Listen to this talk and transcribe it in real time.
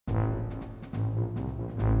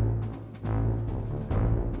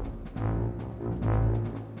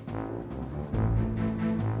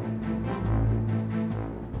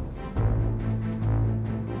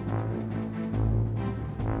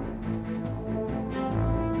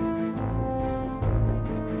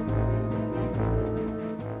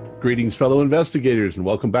Greetings, fellow investigators, and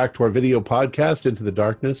welcome back to our video podcast, Into the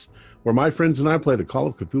Darkness, where my friends and I play the Call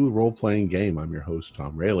of Cthulhu role-playing game. I'm your host,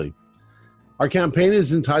 Tom Rayleigh. Our campaign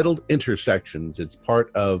is entitled Intersections. It's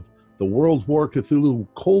part of the World War Cthulhu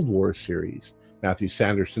Cold War series. Matthew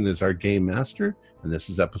Sanderson is our game master, and this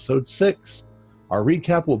is episode 6. Our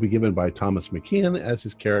recap will be given by Thomas McKeon as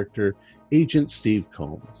his character, Agent Steve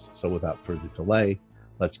Combs. So without further delay,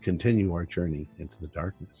 let's continue our journey into the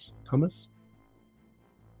darkness. Thomas?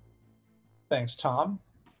 Thanks, Tom.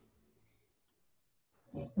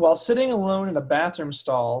 While sitting alone in a bathroom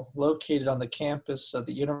stall located on the campus of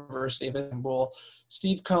the University of Istanbul,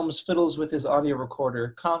 Steve Combs fiddles with his audio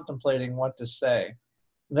recorder, contemplating what to say.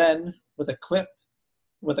 Then, with a click,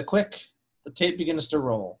 the tape begins to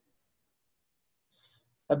roll.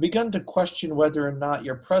 I've begun to question whether or not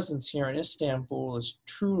your presence here in Istanbul is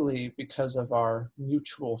truly because of our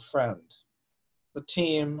mutual friend. The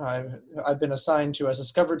team I've been assigned to has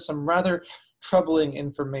discovered some rather troubling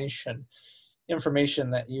information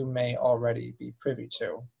that you may already be privy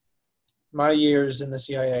to. My years in the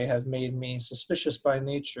CIA have made me suspicious by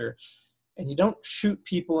nature, and you don't shoot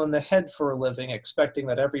people in the head for a living expecting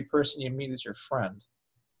that every person you meet is your friend.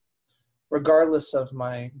 Regardless of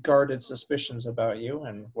my guarded suspicions about you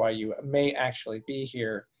and why you may actually be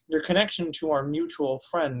here, your connection to our mutual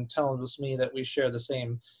friend tells me that we share the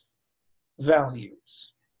same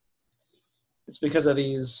values. It's because of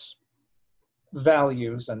these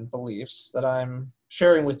values and beliefs that I'm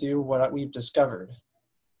sharing with you what we've discovered.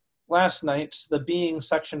 Last night, the being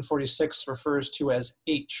Section 46 refers to as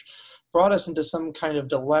H brought us into some kind of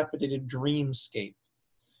dilapidated dreamscape.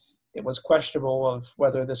 It was questionable of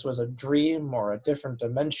whether this was a dream or a different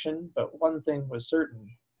dimension, but one thing was certain.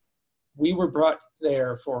 We were brought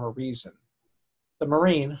there for a reason. The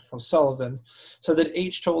Marine, O'Sullivan, said that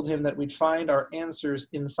H told him that we'd find our answers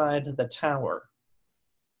inside the tower.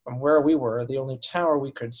 From where we were, the only tower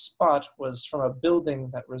we could spot was from a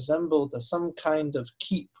building that resembled some kind of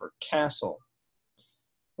keep or castle.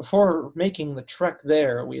 Before making the trek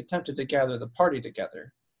there, we attempted to gather the party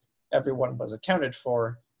together. Everyone was accounted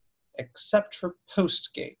for, except for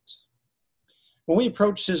Postgate. When we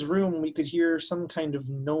approached his room, we could hear some kind of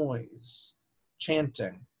noise,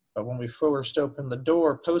 chanting. But when we first opened the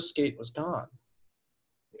door, Postgate was gone.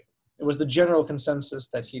 It was the general consensus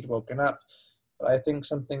that he'd woken up, but I think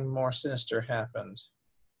something more sinister happened.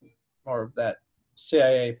 More of that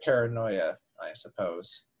CIA paranoia, I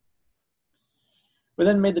suppose. We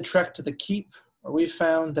then made the trek to the keep, where we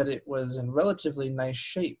found that it was in relatively nice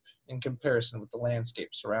shape in comparison with the landscape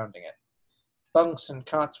surrounding it. Bunks and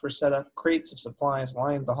cots were set up, crates of supplies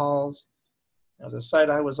lined the halls. It was a sight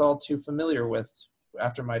I was all too familiar with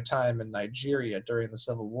after my time in Nigeria during the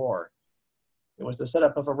Civil War. It was the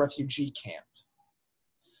setup of a refugee camp.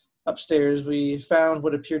 Upstairs, we found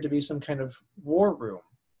what appeared to be some kind of war room.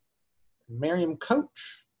 Miriam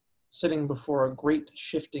Coach, sitting before a great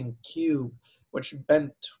shifting cube, which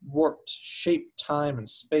bent, warped, shaped time and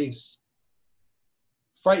space.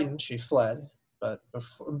 Frightened, she fled,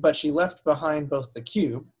 but she left behind both the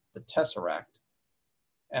cube, the tesseract,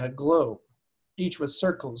 and a globe, each with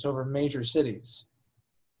circles over major cities.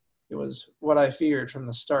 It was what I feared from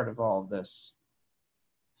the start of all of this.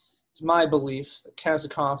 It's my belief that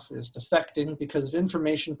Kazakov is defecting because of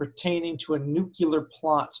information pertaining to a nuclear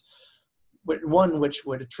plot, one which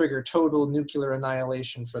would trigger total nuclear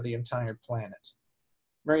annihilation for the entire planet.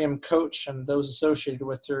 Miriam Coach and those associated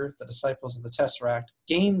with her, the disciples of the Tesseract,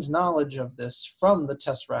 gained knowledge of this from the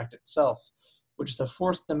Tesseract itself, which is a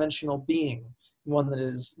fourth dimensional being, one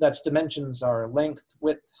that's dimensions are length,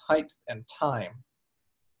 width, height, and time.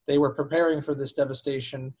 They were preparing for this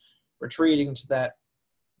devastation, retreating to that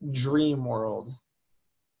dream world.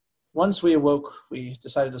 Once we awoke, we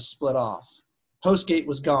decided to split off. Postgate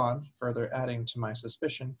was gone, further adding to my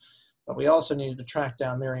suspicion, but we also needed to track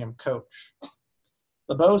down Miriam Coach.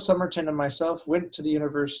 LeBeau, Somerton, and myself went to the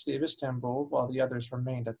University of Istanbul while the others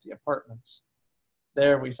remained at the apartments.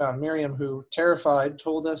 There we found Miriam, who, terrified,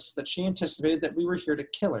 told us that she anticipated that we were here to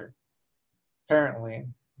kill her. Apparently,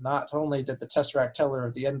 not only did the Tesseract tell her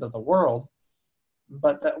of the end of the world,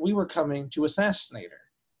 but that we were coming to assassinate her.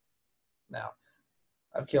 Now,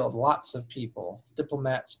 I've killed lots of people,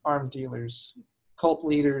 diplomats, arms dealers, cult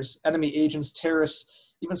leaders, enemy agents,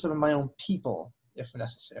 terrorists, even some of my own people, if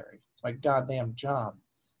necessary. It's my goddamn job.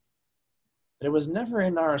 But it was never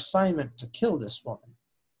in our assignment to kill this woman.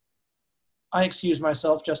 I excused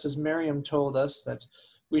myself just as Miriam told us that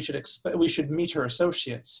we should meet her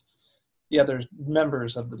associates, the other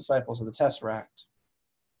members of the Disciples of the Tesseract.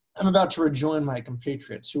 I'm about to rejoin my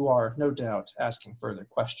compatriots who are, no doubt, asking further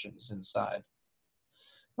questions inside.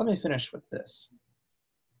 Let me finish with this.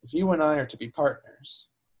 if you and I are to be partners,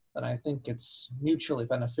 then I think it's mutually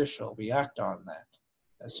beneficial we act on that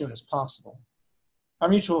as soon as possible. Our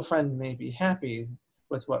mutual friend may be happy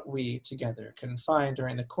with what we together can find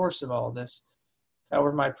during the course of all this.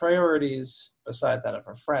 However, my priorities, beside that of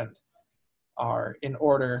our friend, are in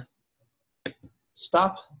order: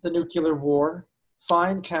 stop the nuclear war,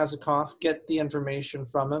 find Kazakov, get the information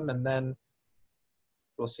from him, and then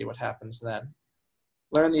we'll see what happens then.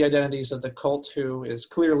 Learn the identities of the cult who is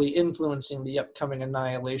clearly influencing the upcoming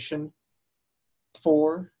annihilation.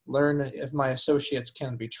 4, learn if my associates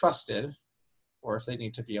can be trusted, or if they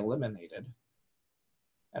need to be eliminated.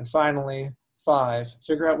 And finally, 5,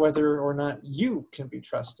 figure out whether or not you can be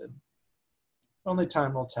trusted. Only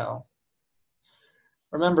time will tell.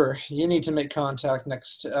 Remember, you need to make contact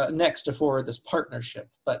next to forward this partnership,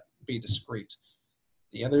 but be discreet.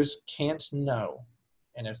 The others can't know,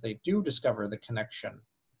 and if they do discover the connection,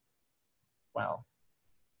 well,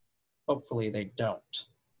 hopefully they don't.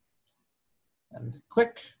 And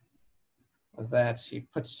click. With that, he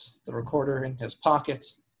puts the recorder in his pocket,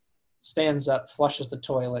 stands up, flushes the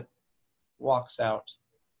toilet, walks out,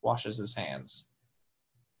 washes his hands.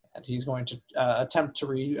 And he's going to attempt to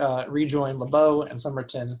rejoin LeBeau and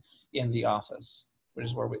Somerton in the office, which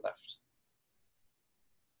is where we left.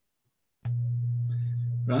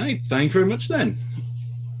 Right, thank you very much then.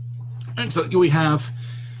 And so we have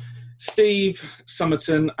Steve,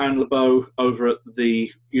 Somerton and LeBeau over at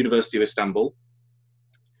the University of Istanbul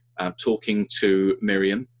talking to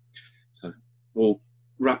Miriam. So we'll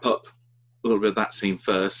wrap up a little bit of that scene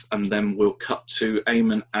first, and then we'll cut to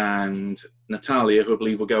Eamon and Natalia, who I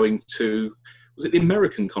believe were going to, was it the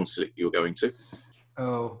American consulate you were going to?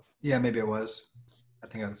 Oh, yeah, maybe it was. I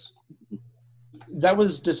think it was. That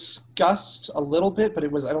was discussed a little bit, but I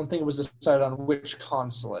don't think it was decided on which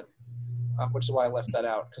consulate, which is why I left that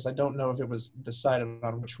out, because I don't know if it was decided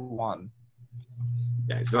on which one.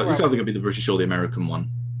 Yeah, so it sounds like it'd be the British or the American one.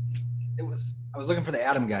 It was. I was looking for the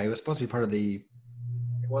Adam guy. It was supposed to be part of the.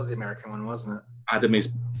 It was the American one, wasn't it?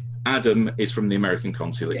 Adam is from the American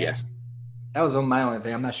consulate. Yeah. Yes. That was my only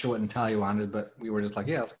thing. I'm not sure what Natalia wanted, but we were just like,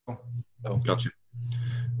 yeah, let's go. Oh, gotcha.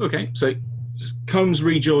 Okay, so Combs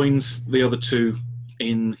rejoins the other two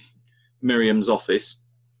in Miriam's office.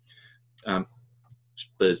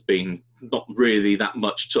 There's been not really that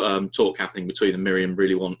much talk happening between them. Miriam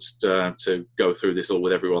really wants to go through this all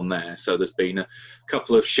with everyone there. So there's been a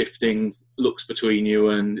couple of shifting looks between you,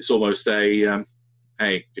 and it's almost a,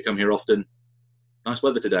 hey, do you come here often? Nice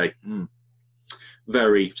weather today.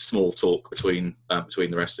 Very small talk between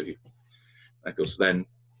the rest of you. Of course, then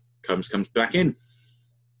Combs comes back in.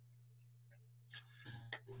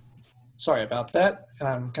 Sorry about that. And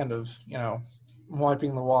I'm kind of,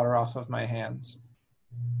 wiping the water off of my hands.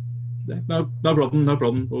 No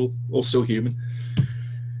problem. We're all still human.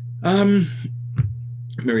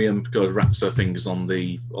 Miriam wraps her fingers on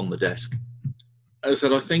the desk. As I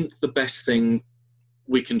said, I think the best thing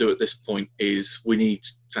we can do at this point is we need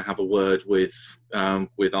to have a word with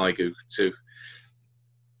Igu to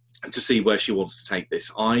see where she wants to take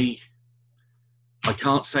this. I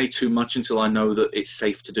can't say too much until I know that it's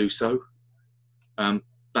safe to do so.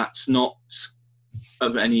 That's not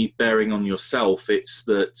of any bearing on yourself. It's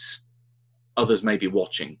that others may be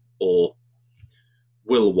watching or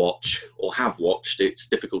will watch or have watched. It's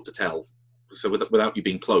difficult to tell. So without you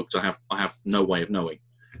being cloaked, I have no way of knowing.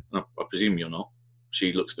 I presume you're not.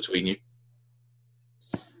 She looks between you.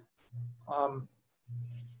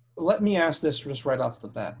 Let me ask this just right off the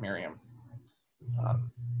bat, Miriam.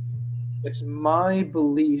 It's my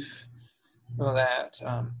belief that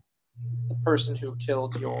the person who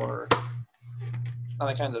killed your, and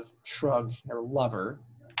I kind of shrug, your lover,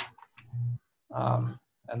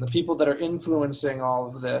 and the people that are influencing all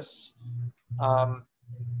of this,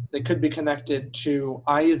 they could be connected to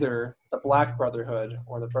either the Black Brotherhood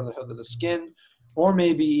or the Brotherhood of the Skin, or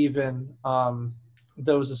maybe even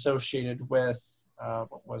those associated with,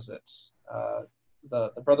 what was it?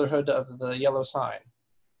 The Brotherhood of the Yellow Sign.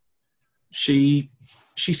 She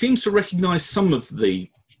seems to recognize some of the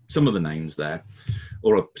names there,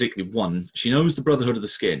 or particularly one. She knows the Brotherhood of the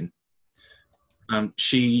Skin.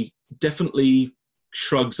 She definitely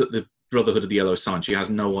shrugs at the Brotherhood of the Yellow Sign. She has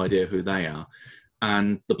no idea who they are.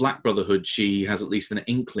 And the Black Brotherhood, she has at least an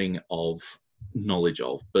inkling of knowledge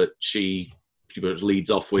of, but she leads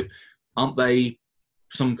off with, aren't they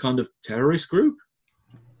some kind of terrorist group?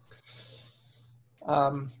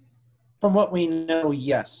 From what we know,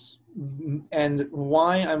 yes. And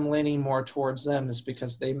why I'm leaning more towards them is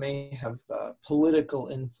because they may have political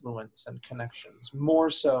influence and connections, more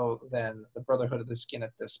so than the Brotherhood of the Skin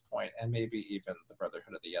at this point, and maybe even the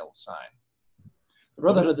Brotherhood of the Yellow Sign. The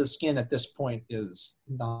Brotherhood of the Skin at this point is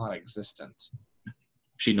non-existent.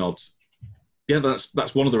 She nods. Yeah,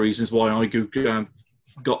 that's one of the reasons why I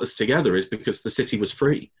got us together, is because the city was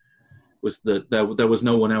free. Was that there was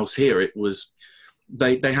no one else here. It was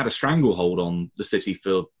they had a stranglehold on the city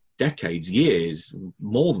for decades, years,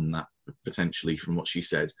 more than that potentially, from what she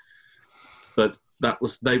said. But that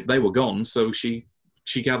was they were gone, so she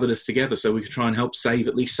gathered us together so we could try and help save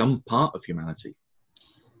at least some part of humanity.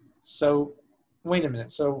 So, wait a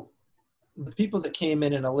minute. So, the people that came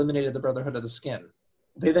in and eliminated the Brotherhood of the Skin,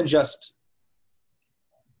 they then just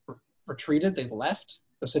retreated? They left?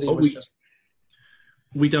 The city just...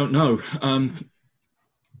 We don't know.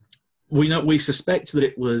 We suspect that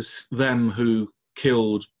it was them who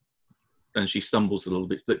killed, and she stumbles a little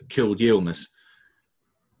bit, that killed Yilmaz.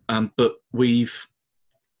 But the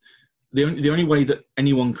only way that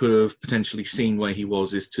anyone could have potentially seen where he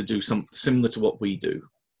was is to do something similar to what we do.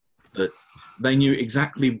 That they knew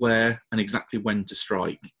exactly where and exactly when to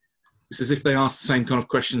strike. It's as if they asked the same kind of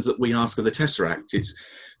questions that we ask of the Tesseract. It's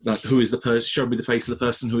like, who is the person? Show me the face of the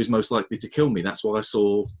person who is most likely to kill me. That's why I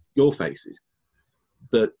saw your faces.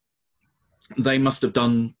 That they must have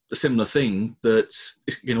done a similar thing. That,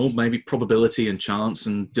 you know, maybe probability and chance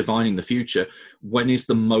and divining the future. When is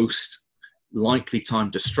the most likely time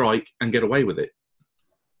to strike and get away with it?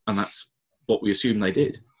 And that's what we assume they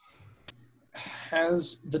did.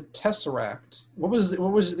 Has the Tesseract, what was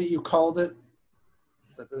it that you called it?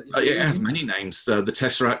 It has many names. The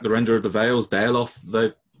Tesseract, the Render of the Veils, Daeloth,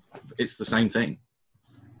 it's the same thing.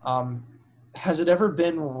 Has it ever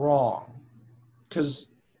been wrong? Because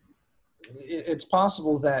it's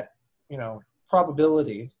possible that, you know,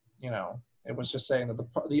 probability, you know, it was just saying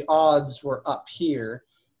that the odds were up here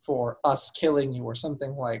for us killing you or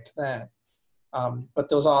something like that. But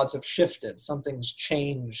those odds have shifted. Something's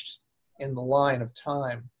changed in the line of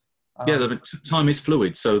time. Time is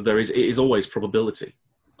fluid, so it is always probability.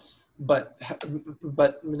 But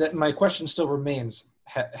my question still remains: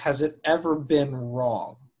 has it ever been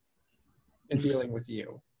wrong in dealing with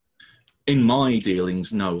you? In my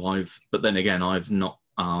dealings, no. But then again, I've not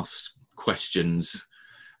asked questions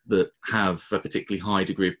that have a particularly high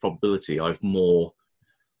degree of probability. I've more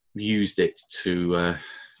used it to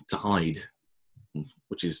hide,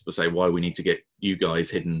 which is to say why we need to get you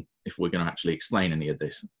guys hidden if we're going to actually explain any of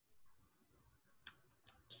this.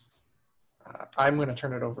 I'm going to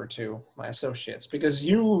turn it over to my associates because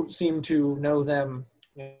you seem to know them,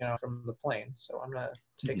 you know, from the plane. So I'm going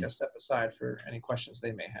to take a step aside for any questions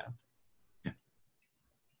they may have.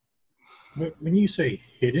 Yeah. When you say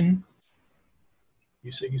hidden,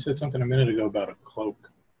 you said something a minute ago about a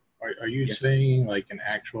cloak. Are you saying like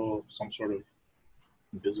some sort of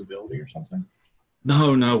invisibility or something?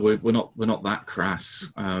 No, we're not that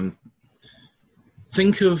crass.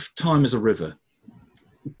 Think of time as a river.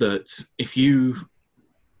 That if you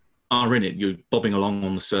are in it, you're bobbing along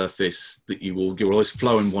on the surface, that you'll always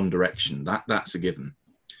flow in one direction. That's a given.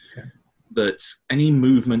 Okay. That any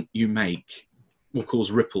movement you make will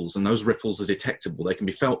cause ripples, and those ripples are detectable. They can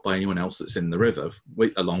be felt by anyone else that's in the river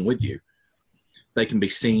along with you. They can be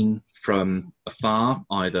seen from afar,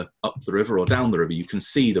 either up the river or down the river. You can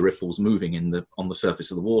see the ripples moving on the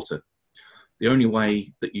surface of the water. The only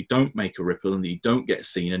way that you don't make a ripple and that you don't get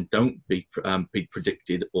seen and don't be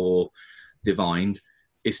predicted or divined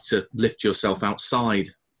is to lift yourself outside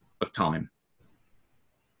of time.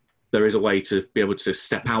 There is a way to be able to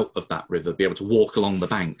step out of that river, be able to walk along the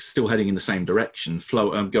banks, still heading in the same direction,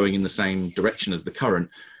 going in the same direction as the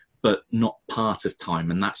current, but not part of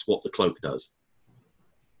time, and that's what the cloak does.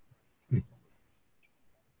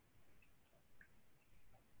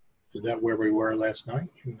 Is that where we were last night,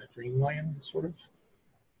 in the dreamland, sort of?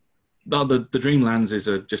 No, the dreamlands is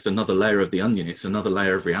just another layer of the onion. It's another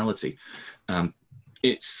layer of reality.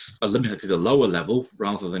 It's limited to the lower level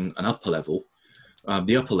rather than an upper level.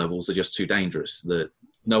 The upper levels are just too dangerous. That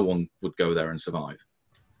no one would go there and survive.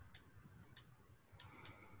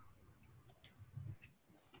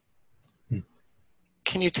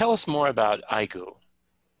 Can you tell us more about Aigu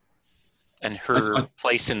and her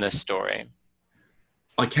place in this story?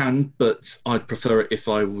 I can, but I'd prefer it if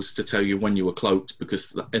I was to tell you when you were cloaked,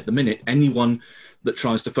 because at the minute, anyone that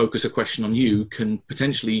tries to focus a question on you can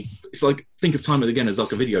potentially, it's like, think of time again as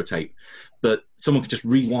like a videotape, that someone could just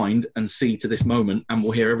rewind and see to this moment and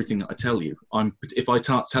will hear everything that I tell you. If I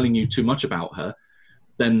start telling you too much about her,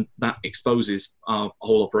 then that exposes our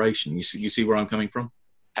whole operation. You see where I'm coming from?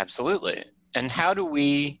 Absolutely. And how do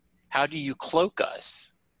you cloak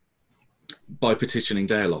us? By petitioning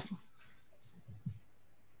Daeloth.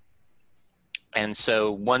 And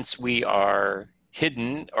so once we are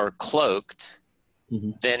hidden or cloaked,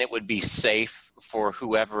 then it would be safe for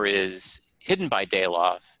whoever is hidden by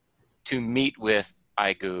Daloth to meet with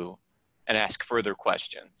Aigu and ask further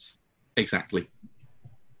questions. Exactly.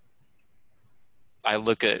 I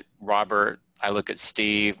look at Robert, I look at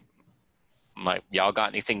Steve. I'm like, y'all got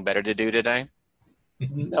anything better to do today?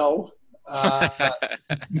 No.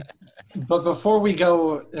 But before we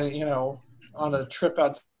go, on a trip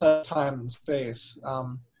outside time and space,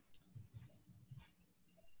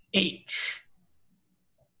 H.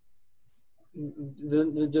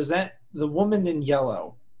 The woman in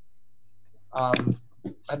yellow?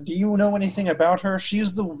 Do you know anything about her?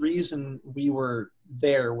 She's the reason we were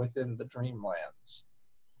there within the Dreamlands.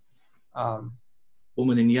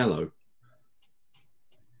 Woman in yellow.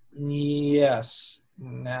 Yes.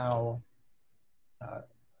 Now,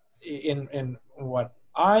 in what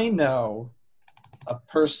I know, a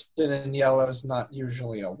person in yellow is not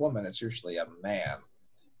usually a woman; it's usually a man.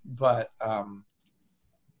 But I'm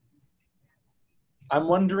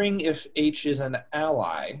wondering if H is an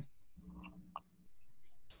ally,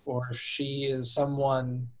 or if she is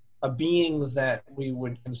a being that we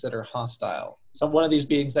would consider hostile. So one of these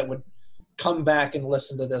beings that would come back and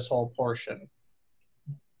listen to this whole portion.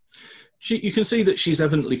 You can see that she's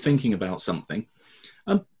evidently thinking about something.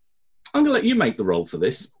 I'm going to let you make the roll for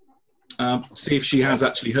this. See if she has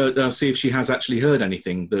actually heard. See if she has actually heard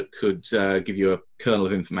anything that could give you a kernel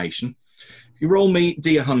of information. If you roll me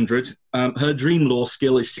D100, her dream lore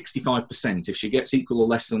skill is 65%. If she gets equal or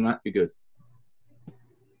less than that, you're good.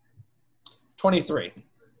 23.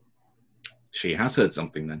 She has heard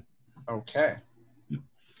something then. Okay.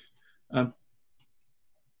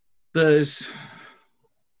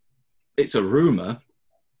 It's a rumor,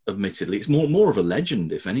 admittedly. It's more of a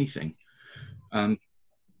legend, if anything. I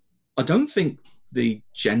don't think the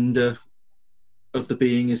gender of the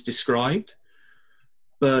being is described,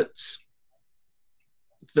 but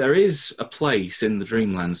there is a place in the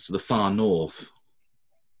Dreamlands to the far north,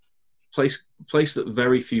 place that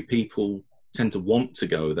very few people tend to want to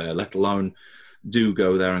go there, let alone do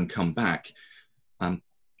go there and come back. A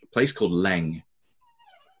place called Leng.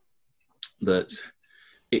 That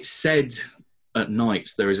it's said at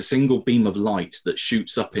night there is a single beam of light that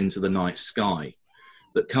shoots up into the night sky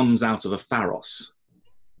that comes out of a pharos,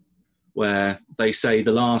 where they say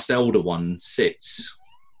the last Elder One sits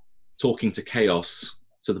talking to chaos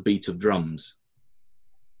to the beat of drums.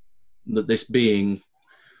 That this being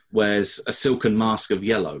wears a silken mask of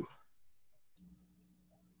yellow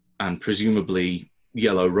and presumably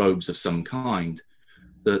yellow robes of some kind.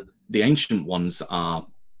 That the Ancient Ones are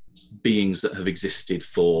beings that have existed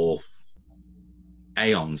for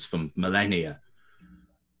aeons, for millennia.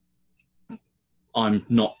 I'm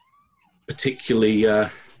not particularly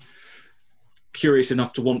curious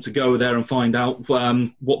enough to want to go there and find out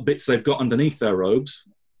what bits they've got underneath their robes,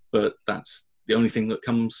 but that's the only thing that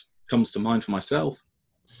comes to mind for myself.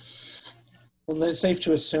 Well, then it's safe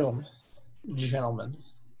to assume, gentlemen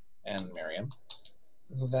and Miriam,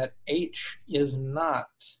 that H is not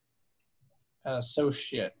an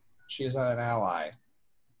associate. She is not an ally.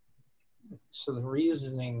 So the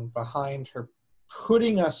reasoning behind her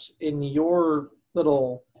putting us in your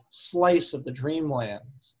little slice of the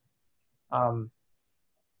Dreamlands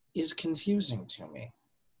is confusing to me.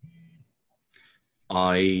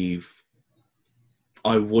 I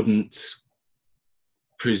wouldn't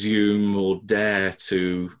presume or dare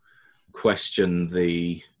to question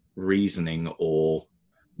the reasoning or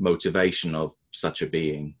motivation of such a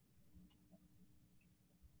being.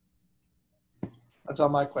 That's all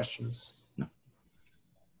my questions. No.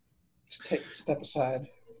 Just step aside.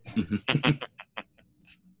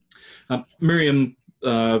 Miriam,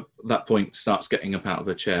 at that point, starts getting up out of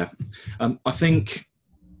her chair. I think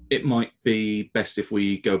it might be best if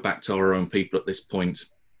we go back to our own people at this point.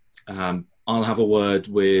 I'll have a word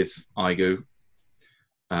with Aigu,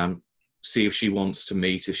 see if she wants to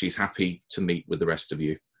meet, if she's happy to meet with the rest of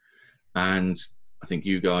you. And I think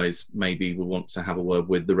you guys maybe will want to have a word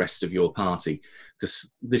with the rest of your party,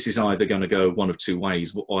 because this is either going to go one of two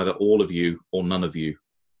ways. Either all of you or none of you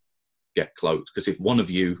get cloaked. Because if one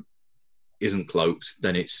of you isn't cloaked,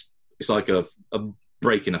 then it's like a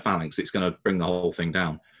break in a phalanx. It's going to bring the whole thing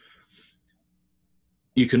down.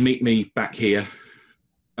 You can meet me back here.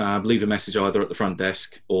 Leave a message either at the front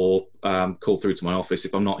desk or call through to my office.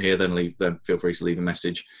 If I'm not here, then feel free to leave a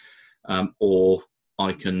message. Or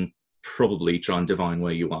I can probably try and divine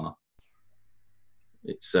where you are.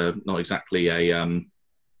 It's not exactly a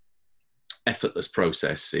effortless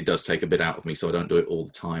process. It does take a bit out of me, so I don't do it all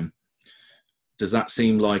the time. Does that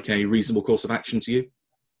seem like a reasonable course of action to you?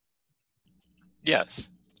 Yes.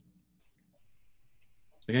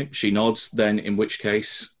 Okay, she nods. Then, in which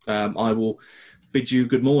case, I will bid you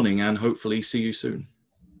good morning and hopefully see you soon.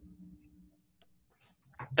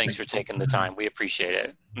 Thanks for taking the time. We appreciate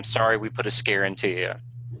it. I'm sorry we put a scare into you.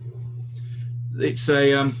 It's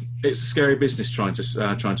a scary business trying to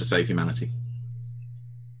save humanity.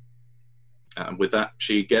 And with that,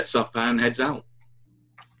 she gets up and heads out.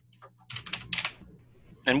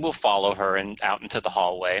 And we'll follow her and out into the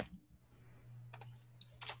hallway.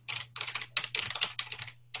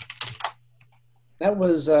 That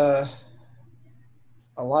was a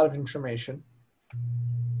lot of information.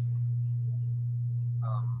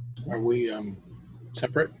 Are we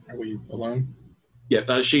separate? Are we alone?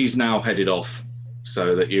 Yeah, she's now headed off,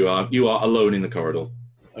 so that you are alone in the corridor.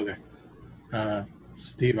 Okay.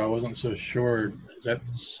 Steve, I wasn't so sure. Is that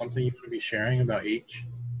something you want to be sharing about H?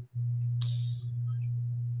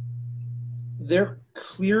 They're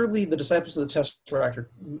clearly, the disciples of the Tesseract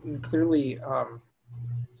are clearly, I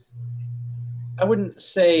wouldn't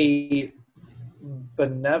say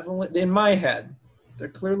benevolent. In my head, they're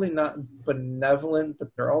clearly not benevolent, but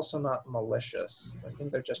they're also not malicious. I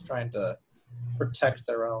think they're just trying to protect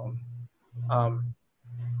their own.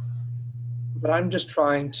 But I'm just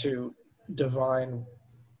trying to divine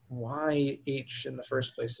why H in the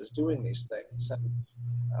first place is doing these things. And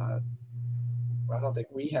I don't think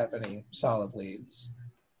we have any solid leads.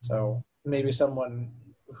 So maybe someone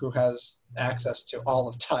who has access to all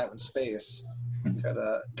of time and space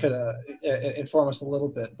could inform us a little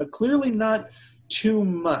bit, but clearly not too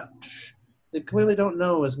much. They clearly don't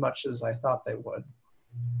know as much as I thought they would,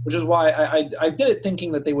 which is why I did it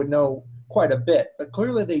thinking that they would know quite a bit, but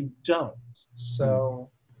clearly they don't. So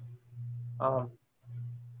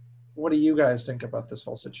what do you guys think about this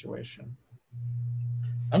whole situation?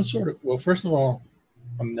 I'm well, first of all,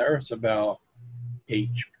 I'm nervous about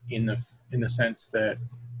H in the sense that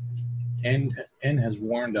N has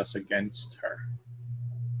warned us against her.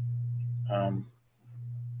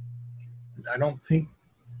 I don't think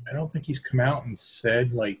he's come out and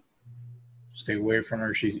said, like, stay away from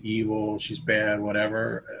her, she's evil, she's bad,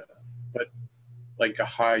 whatever. But like a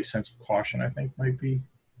high sense of caution, I think, might be.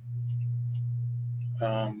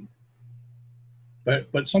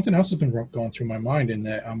 But something else has been going through my mind in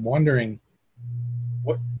that I'm wondering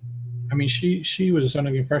what. I mean, she was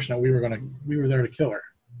under the impression that we were there to kill her.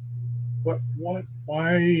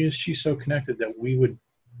 Why is she so connected that we would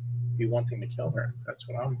be wanting to kill her? That's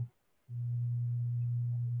what I'm.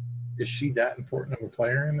 Is she that important of a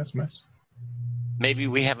player in this mess? Maybe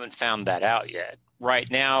we haven't found that out yet. Right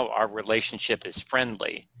now, our relationship is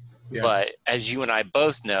friendly. Yeah. But as you and I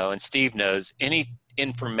both know, and Steve knows, any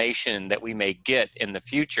information that we may get in the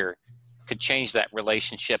future could change that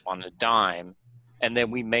relationship on a dime, and then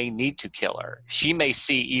we may need to kill her. She may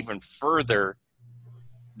see even further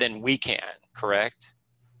than we can, correct?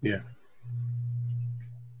 Yeah.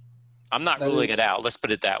 I'm not ruling it out. Let's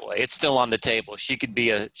put it that way. It's still on the table. She could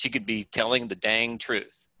be telling the dang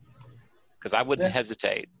truth, because I wouldn't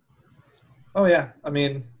hesitate. Oh yeah, I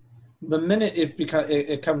mean, the minute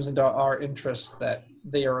it comes into our interest that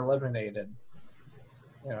they are eliminated,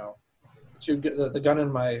 you know, the gun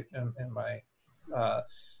in my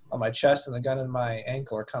on my chest and the gun in my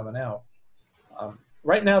ankle are coming out.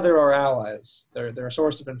 Right now, they're our allies. They're a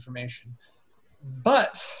source of information,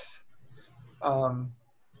 but.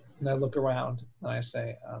 And I look around and I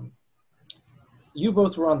say, you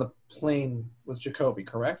both were on the plane with Jacoby,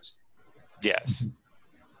 correct? Yes.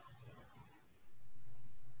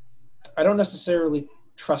 I don't necessarily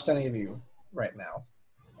trust any of you right now.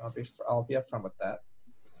 I'll be upfront with that.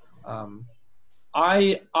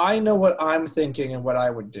 I know what I'm thinking and what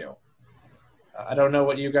I would do. I don't know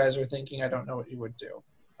what you guys are thinking. I don't know what you would do.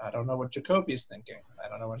 I don't know what Jacoby is thinking. I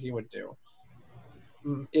don't know what he would do.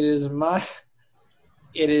 It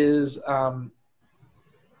is a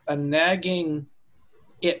nagging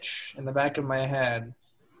itch in the back of my head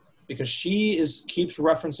because she keeps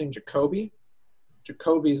referencing Jacoby.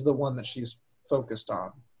 Jacoby's the one that she's focused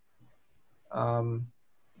on.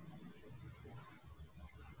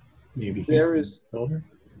 Maybe there is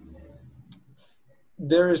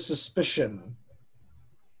suspicion.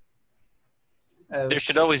 There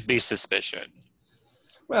should always be suspicion.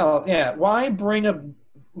 Well, yeah. Why bring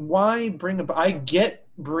I get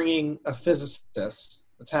bringing a physicist,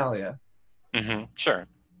 Natalia. Mm-hmm. Sure.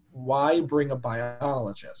 Why bring a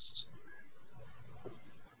biologist?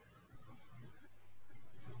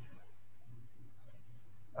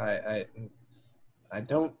 I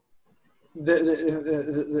don't.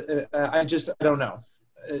 I don't know.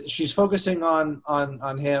 She's focusing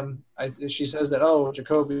on him. She says that, oh,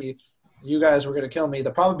 Jacoby, you guys were going to kill me.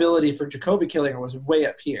 The probability for Jacoby killing her was way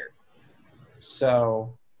up here.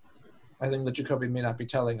 So I think that Jacoby may not be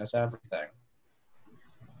telling us everything.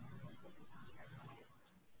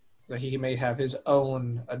 that he may have his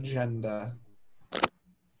own agenda.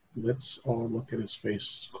 Let's all look at his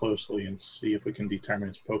face closely and see if we can determine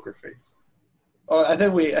his poker face. Oh, I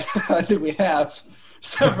think we have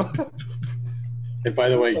several. And by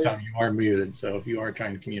the way, Tom, you are muted, so if you are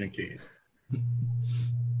trying to communicate.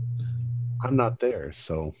 I'm not there,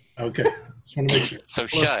 so. Okay. Just want to make sure. So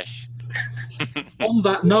shush. On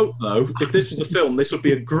that note, though, if this was a film, this would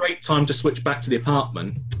be a great time to switch back to the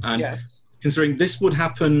apartment. And Yes. considering this would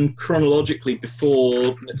happen chronologically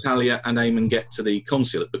before Natalia and Eamon get to the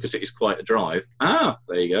consulate, because it is quite a drive. Ah,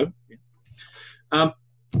 there you go.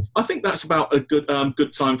 I think that's about a good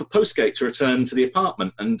time for Postgate to return to the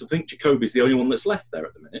apartment, and I think Jacoby's the only one that's left there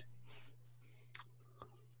at the minute.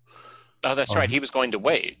 Oh, that's right. He was going to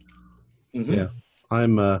wait. Mm-hmm. Yeah,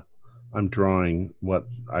 I'm drawing what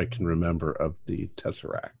I can remember of the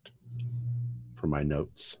Tesseract for my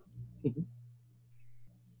notes.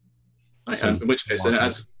 And in which case, then,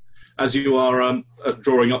 as you are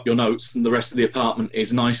drawing up your notes and the rest of the apartment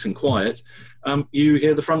is nice and quiet, you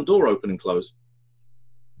hear the front door open and close.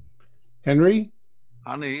 Henry?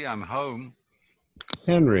 Honey, I'm home.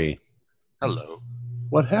 Henry, Hello.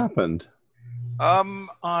 what happened?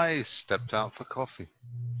 I stepped out for coffee.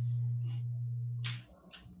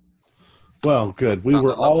 Well, good. We Found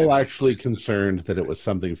were a lovely all place. actually concerned that it was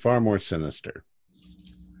something far more sinister.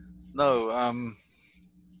 No, I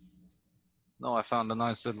found a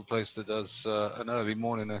nice little place that does an early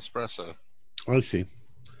morning espresso. I see.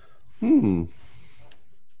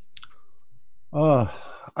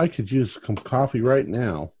 I could use some coffee right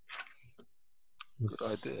now. Good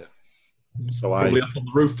idea. So Probably up on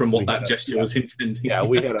the roof from what that Yeah. gesture was intending. Yeah,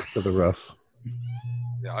 we head up to the roof.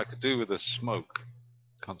 Yeah, I could do with a smoke.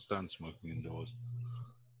 Can't stand smoking indoors.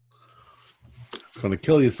 It's going to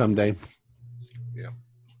kill you someday. Yeah.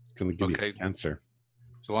 It's going to give Okay. you cancer.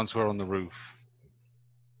 So once we're on the roof,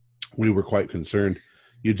 We were quite concerned.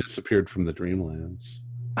 You disappeared from the Dreamlands.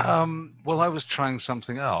 well, I was trying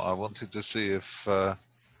something out. I wanted to see if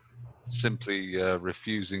simply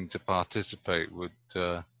refusing to participate would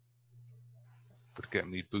get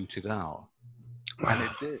me booted out, and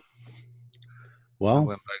it did. I Well,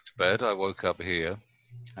 went back to bed. I woke up here,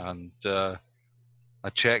 and I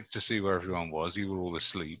checked to see where everyone was. You were all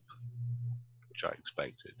asleep, which I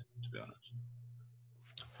expected, to be honest.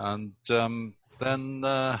 And then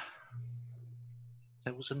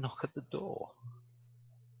there was a knock at the door.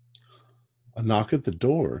 a knock at the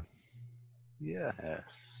door.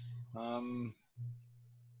 Yes.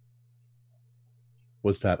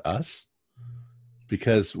 Was that us?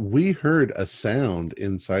 Because we heard a sound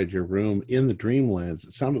inside your room in the Dreamlands.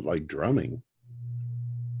 It sounded like drumming.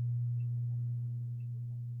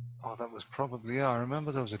 Oh, that was probably, yeah. I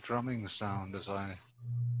remember there was a drumming sound as I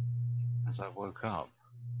woke up.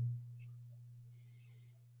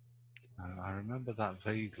 I remember that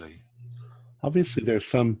vaguely. Obviously, there's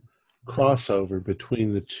some crossover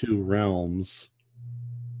between the two realms,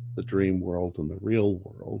 the dream world and the real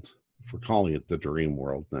world. If we're calling it the dream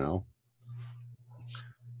world now.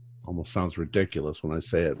 Almost sounds ridiculous when I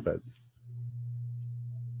say it, but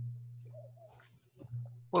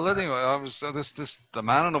Well, anyway, I was this a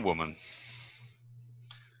man and a woman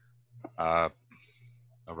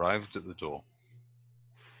arrived at the door.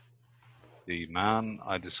 The man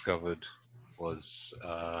I discovered was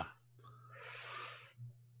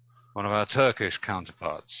one of our Turkish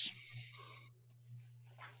counterparts,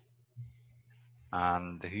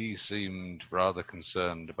 and he seemed rather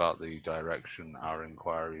concerned about the direction our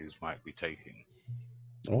inquiries might be taking.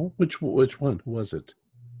 oh, which one? Who was it?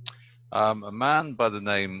 A man by the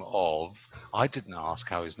name of, I didn't ask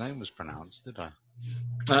how his name was pronounced, did I?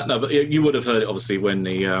 No, but you would have heard it obviously when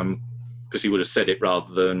the because he would have said it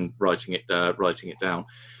rather than writing it down.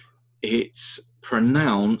 It's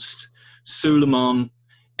pronounced Suleiman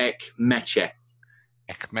Ekmeche.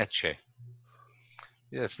 Ekmeche.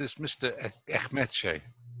 Yes, this Mr. Ekmeche.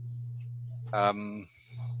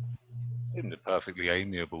 Even a perfectly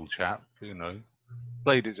amiable chap, you know.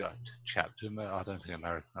 Played it chap to him. I don't think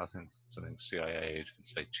American. I think something CIA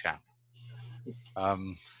agents say chap.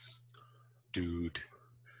 Dude.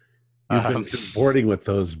 You've been boarding with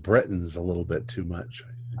those Britons a little bit too much.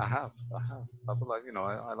 I have. I feel like, you know,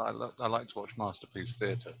 I like to watch masterpiece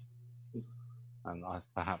theatre, and I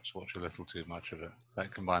perhaps watch a little too much of it.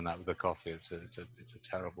 Don't combine that with the coffee. It's a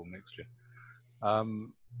terrible mixture.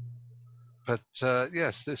 But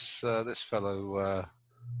yes, this fellow.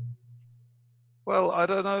 Well, I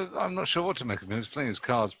don't know. I'm not sure what to make of him. He was playing his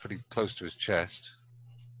cards pretty close to his chest,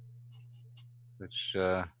 which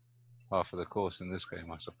par for the course in this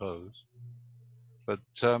game, I suppose. But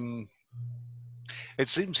It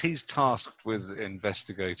seems he's tasked with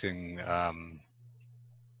investigating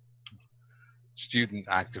student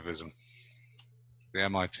activism. The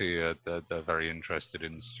MIT, they're very interested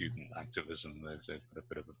in student activism. They've put a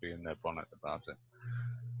bit of a bee in their bonnet about it.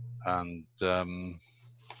 And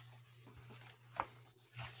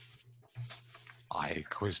I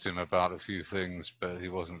quizzed him about a few things, but he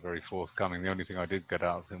wasn't very forthcoming. The only thing I did get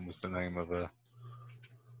out of him was the name of a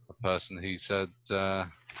person he said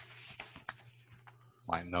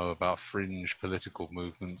might know about fringe political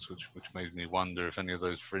movements, which made me wonder if any of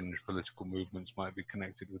those fringe political movements might be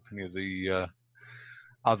connected with any of the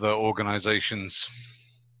other organizations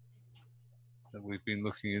that we've been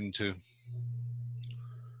looking into.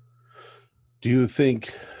 Do you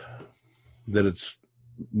think that it's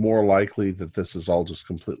more likely that this is all just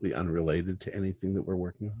completely unrelated to anything that we're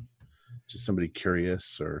working on? Just somebody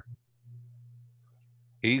curious, or?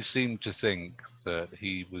 He seemed to think that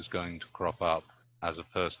he was going to crop up as a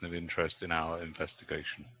person of interest in our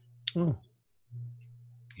investigation. Oh.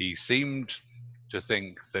 He seemed to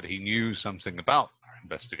think that he knew something about our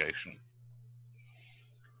investigation.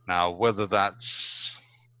 Now, whether that's...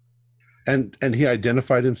 And he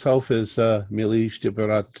identified himself as Mili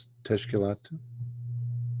Shtibarat Teshkilat?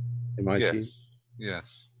 MIT?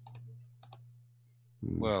 Yes.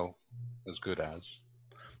 Well, as good as.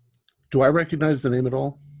 Do I recognize the name at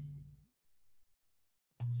all?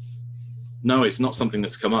 No, it's not something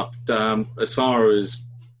that's come up. As far as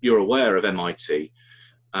you're aware of MIT,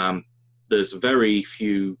 there's very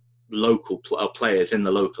few local players in the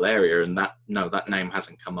local area, and that name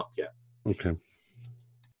hasn't come up yet. Okay.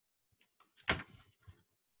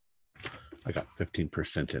 I got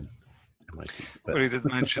 15% in MIT. But he did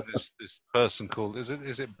mention this person called, is it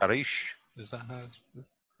Barish? Is that how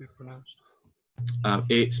it's pronounced?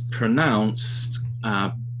 It's pronounced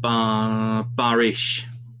Barish.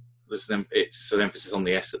 It's an emphasis on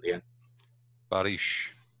the S at the end. Barish.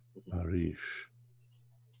 Barish.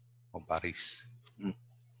 Or Baris.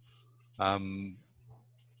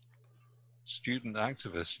 Student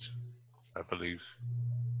activist, I believe.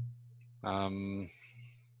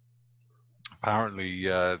 Apparently,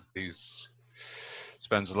 he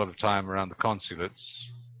spends a lot of time around the consulates.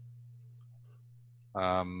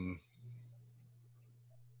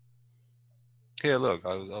 Here, look,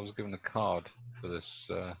 I was given a card for this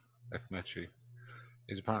Ekmechi.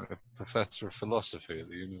 He's apparently a professor of philosophy at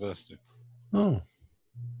the university. Oh.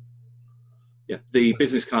 Yeah, the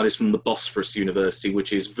business card is from the Bosphorus University,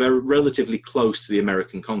 which is relatively close to the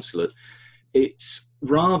American consulate. It's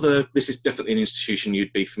this is definitely an institution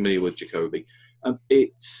you'd be familiar with, Jacoby.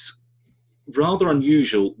 It's rather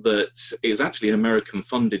unusual that it is actually an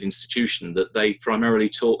American-funded institution, that they primarily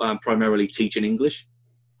teach in English,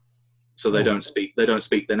 so they don't speak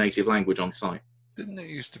their native language on site. Didn't it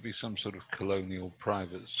used to be some sort of colonial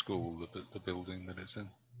private school, the building that it's in?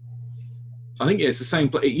 I think it's the same,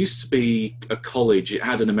 but it used to be a college. It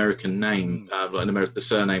had an American name, the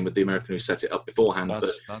surname with the American who set it up beforehand.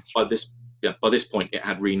 But by this point, it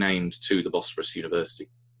had renamed to the Bosphorus University.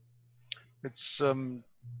 It's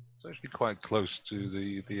actually quite close to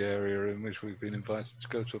the area in which we've been invited to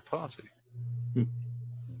go to a party. I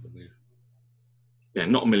believe. Yeah,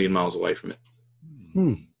 not a million miles away from it.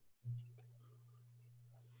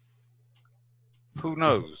 Who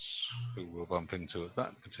knows who we'll bump into at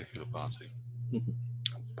that particular party?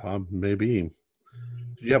 Maybe. Do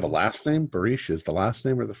you have a last name? Barish is the last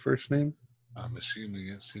name or the first name? I'm assuming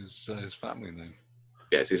it's his family name.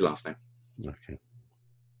 Yeah, it's his last name. Okay.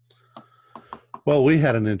 Well, we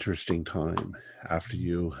had an interesting time after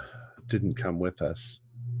you didn't come with us.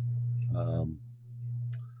 And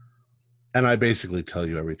I basically tell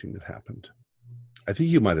you everything that happened. I think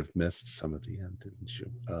you might have missed some at the end, didn't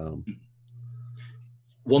you?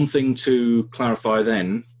 One thing to clarify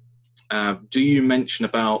then, do you mention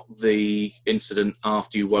about the incident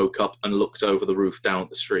after you woke up and looked over the roof down at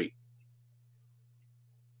the street?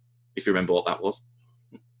 If you remember what that was.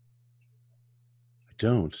 I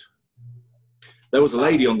don't. There was a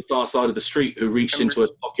lady on the far side of the street who reached into her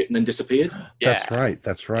pocket and then disappeared. Yeah.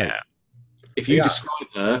 That's right. Yeah. If you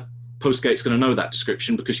describe her, Postgate's going to know that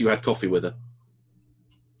description because you had coffee with her.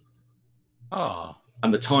 Oh.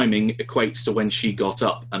 And the timing equates to when she got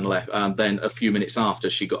up and left, and then a few minutes after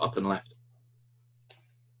she got up and left.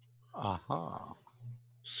 Aha.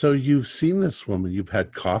 So you've seen this woman. You've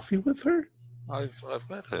had coffee with her? I've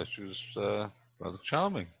met her. She was rather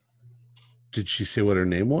charming. Did she say what her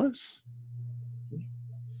name was?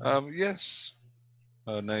 Yes.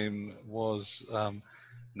 Her name was...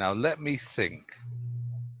 now, let me think.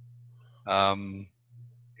 And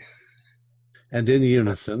in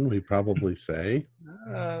unison, we probably say...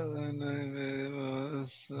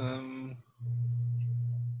 You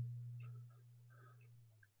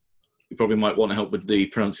probably might want to help with the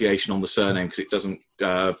pronunciation on the surname because it doesn't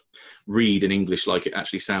read in English like it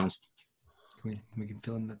actually sounds. We can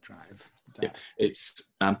fill in the drive. Yeah,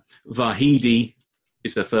 it's Vahidi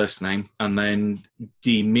is her first name, and then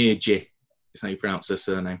Demirci is how you pronounce her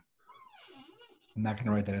surname. I'm not going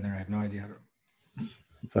to write that in there. I have no idea how to.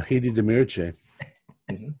 Vahidi Demirci.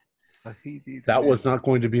 Vahidi That was Demirci. not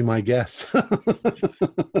going to be my guess.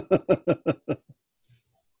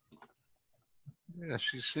 Yeah,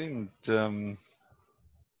 she seemed.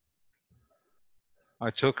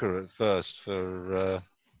 I took her at first for.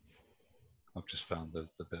 I've just found the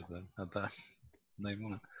bit that had that name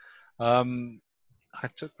on it. I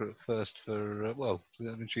took her at first for. Well, I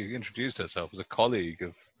mean, she introduced herself as a colleague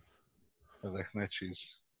of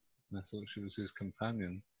Ekmeci's. And I thought she was his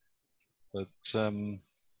companion, but she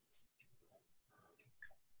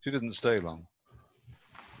didn't stay long.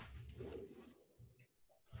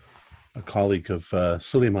 A colleague of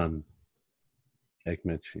Suleiman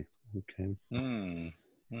Ekmeci. Okay.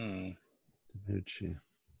 Demirci.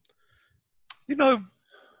 You know,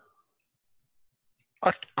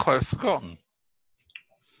 I'd quite forgotten.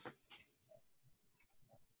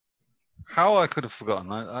 How I could have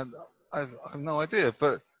forgotten, I have no idea,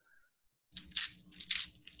 but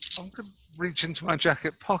I'm going to reach into my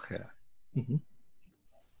jacket pocket. Mm-hmm.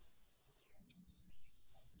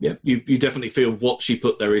 Yeah, you definitely feel what she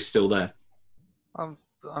put there is still there. I'm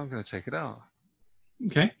going to take it out.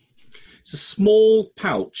 Okay. It's a small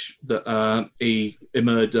pouch that he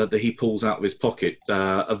pulls out of his pocket,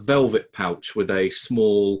 a velvet pouch with a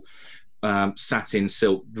small satin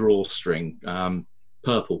silk drawstring,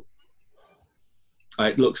 purple.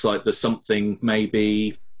 It looks like there's something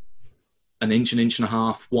maybe an inch and a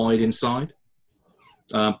half wide inside.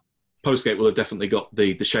 Postgate will have definitely got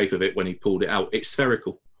the shape of it when he pulled it out. It's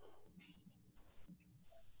spherical.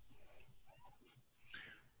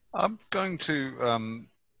 I'm going to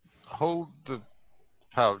hold the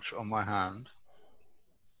pouch on my hand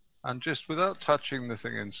and just, without touching the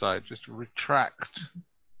thing inside, just retract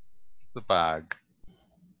the bag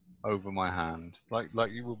over my hand, like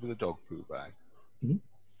you would with a dog poo bag. Mm-hmm.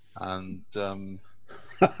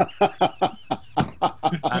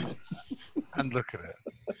 And look at it.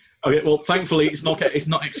 Okay, well, thankfully it's not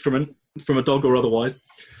excrement from a dog or otherwise.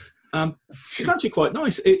 It's actually quite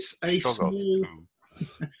nice. It's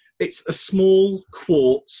a small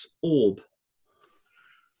quartz orb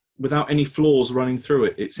without any flaws running through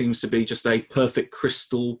it. It seems to be just a perfect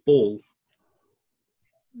crystal ball.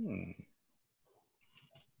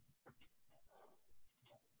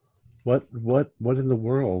 What in the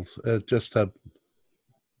world? Just a.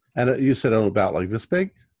 And you said about like this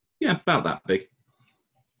big? Yeah, about that big.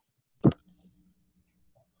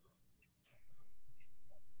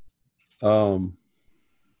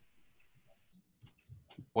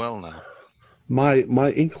 Well, now.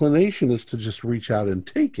 My inclination is to just reach out and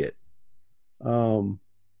take it.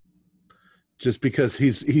 Just because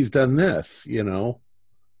he's done this, you know.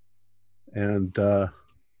 And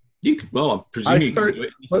you could, well, I'm presuming you can do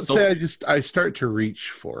it. Let's say I start to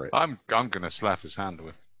reach for it. I'm going to slap his hand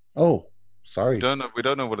with. Oh, sorry. We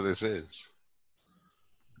don't know what this is.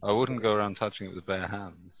 I wouldn't go around touching it with bare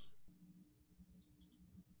hands.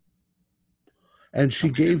 And she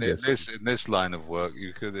gave this in this line of work.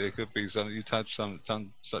 It could be something you touch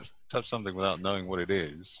something without knowing what it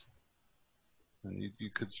is, and you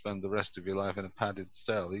could spend the rest of your life in a padded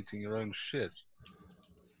cell eating your own shit.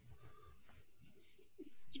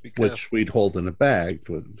 Which we'd hold in a bag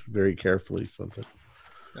very carefully. Something.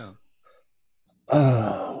 Yeah.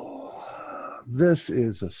 Oh, this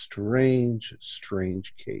is a strange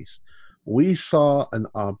case. We saw an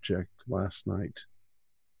object last night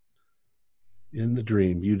in the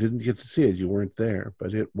dream. You didn't get to see it. You weren't there,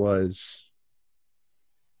 but it was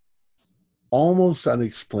almost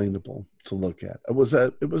unexplainable to look at. It was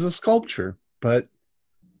a sculpture, but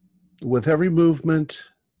with every movement,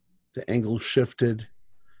 the angle shifted.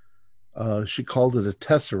 She called it a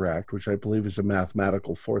tesseract, which I believe is a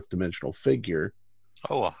mathematical fourth dimensional figure.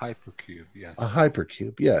 Oh, a hypercube, yes. A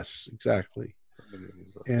hypercube, yes, exactly.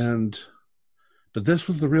 But this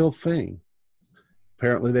was the real thing.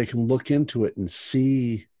 Apparently they can look into it and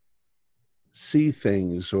see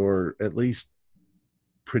things, or at least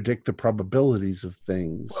predict the probabilities of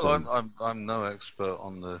things. Well, I'm no expert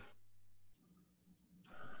on the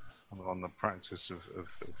practice of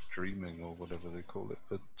dreaming or whatever they call it,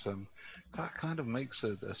 but that kind of makes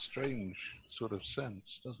a strange sort of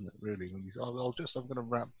sense, doesn't it? Really, when I'm going to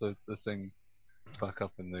wrap the thing back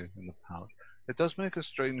up in the pouch. it does make a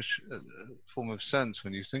strange form of sense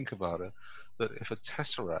when you think about it, that if a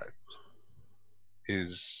tesseract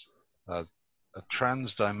is a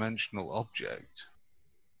trans-dimensional object,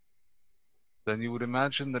 then you would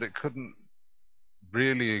imagine that it couldn't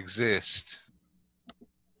really exist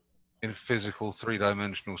in physical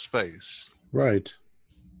three-dimensional space. Right.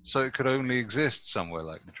 So it could only exist somewhere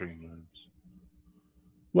like the Dreamlands.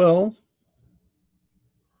 Well,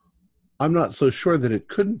 I'm not so sure that it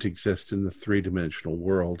couldn't exist in the three-dimensional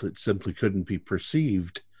world. It simply couldn't be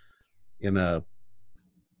perceived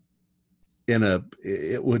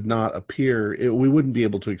it would not appear, we wouldn't be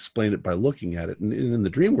able to explain it by looking at it. And in the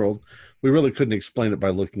dream world, we really couldn't explain it by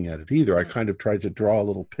looking at it either. I kind of tried to draw a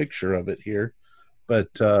little picture of it here, but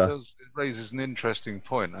it raises an interesting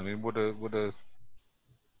point. I mean,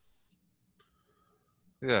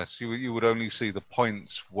 yes, you would only see the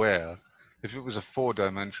points where, if it was a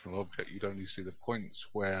four-dimensional object, you'd only see the points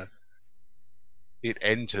where it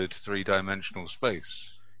entered three-dimensional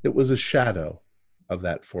space. It was a shadow of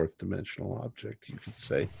that fourth dimensional object, you could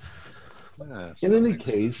say. Yeah, in any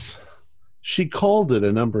case, she called it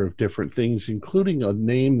a number of different things, including a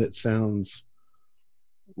name that sounds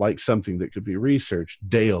like something that could be researched.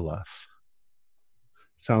 Deoleth.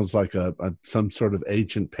 Sounds like some sort of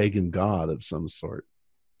ancient pagan god of some sort.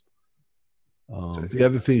 The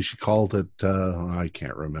other thing she called it, I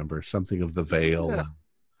can't remember, something of the veil.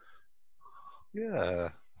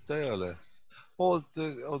 Yeah, Deoleth. Or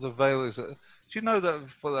the veil is. Do you know that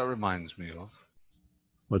what that reminds me of?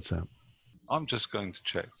 What's that? I'm just going to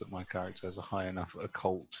check that my character has a high enough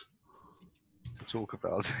occult to talk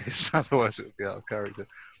about this. Otherwise, it would be out of character.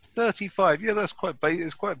 35. Yeah, that's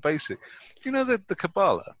it's quite basic. Do you know the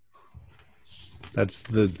Kabbalah? That's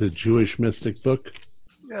the Jewish mystic book?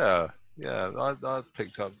 Yeah. I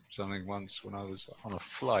picked up something once when I was on a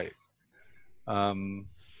flight. And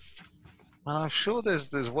I'm sure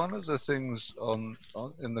there's one of the things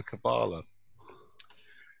in the Kabbalah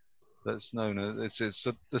that's known as it's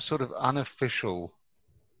the sort of unofficial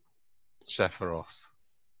Sephiroth,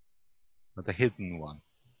 the hidden one.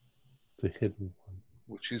 The hidden one,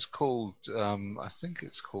 which is called I think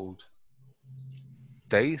it's called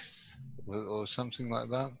Daith or something like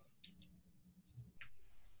that.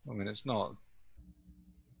 I mean, it's not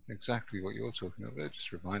exactly what you're talking about. It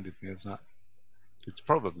just reminded me of that. It's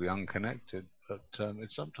probably unconnected, but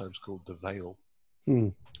it's sometimes called the veil.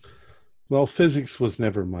 Well, physics was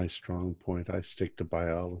never my strong point. I stick to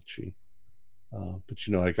biology. But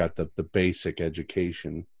I got the basic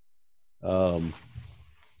education. The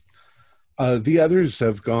others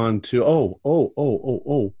have gone to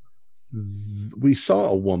we saw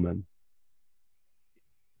a woman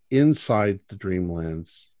inside the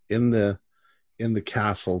Dreamlands in the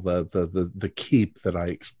castle, the keep that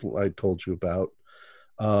I told you about.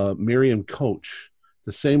 Miriam Coach,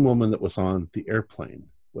 the same woman that was on the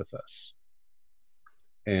airplane with us,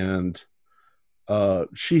 and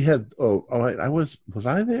she had. I was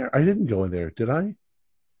I there? I didn't go in there, did I?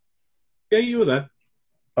 Yeah, you were there.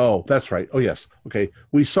 Oh, that's right. Oh, yes. Okay.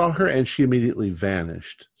 We saw her and she immediately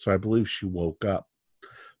vanished. So I believe she woke up.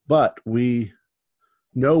 But we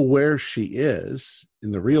know where she is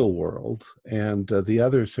in the real world, and the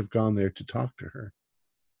others have gone there to talk to her.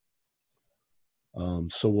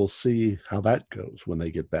 So we'll see how that goes when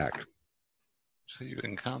they get back. So you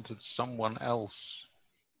encountered someone else.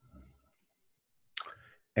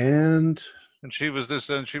 And she was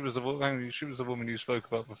she was the woman you spoke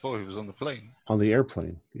about before who was on the plane. On the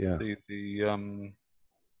airplane, yeah.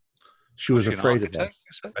 She was afraid of us.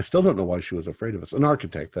 I still don't know why she was afraid of us. An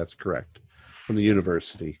architect, that's correct, from the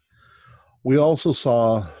university. We also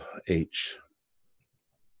saw H.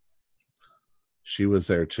 She was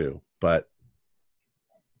there too, but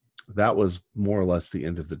that was more or less the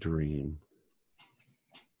end of the dream.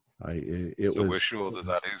 We're sure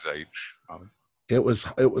that is H. It was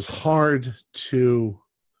hard to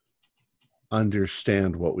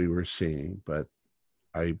understand what we were seeing, but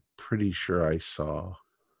I'm pretty sure I saw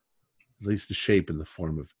at least the shape in the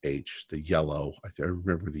form of H, the yellow. I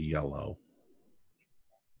remember the yellow.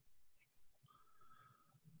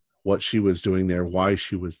 What she was doing there, why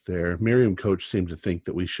she was there. Miriam Coach seemed to think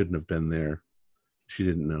that we shouldn't have been there. She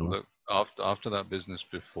didn't know. Look, after that business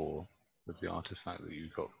before, with the artifact that you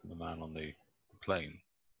got from the man on the plane,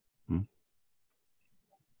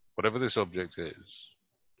 whatever this object is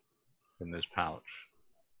in this pouch,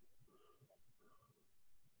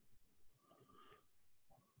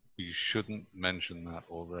 you shouldn't mention that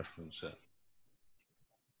or reference it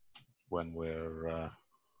when we're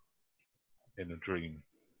in a dream.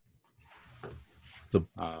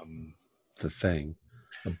 The thing.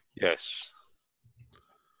 Yes.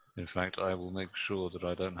 In fact, I will make sure that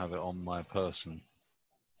I don't have it on my person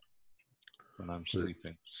when I'm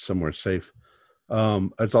sleeping. Somewhere safe.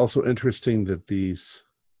 It's also interesting that this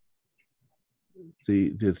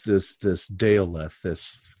Daolith,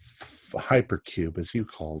 this hypercube, as you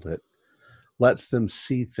called it, lets them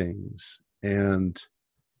see things. And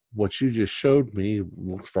what you just showed me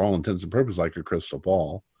looks, for all intents and purposes, like a crystal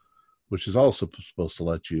ball, which is also supposed to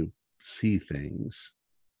let you see things.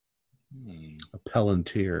 A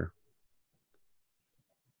Palantir.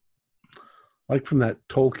 Like from that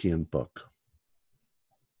Tolkien book.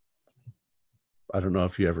 I don't know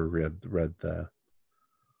if you ever read the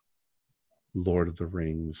Lord of the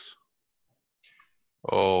Rings.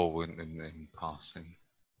 Oh, in passing.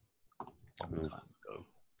 Long time ago.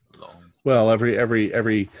 Long. Well, every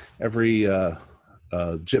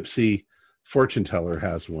gypsy fortune teller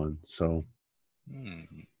has one. So.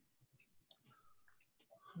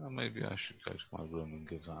 Well, maybe I should go to my room and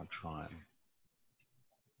give that a try.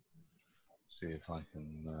 See if I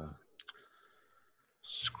can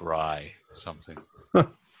scry something. I'll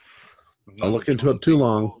look into it too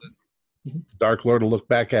long. Dark Lord will look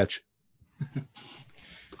back at you.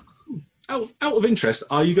 Out of interest,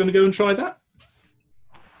 are you going to go and try that?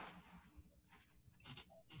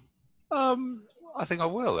 I think I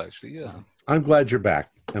will, actually, yeah. I'm glad you're back.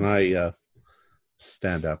 And I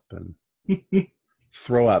stand up and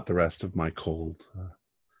throw out the rest of my cold,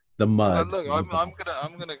 the mud. Look, I'm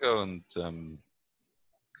gonna go and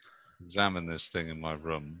examine this thing in my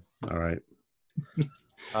room. All right.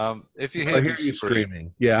 If you hear me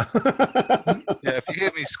screaming, yeah. Yeah, if you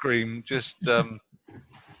hear me scream, just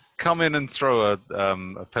come in and throw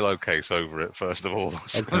a pillowcase over it first of all,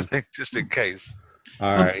 something, just in case.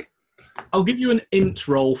 All right. I'll give you an int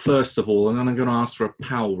roll first of all, and then I'm going to ask for a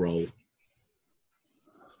PAL roll.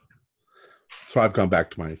 So I've gone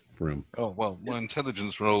back to my room. Oh, well, my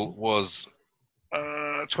intelligence roll was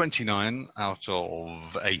 29 out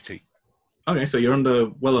of 80. Okay, so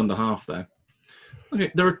you're well under half there.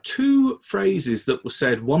 Okay, there are two phrases that were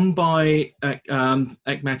said, one by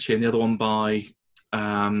Ekmechi and the other one by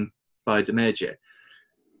Demeji.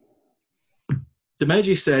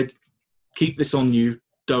 Demeji said, keep this on you,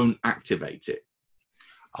 don't activate it.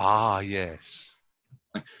 Ah, yes.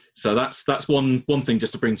 So that's one thing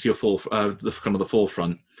just to bring to your the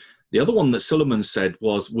forefront. The other one that Suleiman said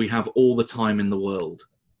was, "We have all the time in the world."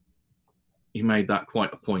 He made that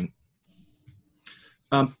quite a point.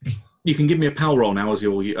 You can give me a PAL roll now as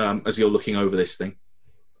you're looking over this thing.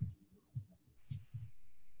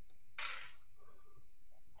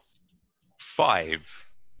 5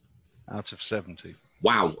 out of 70.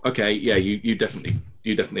 Wow. Okay. Yeah. You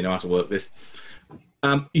definitely know how to work this.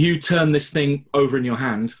 You turn this thing over in your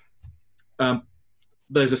hand.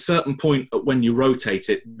 There's a certain point when you rotate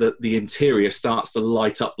it that the interior starts to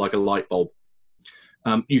light up like a light bulb.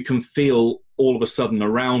 You can feel all of a sudden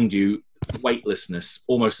around you weightlessness,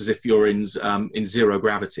 almost as if you're in zero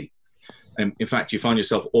gravity. And in fact, you find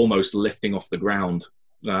yourself almost lifting off the ground.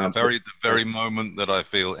 The very moment that I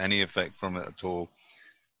feel any effect from it at all,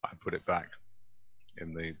 I put it back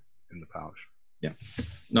in the pouch. Yeah,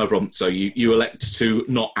 no problem. So you elect to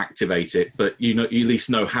not activate it, but you at least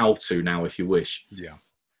know how to now if you wish. Yeah.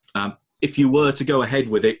 If you were to go ahead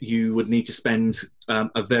with it, you would need to spend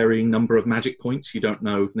a varying number of magic points. You don't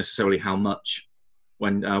know necessarily how much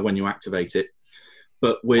when you activate it.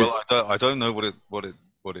 But with I don't know what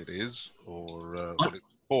it is or what it's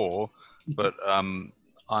for, but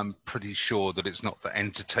I'm pretty sure that it's not for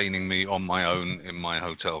entertaining me on my own in my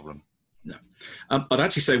hotel room. No, I'd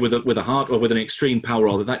actually say with a heart or with an extreme power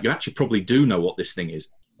roll that you actually probably do know what this thing is.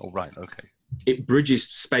 Oh right, okay. It bridges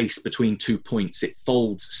space between 2 points. It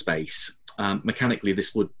folds space. Mechanically,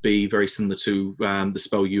 this would be very similar to the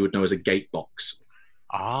spell you would know as a gate box.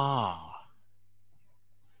 Ah,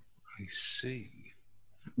 I see.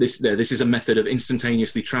 This is a method of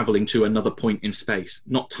instantaneously traveling to another point in space,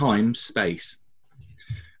 not time, space.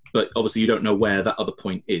 But obviously, you don't know where that other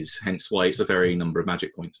point is. Hence, why it's a varying number of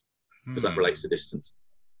magic points. Because that relates to distance.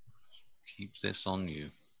 Keep this on you.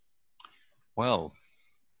 Well,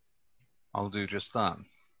 I'll do just that.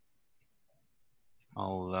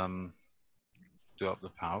 I'll do up the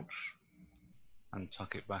pouch and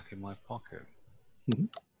tuck it back in my pocket. Mm-hmm.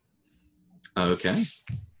 Okay.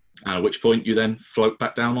 At which point you then float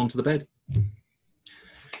back down onto the bed.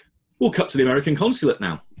 We'll cut to the American consulate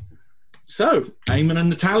now. So, Eamon and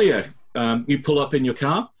Natalia, you pull up in your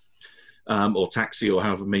car. Or taxi, or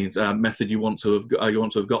however method you want to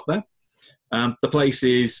have got there. The place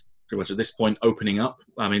is pretty much at this point opening up.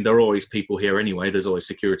 I mean, there are always people here anyway. There's always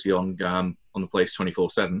security on the place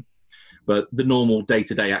 24/7. But the normal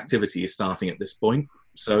day-to-day activity is starting at this point.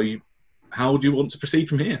 How do you want to proceed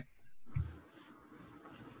from here?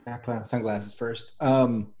 I put on sunglasses first.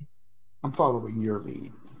 I'm following your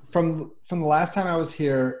lead. From the last time I was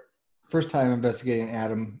here, first time investigating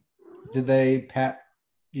Adam, did they pat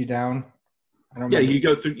you down? I don't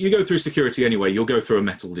remember. You go through security anyway. You'll go through a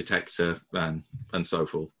metal detector and so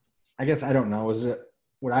forth. I guess I don't know.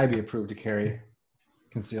 Would I be approved to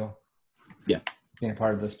conceal? Yeah. Being a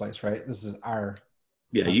part of this place, right? This is our...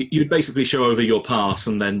 Yeah, you'd basically show over your pass,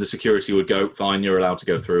 and then the security would go, fine, you're allowed to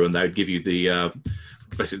go through, and they'd give you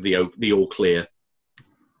basically the all clear.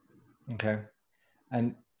 Okay.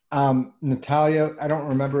 And Natalia, I don't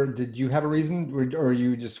remember, did you have a reason, or are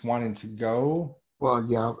you just wanting to go? Well,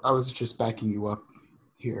 yeah, I was just backing you up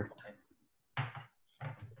here. I'm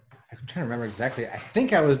trying to remember exactly. I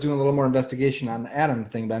think I was doing a little more investigation on the Adam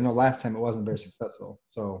thing, but I know last time it wasn't very successful.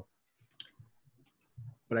 So,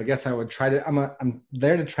 but I guess I would try to. I'm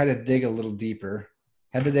there to try to dig a little deeper.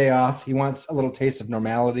 Had the day off. He wants a little taste of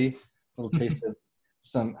normality, a little taste of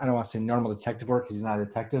some. I don't want to say normal detective work because he's not a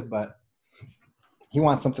detective, but he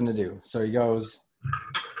wants something to do. So he goes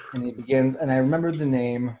and he begins. And I remembered the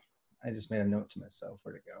name. I just made a note to myself.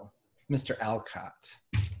 Where'd it go? Mr. Alcott.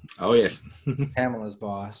 Oh yes, Pamela's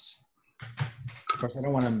boss. Of course, I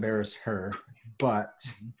don't want to embarrass her, but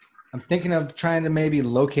I'm thinking of trying to maybe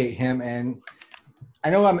locate him. And I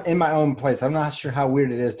know I'm in my own place. I'm not sure how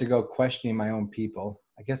weird it is to go questioning my own people.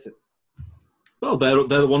 I guess it. Well, they're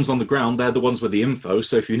the ones on the ground. They're the ones with the info.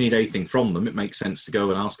 So if you need anything from them, it makes sense to go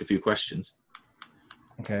and ask a few questions.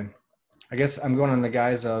 Okay. I guess I'm going on the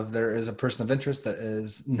guise of there is a person of interest that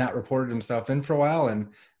is not reported himself in for a while, and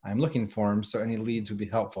I'm looking for him. So any leads would be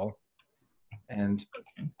helpful. And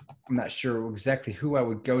I'm not sure exactly who I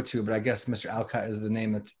would go to, but I guess Mr. Alcott is the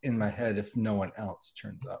name that's in my head if no one else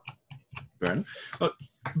turns up. Fair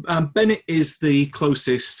enough. Bennett is the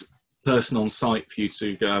closest person on site for you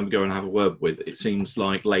to go and have a word with. It seems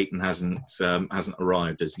like Leighton hasn't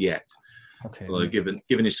arrived as yet. Okay. Although given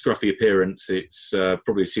his scruffy appearance, it's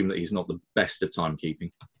probably assumed that he's not the best of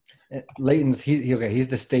timekeeping. Leighton's he's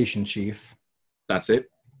the station chief. That's it.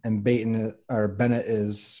 And Bennett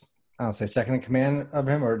is, I don't say second in command of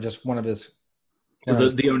him, or just one of his.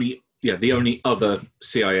 The only other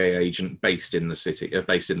CIA agent based in the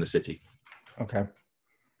city. Okay.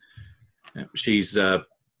 Yeah, she's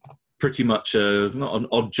pretty much not an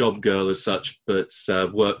odd job girl as such, but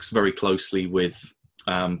works very closely with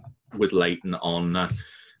Leighton on,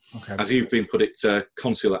 as you've been put it,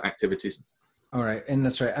 consular activities. All right, and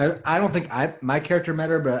that's right. I don't think my character met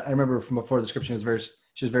her, but I remember from before the description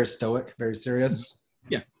she was very stoic, very serious.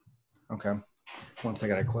 Yeah. Okay. One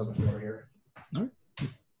second, I close the door here. All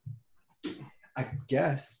right. I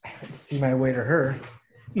guess I see my way to her.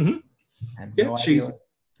 Mm-hmm. I have no idea.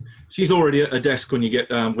 She's already at a desk when you get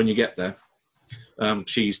there.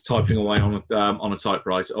 She's typing away on a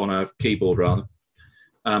typewriter, on a keyboard rather.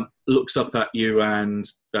 Looks up at you and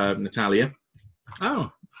Natalia.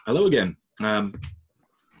 Oh, hello again.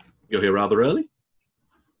 You're here rather early.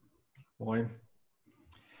 Boy,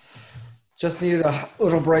 just needed a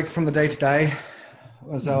little break from the day today.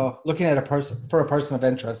 Was looking at a person of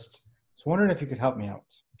interest. So wondering if you could help me out.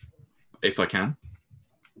 If I can.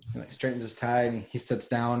 He straightens his tie and he sits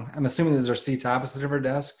down. I'm assuming there's a seat opposite of her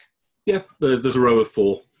desk. Yeah, there's a row of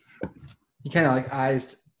 4. He kind of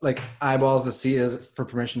eyeballs the seat as for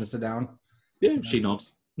permission to sit down. Yeah, she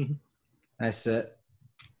nods. Mm-hmm. And I sit.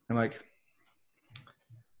 I'm like,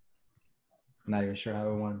 I'm not even sure how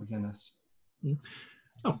I want to begin this.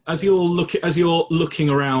 Oh, as you're looking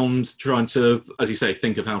around, trying to, as you say,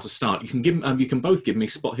 think of how to start, you can both give me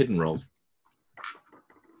spot hidden rolls.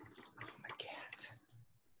 My cat,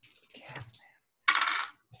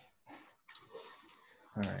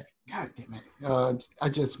 man. All right. God damn it! I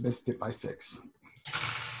just missed it by 6.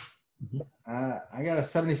 I got a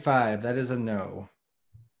 75. That is a no.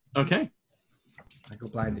 Okay. I go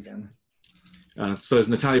blind again. I suppose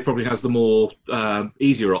Natalia probably has the more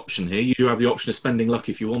easier option here. You do have the option of spending luck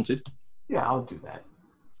if you wanted. Yeah, I'll do that.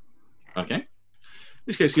 Okay. In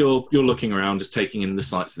which case, you're looking around, just taking in the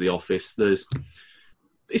sights of the office.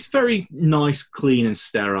 It's very nice, clean, and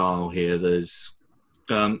sterile here. There's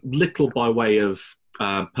little by way of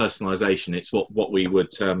personalization. It's what we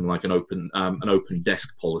would term like an open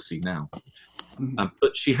desk policy now. Mm-hmm.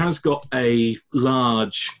 But she has got a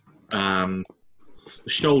large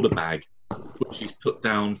shoulder bag, which she's put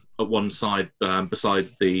down at one side beside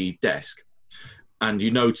the desk, and you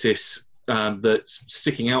notice that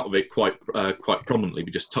sticking out of it quite prominently,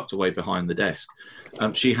 but just tucked away behind the desk,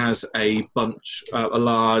 she has a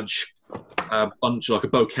large bunch, like a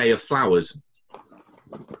bouquet of flowers.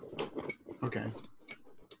 Okay.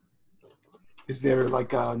 Is there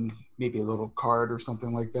like maybe a little card or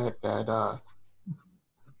something like that that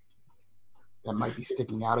might be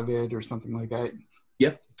sticking out of it or something like that?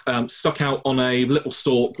 Yep. Stuck out on a little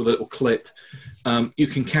stalk with a little clip. You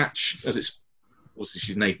can catch, as it's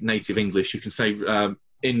native English, you can say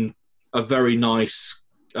in a very nice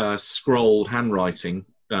scrolled handwriting,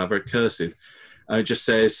 very cursive, it just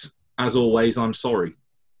says, "As always, I'm sorry."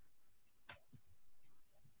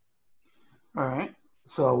 All right.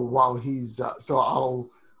 So while he's, so I'll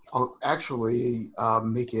actually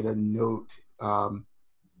make it a note to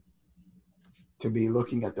be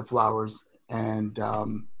looking at the flowers, and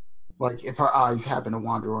like if her eyes happen to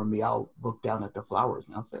wander on me, I'll look down at the flowers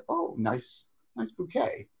and I'll say, "Oh, nice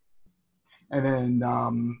bouquet," and then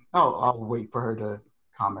I'll wait for her to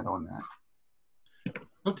comment on that.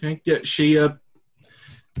 Okay. Yeah, she. I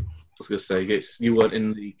was going to say, you weren't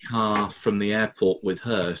in the car from the airport with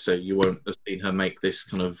her, so you won't have seen her make this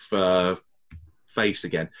kind of face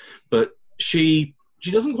again. But she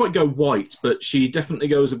doesn't quite go white, but she definitely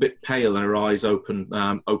goes a bit pale, and her eyes open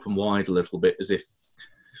wide a little bit, as if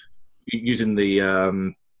using the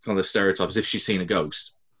kind of the stereotype, as if she's seen a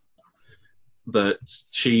ghost. But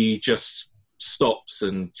she just stops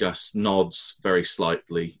and just nods very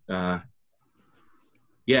slightly.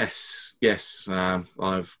 Yes.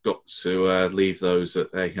 I've got to leave those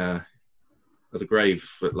at a grave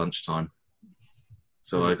at lunchtime.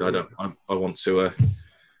 So I want to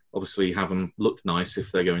obviously have them look nice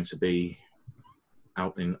if they're going to be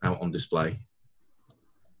out on display.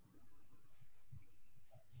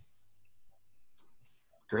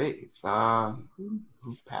 Grave.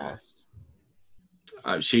 Who passed?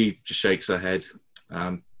 She just shakes her head.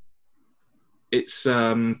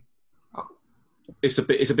 It's a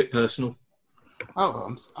bit personal.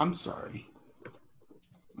 Oh, I'm sorry.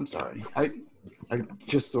 I'm sorry. I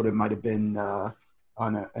just thought it might have been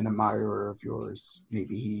on an admirer of yours.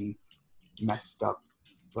 Maybe he messed up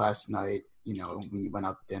last night. You know, when you went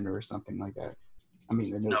out to dinner or something like that. I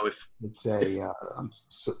mean, the note would say,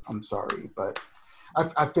 "I'm sorry," but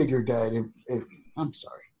I figured that I'm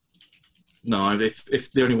sorry. No,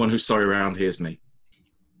 if the only one who's sorry around here is me.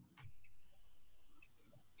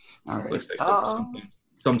 All right.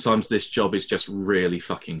 Sometimes this job is just really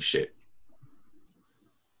fucking shit.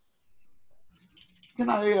 Can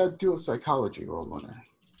I do a psychology roll on her?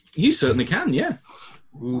 You certainly can, yeah.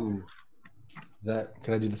 Ooh.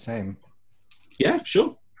 Could I do the same? Yeah,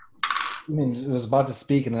 sure. I mean, it was about to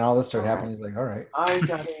speak, and then all this started happening. He's like, all right. I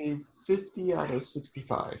got a 50 out of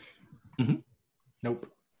 65. Mm-hmm. Nope.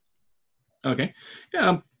 Okay.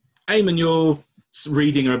 Yeah, Eamon, you're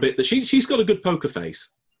reading her a bit. That she's got a good poker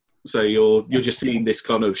face. So you're just seeing this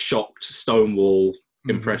kind of shocked Stonewall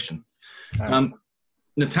impression.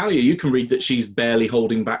 Natalia, you can read that she's barely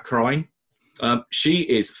holding back crying. She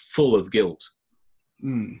is full of guilt.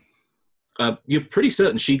 You're pretty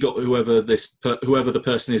certain she got whoever the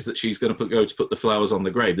person is that she's going to go to put the flowers on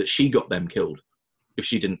the grave, that she got them killed if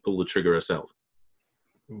she didn't pull the trigger herself.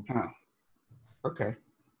 Huh. Okay.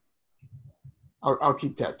 I'll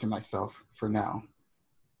keep that to myself for now.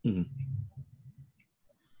 Mm-hmm.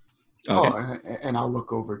 Okay. Oh, and I'll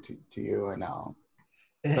look over to you, and I'll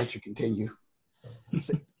let you continue.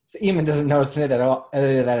 So Eamon doesn't notice any of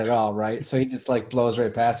that at all, right? So he just like blows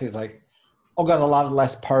right past. He's like, "Oh, got a lot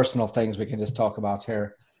less personal things we can just talk about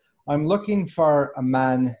here. I'm looking for a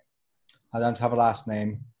man. I don't have a last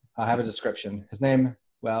name. I have a description. His name,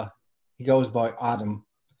 well, he goes by Adam,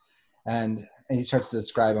 and he starts to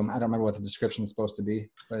describe him. I don't remember what the description is supposed to be.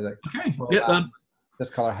 But he's like, okay, well, this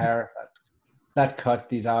color hair, that cut,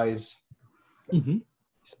 these eyes. Mm-hmm.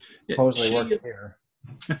 Supposedly works here."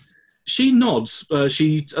 She nods.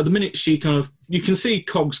 She at the minute she kind of, you can see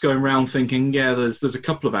cogs going around thinking, yeah, there's a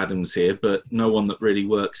couple of Adams here, but no one that really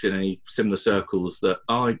works in any similar circles that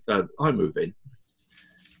I move in.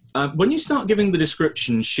 When you start giving the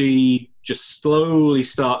description, she just slowly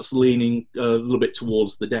starts leaning a little bit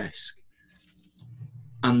towards the desk,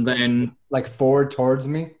 and then like forward towards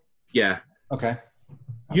me. Yeah. Okay.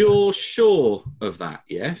 You're sure of that?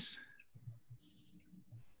 Yes.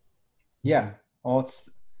 Yeah. Oh, it's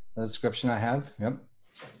the description I have. Yep.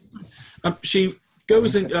 She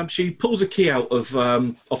goes in. She pulls a key out of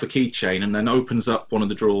off a keychain and then opens up one of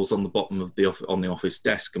the drawers on the bottom of the office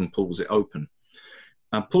desk and pulls it open.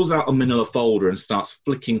 Pulls out a manila folder and starts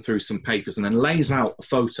flicking through some papers and then lays out a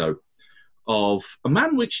photo of a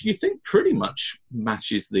man which you think pretty much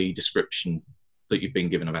matches the description that you've been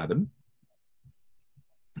given of Adam.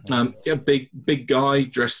 Yeah, big guy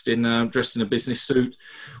dressed in a business suit,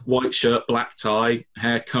 white shirt, black tie,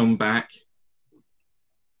 hair combed back.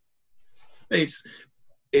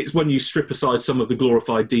 it's when you strip aside some of the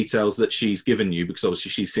glorified details that she's given you, because obviously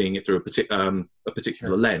she's seeing it through a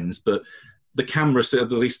particular lens, but the camera,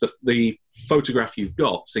 at least the photograph you've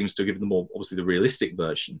got, seems to give the more, obviously, the realistic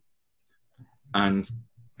version. And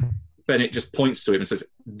Bennett just points to him and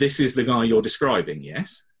says, "This is the guy you're describing,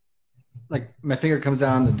 yes?" Like, my finger comes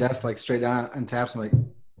down the desk, like, straight down and taps. I'm like,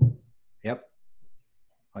 yep.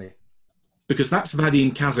 Oh, yeah. Because that's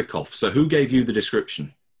Vadim Kazakov. So who gave you the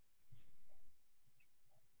description?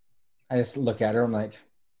 I just look at her. I'm like,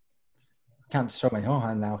 I can't show my own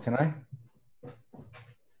hand now, can I?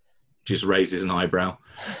 Just raises an eyebrow.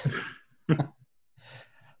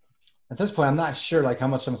 At this point, I'm not sure like how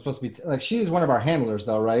much I'm supposed to be. Like, she's one of our handlers,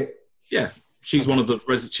 though, right? Yeah, she's one of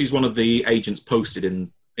the agents posted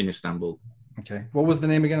in Istanbul. Okay. What was the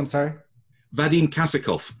name again? I'm sorry. Vadim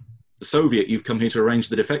Kazakov, the Soviet you've come here to arrange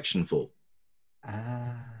the defection for.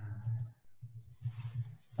 Ah.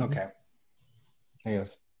 Okay. There he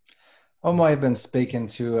goes. I have been speaking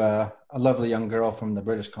to a lovely young girl from the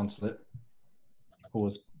British consulate who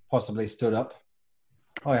was possibly stood up.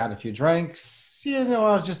 I had a few drinks. You know,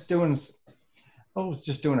 I was just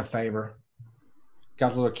doing a favor.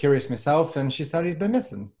 Got a little curious myself, and she said he'd been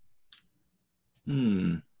missing.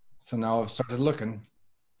 So now I've started looking.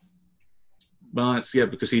 Well,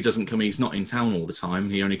 because he doesn't come. He's not in town all the time.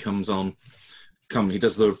 He only he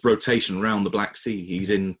does the rotation around the Black Sea. He's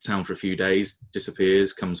in town for a few days,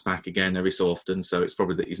 disappears, comes back again every so often. So it's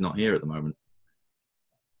probably that he's not here at the moment.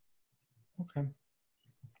 Okay.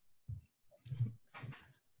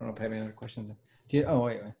 I don't know if I have any other questions. Do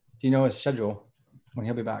you know his schedule when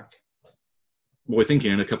he'll be back? Well, we're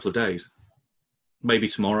thinking in a couple of days, maybe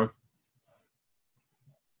tomorrow.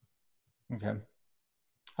 Okay,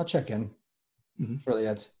 I'll check in. Really,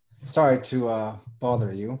 Ed. Sorry to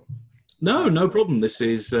bother you. No problem. This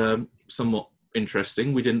is somewhat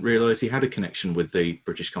interesting. We didn't realise he had a connection with the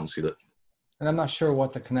British consulate. And I'm not sure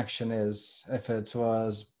what the connection is. If it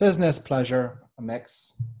was business, pleasure, a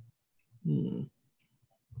mix.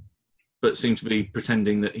 But seemed to be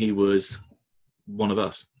pretending that he was one of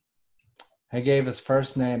us. He gave his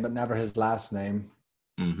first name, but never his last name.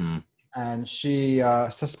 Mm-hmm. And she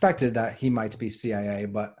suspected that he might be CIA,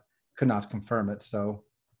 but could not confirm it. So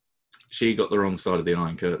she got the wrong side of the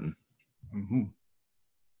Iron Curtain. Mm-hmm.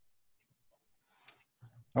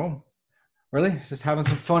 Oh, really? Just having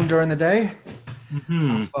some fun during the day?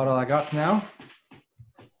 That's about all I got now.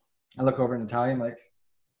 I look over in Italian, like,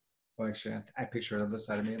 well, actually, I picture it on this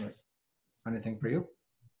side of me, like, anything for you?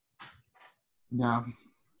 No.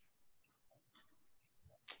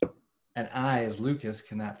 And I, as Lucas,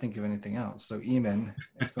 cannot think of anything else. So Eamon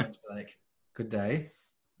is going to be like, good day.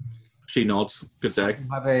 She nods. Good day.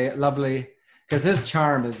 Have a lovely, because his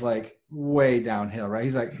charm is like way downhill, right?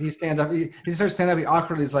 He's like, he stands up, he starts standing up, he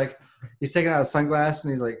awkwardly, he's like, he's taking out his sunglasses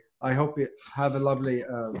and he's like, I hope you have a lovely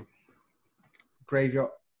graveyard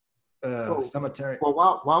cemetery.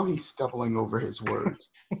 Well, while he's stumbling over his words,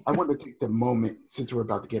 I want to take the moment, since we're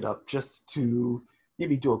about to get up, just to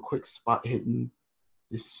maybe do a quick spot hidden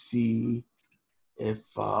to see if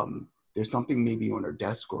there's something maybe on her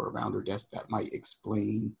desk or around her desk that might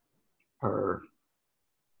explain her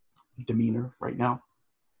demeanor right now.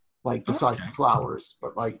 Like besides the flowers,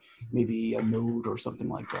 but like maybe a note or something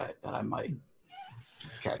like that I might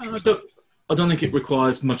catch. I don't think it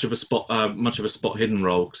requires much of a spot hidden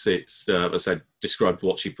roll, because it's, as I said, described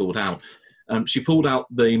what she pulled out. She pulled out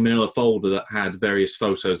the manila folder that had various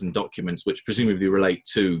photos and documents, which presumably relate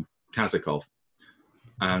to Kazakov.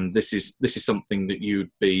 And this is something that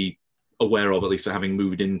you'd be aware of, at least having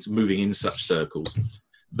moving in such circles,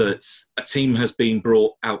 that a team has been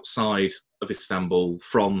brought outside of Istanbul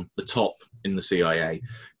from the top in the CIA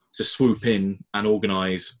to swoop in and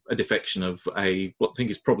organise a defection of what I think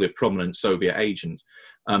is probably a prominent Soviet agent.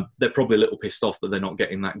 They're probably a little pissed off that they're not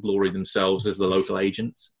getting that glory themselves as the local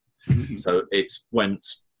agents. So it's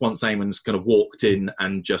once Eamon's kind of walked in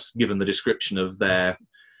and just given the description of their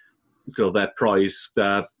prize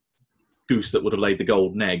goose that would have laid the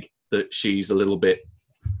golden egg, that she's a little bit,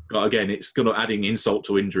 again, it's kind of adding insult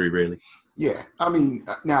to injury, really. Yeah, I mean,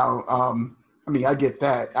 now, I get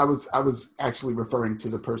that. I was actually referring to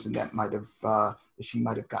the person that she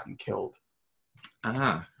might have gotten killed.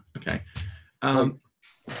 Ah, okay.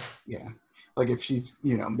 Like if she's,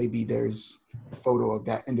 maybe there's a photo of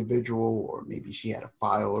that individual, or maybe she had a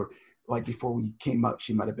file, or like before we came up,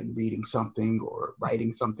 she might have been reading something or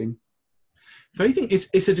writing something. If anything,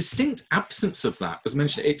 it's a distinct absence of that. As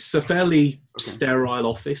mentioned, it's a fairly sterile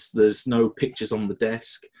office. There's no pictures on the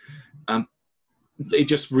desk. It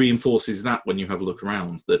just reinforces that when you have a look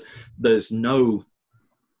around, that there's no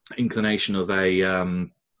inclination of a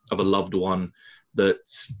loved one. that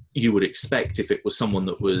you would expect if it was someone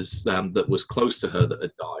that was close to her that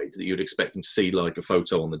had died, that you'd expect them to see like a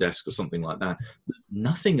photo on the desk or something like that. There's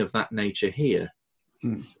nothing of that nature here.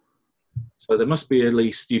 So there must be, at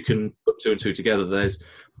least you can put two and two together, there's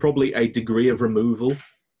probably a degree of removal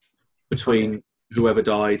between whoever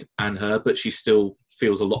died and her, but she still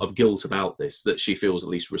feels a lot of guilt about this, that she feels at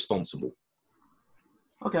least responsible.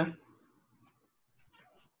 Okay.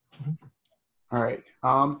 All right.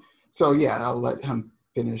 So yeah, I'll let him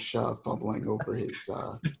finish fumbling over his.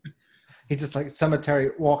 He's just like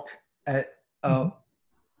cemetery walk at.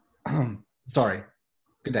 Sorry.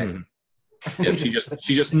 Good day. Yeah,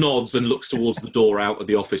 she just nods and looks towards the door out of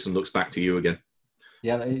the office and looks back to you again.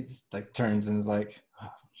 Yeah, he just like turns and is like, oh,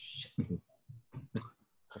 shit.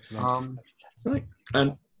 Right.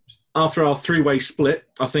 And after our three-way split,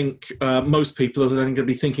 I think most people are then going to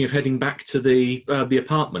be thinking of heading back to the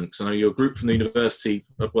apartment. Because I know your group from the university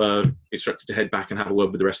were instructed to head back and have a word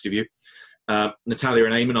with the rest of you. Natalia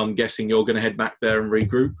and Eamon, I'm guessing you're going to head back there and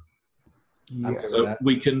regroup. Yeah. So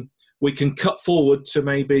we can cut forward to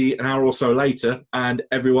maybe an hour or so later, and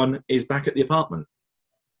everyone is back at the apartment.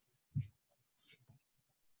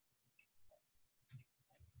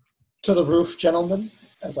 To the roof, gentlemen,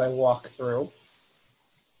 as I walk through.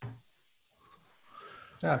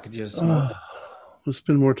 Oh, could you just smoke? We'll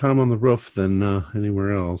spend more time on the roof than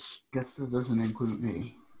anywhere else. Guess it doesn't include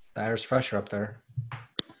me. The air's fresher up there.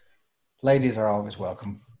 Ladies are always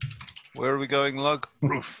welcome. Where are we going, Lug?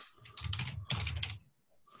 Roof.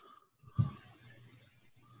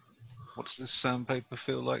 What's this sandpaper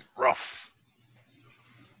feel like? Rough.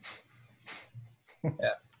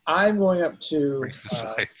 Yeah, I'm going up to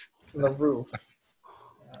Right. the roof,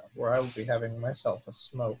 where I will be having myself a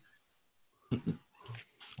smoke.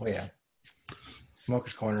 Oh yeah.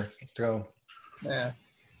 Smoker's corner. Let's go. Yeah.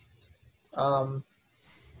 And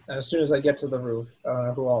as soon as I get to the roof, I don't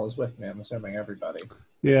know who all is with me. I'm assuming everybody.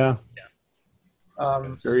 Yeah.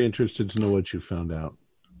 Very interested to know what you found out.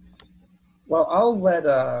 Well, I'll let.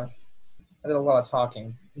 I did a lot of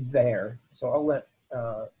talking there, so I'll let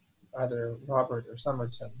either Robert or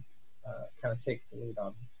Somerton kind of take the lead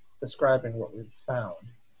on describing what we've found.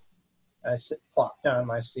 I plop down in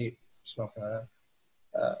my seat, smoking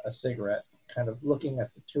a cigarette, kind of looking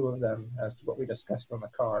at the two of them as to what we discussed on the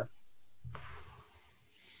car.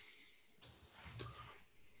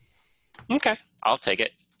 Okay, I'll take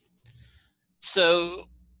it. So,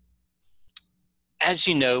 as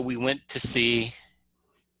you know, we went to see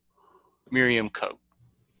Miriam Cope.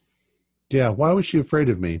 Yeah, why was she afraid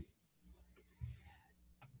of me?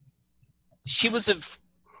 She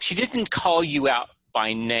didn't call you out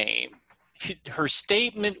by name. Her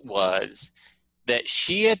statement was that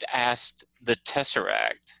she had asked the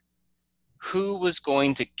Tesseract who was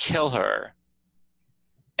going to kill her,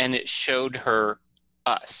 and it showed her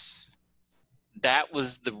us. That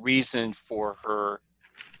was the reason for her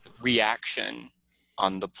reaction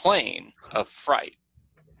on the plane of fright.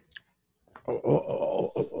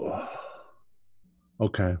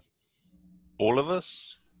 Okay. All of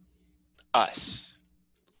us? Us.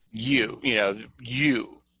 You.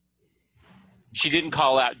 She didn't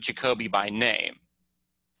call out Jacoby by name.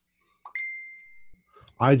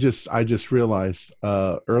 I just realized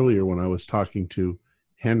earlier when I was talking to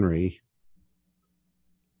Henry,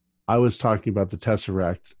 I was talking about the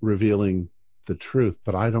Tesseract revealing the truth,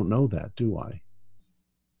 but I don't know that, do I?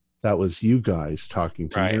 That was you guys talking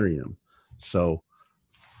to Miriam. So,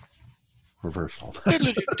 reversal.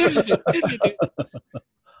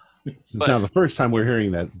 Now, the first time we're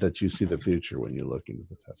hearing that you see the future when you look into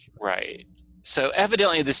the Tesseract. Right. So,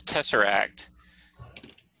 evidently, this Tesseract,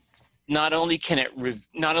 not only can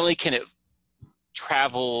it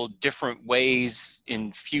travel different ways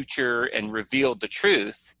in future and reveal the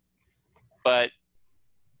truth, but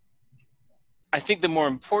I think the more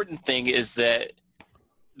important thing is that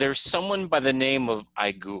there's someone by the name of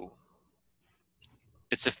Aigu.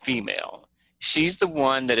 It's a female. She's the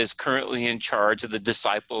one that is currently in charge of the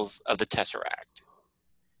disciples of the Tesseract.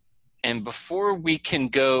 And before we can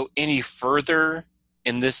go any further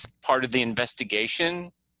in this part of the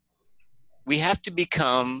investigation, we have to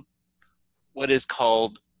become what is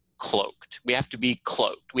called cloaked. We have to be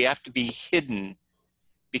cloaked. We have to be hidden,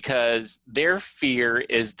 because their fear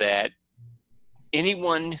is that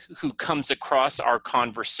anyone who comes across our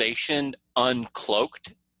conversation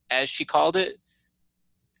uncloaked, as she called it,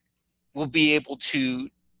 will be able to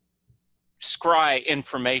scry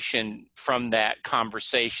information from that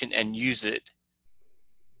conversation and use it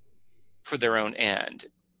for their own end.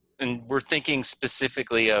 And we're thinking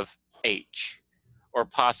specifically of H, or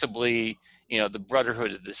possibly, the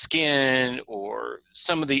Brotherhood of the Skin, or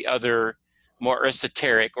some of the other more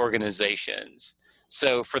esoteric organizations.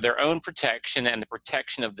 So for their own protection and the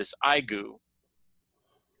protection of this IGU,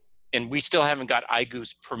 and we still haven't got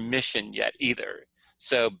IGU's permission yet either.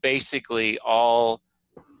 So basically all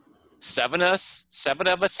seven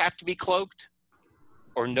of us have to be cloaked,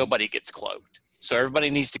 or nobody gets cloaked. So everybody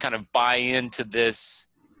needs to kind of buy into this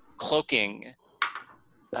cloaking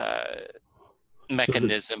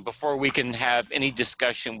mechanism before we can have any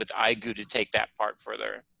discussion with IGU to take that part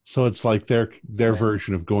further. So it's like their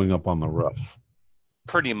version of going up on the roof.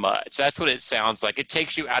 Pretty much. That's what it sounds like. It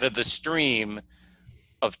takes you out of the stream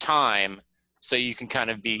of time so you can kind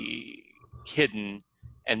of be hidden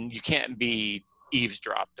and you can't be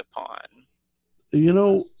eavesdropped upon. You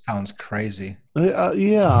know, sounds crazy.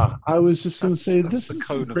 Yeah, I was just going to say, That's this the is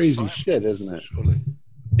code some of crazy silence, shit, isn't it? surely.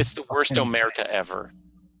 It's the worst omerta ever.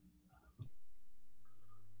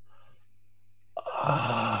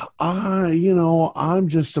 I'm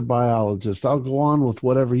just a biologist. I'll go on with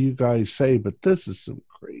whatever you guys say, but this is some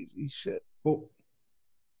crazy shit. Well,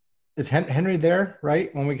 is Henry there,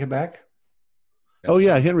 right, when we get back? Oh,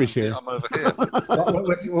 yeah, Henry's here. I'm over here.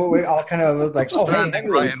 We all kind of like, oh, hey, Standing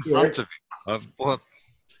Henry's right in here. front of you. What?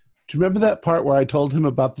 Do you remember that part where I told him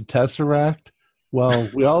about the Tesseract? Well,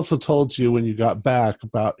 we also told you when you got back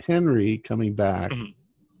about Henry coming back.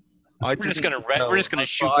 We're just gonna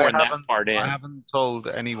shoehorn that part in. I haven't told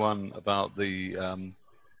anyone about the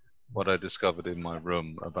what I discovered in my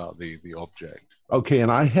room about the object. Okay,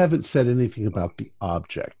 and I haven't said anything about the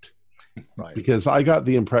object. Right. Because I got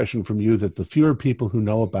the impression from you that the fewer people who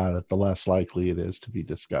know about it, the less likely it is to be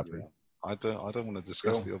discovered. Yeah. I don't want to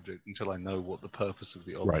discuss the object until I know what the purpose of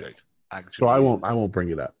the object actually So I is. won't bring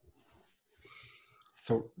it up.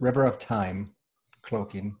 So River of Time,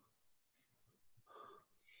 cloaking.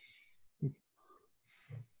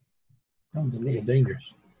 Sounds a little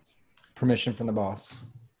dangerous. Permission from the boss.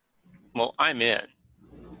 Well, I'm in.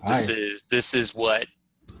 This is what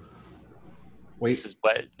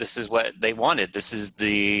they wanted. This is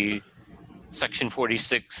the Section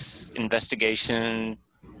 46 investigation.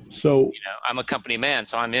 So I'm a company man,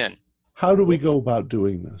 so I'm in. How do we go about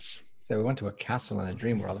doing this? So we went to a castle in a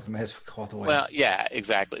dream world. We may as well go all the way. Well, yeah,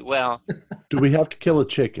 exactly. Well, do we have to kill a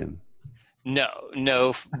chicken?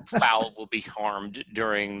 No fowl will be harmed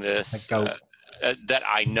during this that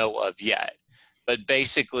I know of yet. But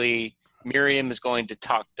basically, Miriam is going to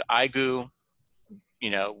talk to IGU.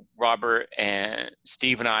 Robert and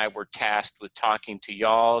Steve and I were tasked with talking to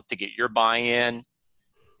y'all to get your buy-in.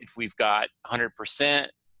 If we've got 100%,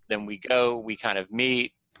 then we kind of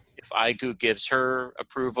meet. If IGU gives her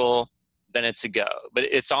approval, then it's a go. But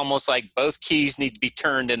it's almost like both keys need to be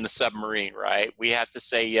turned in the submarine, right? We have to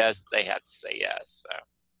say yes, they have to say yes. So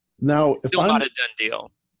now, still not a done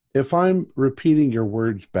deal. If I'm repeating your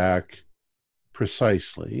words back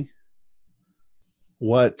precisely,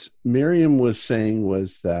 what Miriam was saying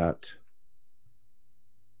was that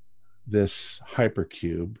this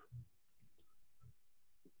hypercube,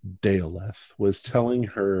 Daoleth, was telling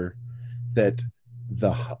her that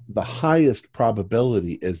the highest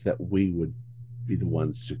probability is that we would be the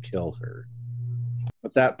ones to kill her.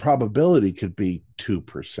 But that probability could be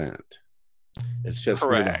 2%. It's just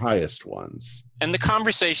one of the highest ones. And the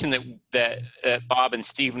conversation that Bob and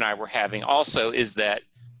Steve and I were having also is that,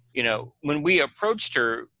 when we approached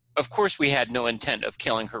her, of course we had no intent of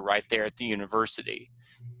killing her right there at the university.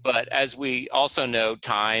 But as we also know,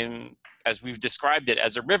 time, as we've described it,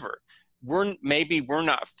 as a river, we're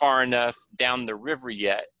not far enough down the river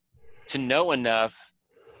yet to know enough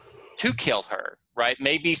to kill her, right?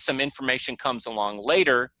 Maybe some information comes along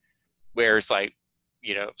later where it's like,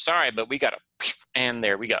 sorry, but we got to, and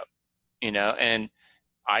there we go, and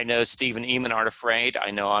I know Steve and Eamon aren't afraid.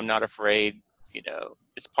 I know I'm not afraid.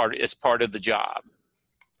 It's part of the job.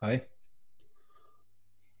 Hi.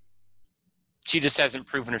 She just hasn't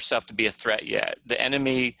proven herself to be a threat yet. The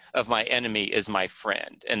enemy of my enemy is my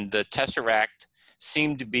friend. And the Tesseract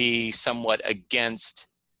seemed to be somewhat against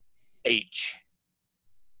H.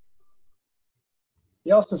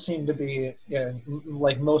 He also seemed to be,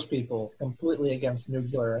 like most people, completely against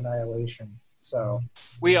nuclear annihilation. So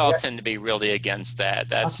we all tend to be really against that.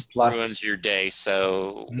 That ruins your day.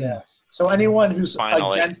 So yes. So anyone who's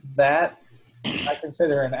against that, I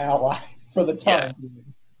consider an ally for the time being.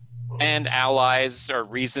 And allies are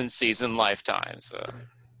recencies in lifetime. So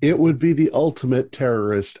it would be the ultimate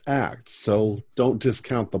terrorist act. So don't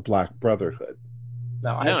discount the Black Brotherhood.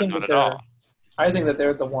 No, I think that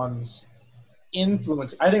they're the ones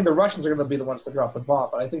influencing. I think the Russians are going to be the ones to drop the bomb,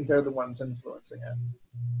 but I think they're the ones influencing it.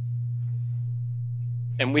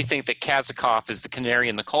 And we think that Kazakov is the canary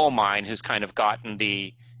in the coal mine who's kind of gotten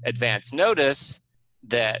the advance notice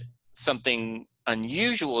that something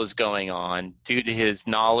unusual is going on due to his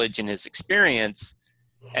knowledge and his experience,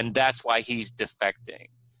 and that's why he's defecting.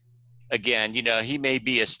 Again, he may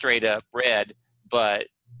be a straight up red, but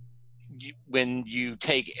when you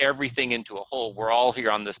take everything into a whole, we're all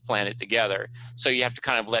here on this planet together. So you have to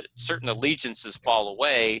kind of let certain allegiances fall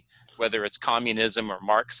away, whether it's communism or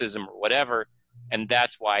Marxism or whatever, and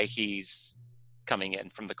that's why he's coming in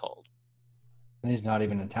from the cold. And he's not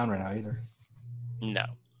even in town right now either. No.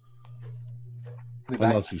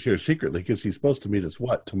 Unless he's here secretly, because he's supposed to meet us,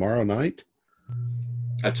 tomorrow night?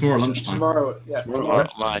 Tomorrow lunchtime. Tomorrow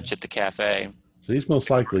lunch at the cafe. So he's most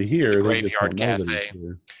likely here. The Graveyard Cafe.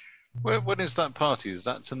 When is that party? Is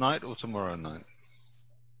that tonight or tomorrow night?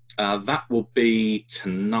 That will be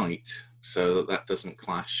tonight, so that doesn't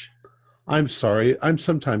clash. I'm sorry. I'm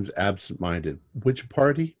sometimes absent-minded. Which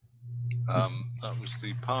party? That was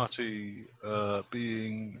the party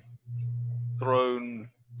being thrown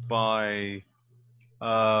by...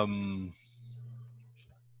 Was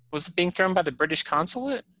it being thrown by the British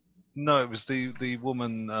consulate? No, it was the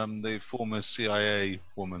woman, the former CIA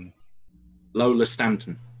woman. Lola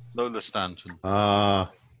Stanton. Lola Stanton.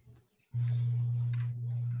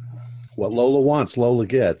 What Lola wants, Lola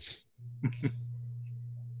gets.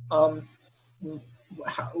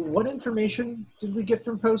 What information did we get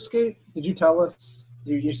from Postgate? Did you tell us?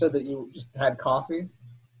 You said that you just had coffee?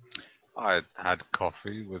 I had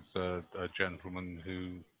coffee with a gentleman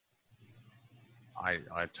who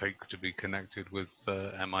I take to be connected with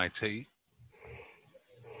MIT.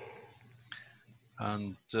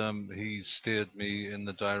 And he steered me in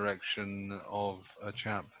the direction of a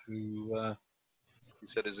chap who he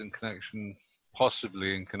said is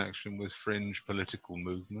possibly in connection with fringe political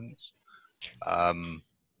movements. A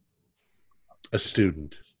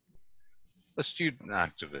student. A student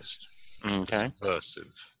activist. Okay.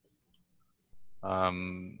 Subversive.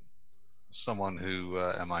 Someone who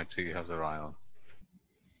MIT has their eye on.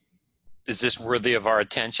 Is this worthy of our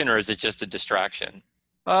attention, or is it just a distraction?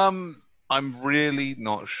 I'm really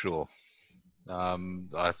not sure.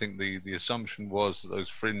 I think the assumption was that those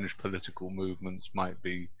fringe political movements might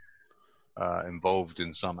be involved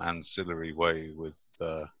in some ancillary way with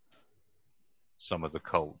some of the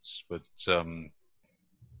cults, but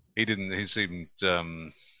he didn't. He seemed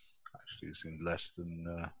actually he seemed less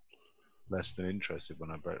than interested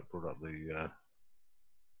when I brought up when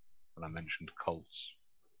I mentioned cults.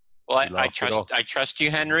 Well, I trust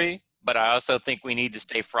you, Henry, but I also think we need to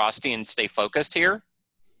stay frosty and stay focused here.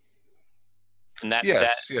 And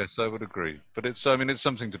yes, I would agree. But it's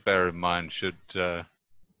something to bear in mind should the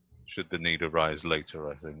need arise later,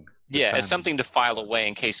 I think. Yeah, it's something to file away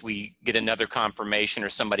in case we get another confirmation or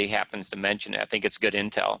somebody happens to mention it. I think it's good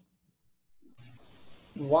intel.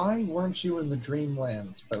 Why weren't you in the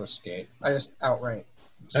Dreamlands Postgate? I just outright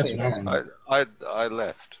say that. I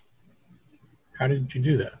left. How did you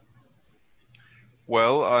do that?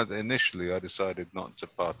 Well, initially I decided not to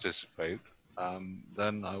participate.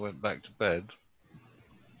 Then I went back to bed.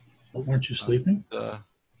 But weren't you sleeping?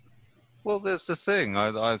 Well, there's the thing.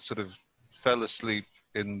 I sort of fell asleep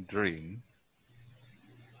in dream.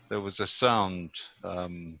 There was a sound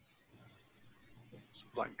like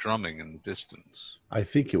drumming in the distance. I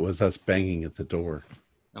think it was us banging at the door.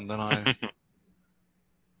 And then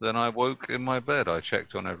I woke in my bed. I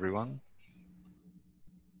checked on everyone.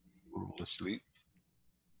 We're all asleep.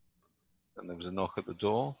 And there was a knock at the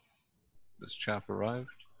door. This chap arrived.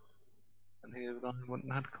 And he and I went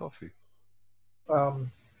and had coffee.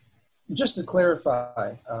 Just to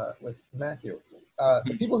clarify with Matthew,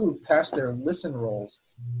 the people who passed their listen rolls,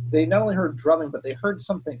 they not only heard drumming, but they heard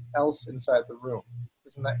something else inside the room.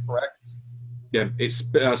 Isn't that correct? Yeah, it's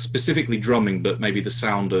specifically drumming, but maybe the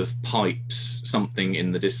sound of pipes, something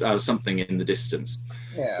in the distance.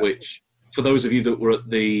 Yeah. Which, for those of you that were at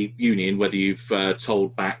the union, whether you've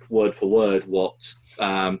told back word for word what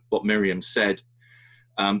Miriam said,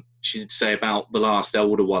 she did say about the last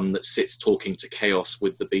elder one that sits talking to chaos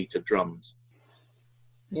with the beat of drums.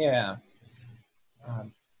 Yeah.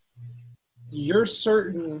 You're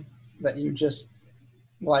certain that you just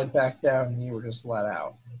lied back down and you were just let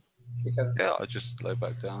out? Because I just lay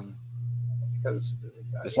back down. Because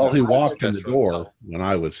he walked in the door when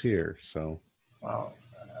I was here, so. Well,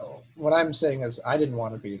 what I'm saying is I didn't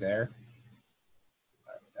want to be there,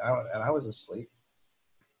 and I was asleep.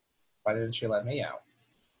 Why didn't she let me out?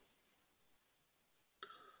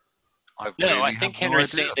 I think Henry's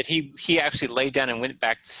saying that he actually laid down and went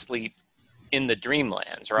back to sleep in the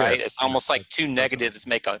Dreamlands, right? Yes, it's almost like two negatives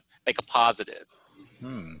make a positive.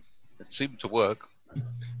 It seemed to work.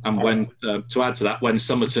 And when, to add to that, when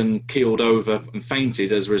Somerton keeled over and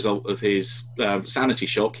fainted as a result of his sanity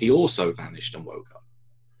shock, he also vanished and woke up.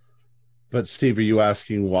 But Steve, are you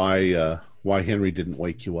asking why Henry didn't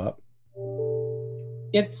wake you up?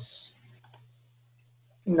 It's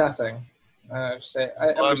nothing. For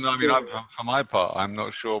my part, I'm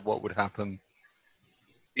not sure what would happen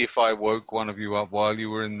if I woke one of you up while you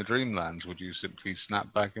were in the dreamlands. Would you simply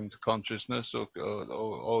snap back into consciousness,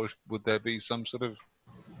 or would there be some sort of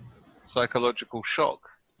psychological shock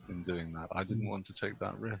in doing that? I didn't want to take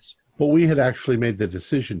that risk. Well, we had actually made the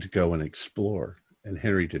decision to go and explore, and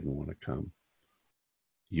Henry didn't want to come.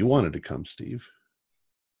 You wanted to come, Steve.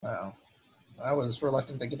 Well, I was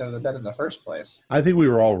reluctant to get out of the bed in the first place. I think we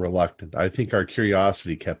were all reluctant. I think our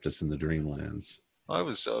curiosity kept us in the dreamlands. I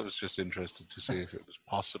was just interested to see if it was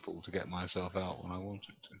possible to get myself out when I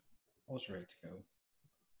wanted to. I was ready to go.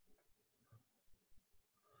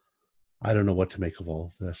 I don't know what to make of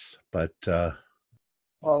all of this, but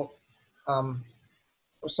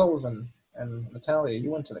O'Sullivan and Natalia,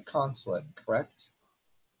 you went to the consulate, correct?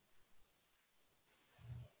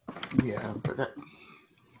 Yeah, but that.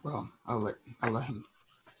 Well, I'll let him.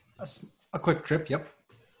 A quick trip. Yep.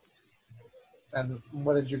 And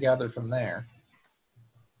what did you gather from there?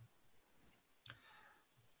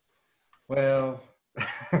 Well,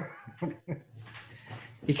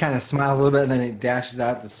 he kind of smiles a little bit and then he dashes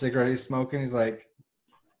out the cigarette he's smoking. He's like,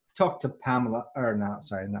 talk to Pamela. Or no,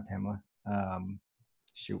 sorry, not Pamela.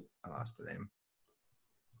 Shoot, I lost the name.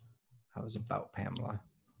 I was about Pamela.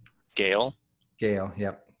 Gail,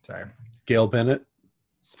 yep. Sorry. Gail Bennett?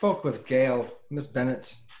 Spoke with Gail, Miss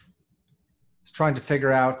Bennett. Was trying to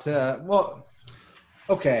figure out,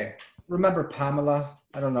 okay. Remember Pamela?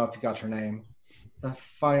 I don't know if you got her name. The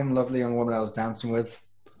fine, lovely young woman I was dancing with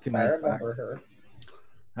a few nights back. I remember her.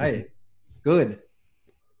 Hey, good.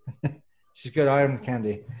 She's good iron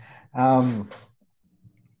candy.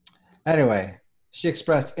 Anyway, she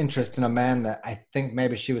expressed interest in a man that I think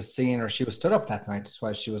maybe she was seeing or she was stood up that night. That's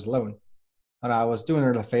why she was alone. And I was doing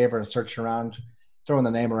her a favor and searching around, throwing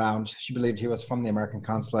the name around. She believed he was from the American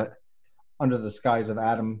consulate under the disguise of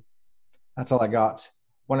Adam. That's all I got.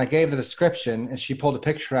 When I gave the description and she pulled a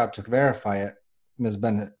picture out to verify it, Ms.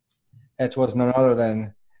 Bennett, it was none other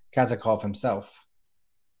than Kazakov himself.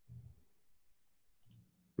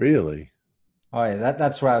 Really? Oh, yeah,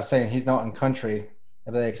 that's what I was saying. He's not in country.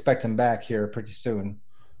 But they expect him back here pretty soon.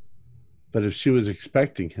 But if she was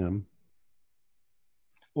expecting him...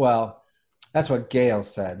 Well, that's what Gail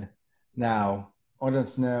said. Now, I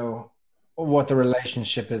don't know what the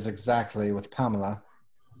relationship is exactly with Pamela.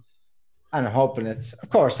 I'm hoping it's, of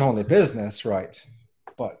course, only business, right?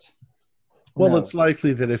 But... Well, it's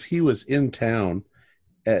likely that if he was in town,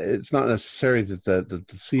 it's not necessary that the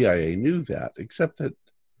CIA knew that, except that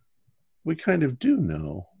we kind of do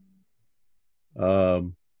know.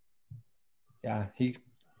 Yeah,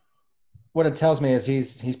 what it tells me is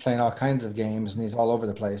he's playing all kinds of games and he's all over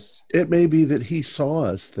the place. It may be that he saw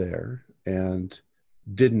us there and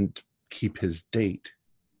didn't keep his date,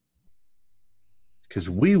 because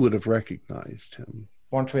we would have recognized him.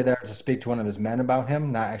 Weren't we there to speak to one of his men about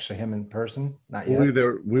him? Not actually him in person? Not yet?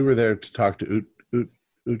 We were there to talk to Utker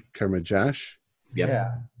Majash. Yep.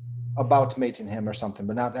 Yeah. About meeting him or something,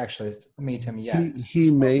 but not actually meet him yet.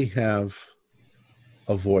 He may have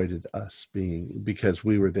avoided us because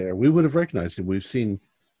we were there. We would have recognized him. We've seen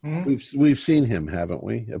him, haven't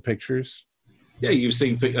we? Pictures. Yeah, you've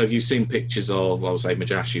seen pictures of, I would say,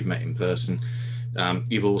 Majash. You've met in person.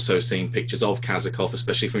 You've also seen pictures of Kazakov,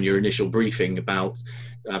 especially from your initial briefing about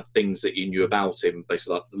things that you knew about him.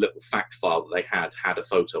 Basically, like the little fact file that they had a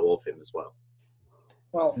photo of him as well.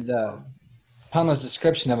 Well, Pamela's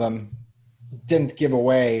description of him didn't give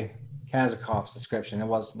away Kazakov's description. It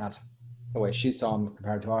was not the way she saw him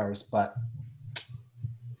compared to ours, but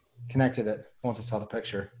connected it once I saw the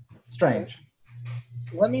picture. Strange.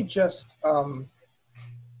 Let me just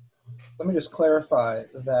clarify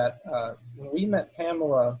that when we met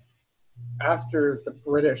Pamela after the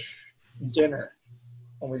British dinner,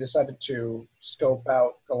 when we decided to scope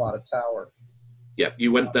out Galata Tower. Yeah,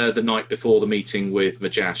 you went there the night before the meeting with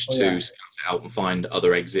Majash to scout it out and find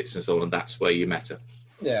other exits and so on, and that's where you met her.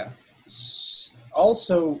 Yeah.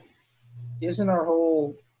 Also, isn't our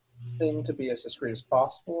whole thing to be as discreet as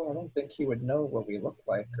possible? I don't think he would know what we look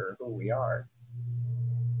like or who we are.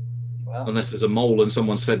 Well, Unless there's a mole and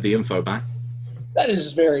someone's fed the info back. That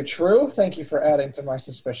is very true. Thank you for adding to my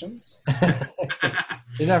suspicions.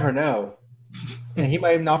 you never know. Yeah, he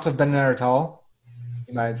might not have been there at all.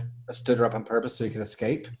 He might have stood her up on purpose so he could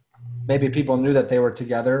escape. Maybe people knew that they were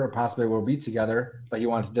together or possibly will be together, but he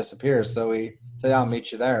wanted to disappear. So he said, I'll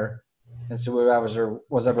meet you there. And so whoever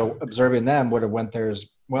was ever observing them would have went there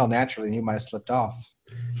as well naturally, and he might have slipped off.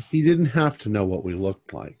 He didn't have to know what we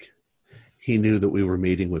looked like. He knew that we were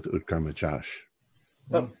meeting with Utkar Majash.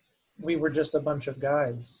 But we were just a bunch of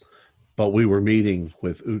guys. But we were meeting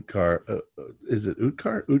with Utkar. Is it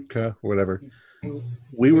Utkar? Utka, or whatever.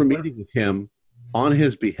 We were meeting with him on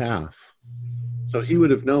his behalf. So he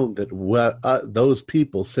would have known that those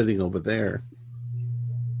people sitting over there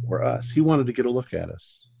were us. He wanted to get a look at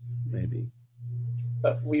us, maybe.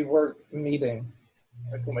 But we weren't meeting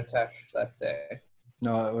Akumatesh that day.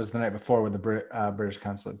 No, it was the night before with the British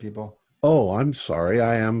consulate people. Oh, I'm sorry.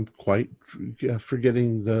 I am quite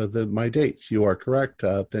forgetting my dates. You are correct.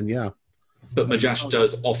 Then, yeah. But Majash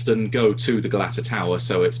does often go to the Galata Tower,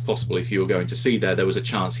 so it's possible if you were going to see there was a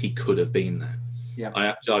chance he could have been there. Yeah.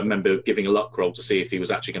 I remember giving a luck roll to see if he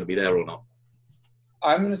was actually going to be there or not.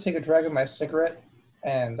 I'm going to take a drag of my cigarette,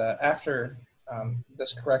 and after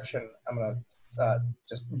this correction, I'm going to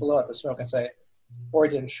just blow out the smoke and say, or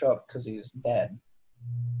he didn't show up because he's dead.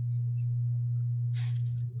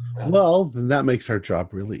 Well, then that makes our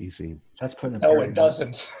job really easy. That's putting it. No, it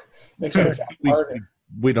doesn't. Makes our job harder.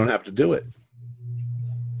 We don't have to do it.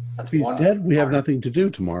 That's If he's one dead, we have part. nothing to do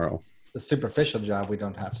tomorrow. The superficial job we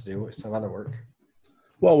don't have to do. We still have other work.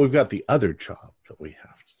 Well, we've got the other job that we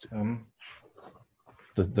have to do. Um,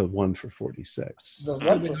 The one for 46. The it'd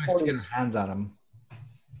one be for nice to get 40. our hands on him.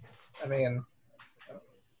 I mean,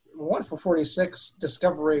 1 for 46,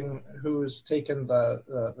 discovering who's taken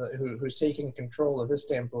who's taking control of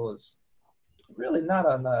Istanbul is really not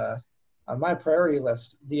on my priority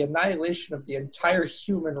list. The annihilation of the entire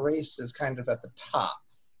human race is kind of at the top,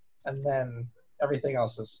 and then everything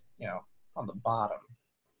else is, on the bottom.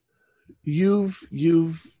 You've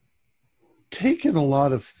taken a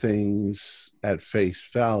lot of things at face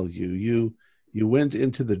value. You went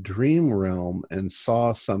into the dream realm and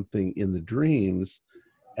saw something in the dreams,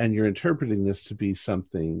 and you're interpreting this to be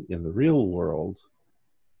something in the real world.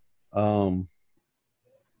 I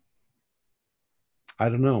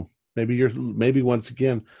don't know. Maybe once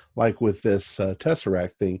again, like with this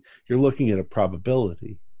Tesseract thing, you're looking at a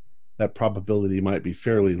probability. That probability might be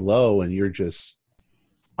fairly low, and you're just...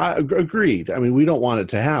 I agreed. I mean, we don't want it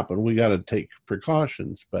to happen. We got to take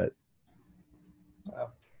precautions, but...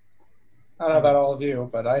 Well, I don't know about all of you,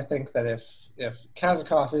 but I think that if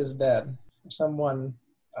Kazakov is dead, someone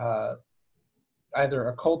either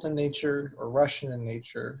occult in nature or Russian in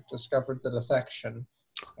nature discovered the defection.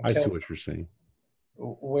 I see what you're saying.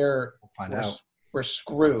 We'll find out. We're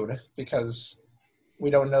screwed because we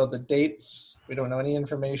don't know the dates. We don't know any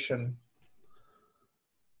information.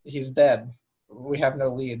 He's dead. We have no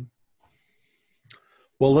lead.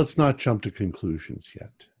 Well, let's not jump to conclusions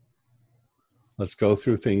yet. Let's go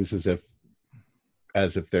through things as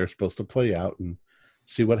if they're supposed to play out and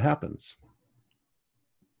see what happens.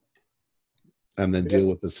 And then deal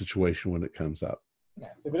with the situation when it comes up. Yeah.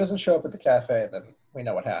 If he doesn't show up at the cafe, then we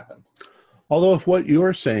know what happened. Although if what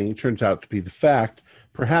you're saying turns out to be the fact,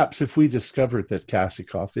 perhaps if we discovered that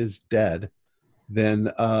Kasikov is dead,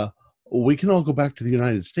 then we can all go back to the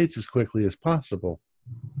United States as quickly as possible.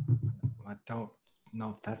 I don't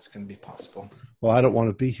know if that's going to be possible. Well, I don't want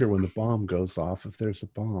to be here when the bomb goes off if there's a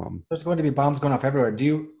bomb. There's going to be bombs going off everywhere.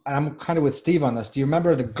 I'm kind of with Steve on this. Do you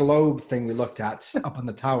remember the globe thing we looked at up on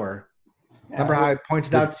the tower? Remember how I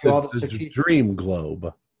pointed out to all the dream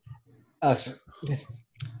globe.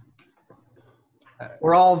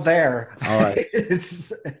 We're all there. All right.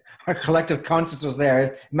 It's our collective conscience was there.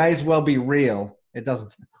 It might as well be real. It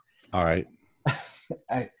doesn't. All right.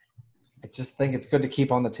 I just think it's good to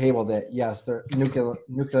keep on the table that yes, the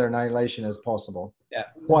nuclear annihilation is possible. Yeah,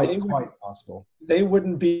 quite possible. They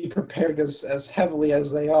wouldn't be prepared as heavily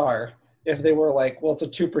as they are if they were like, well, it's a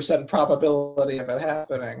 2% probability of it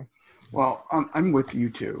happening. Well, I'm with you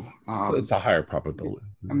too. So it's a higher probability.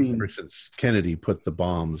 I mean, ever since Kennedy put the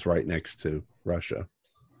bombs right next to Russia.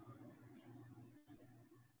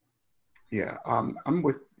 Yeah, I'm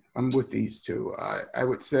with these two. I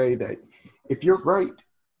would say that if you're right,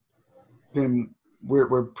 then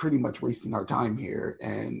we're pretty much wasting our time here,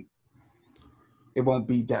 and it won't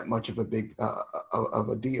be that much of a big of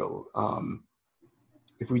a deal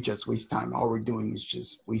if we just waste time. All we're doing is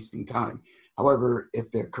just wasting time. However,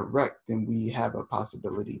 if they're correct, then we have a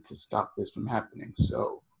possibility to stop this from happening.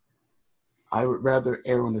 So I would rather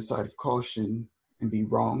err on the side of caution and be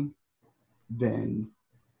wrong than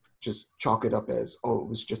just chalk it up as, oh, it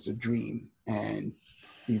was just a dream and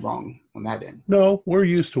be wrong on that end. No, we're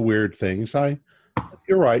used to weird things.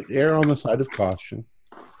 You're right. Err on the side of caution.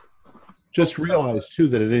 Just realize, too,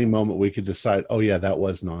 that at any moment we could decide, oh, yeah, that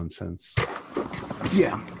was nonsense.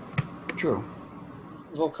 Yeah, true.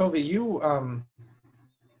 Volkova,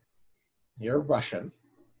 you're Russian,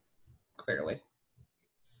 clearly.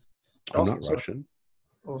 I'm not Russian.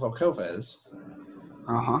 Well, Volkova is.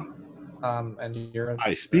 Uh-huh. And you're.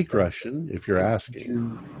 I speak Russian, if you're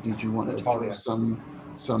asking. Did you want to throw some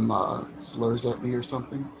slurs at me or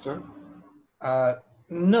something, sir?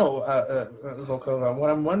 No, Volkova. What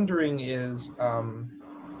I'm wondering is,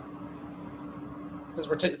 as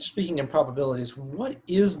we're speaking in probabilities, what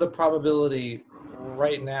is the probability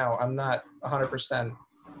right now? I'm not 100%.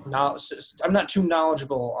 I'm not too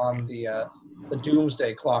knowledgeable on the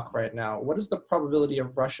doomsday clock right now. What is the probability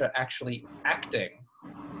of Russia actually acting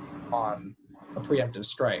on a preemptive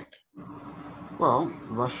strike? Well,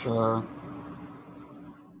 Russia.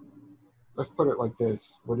 Let's put it like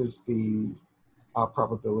this: what is the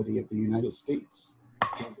probability of the United States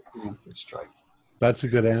doing a preemptive strike? That's a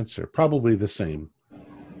good answer. Probably the same.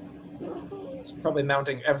 It's probably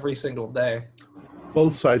mounting every single day.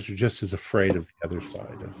 Both sides are just as afraid of the other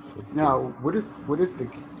side. Now, what if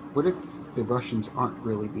the Russians aren't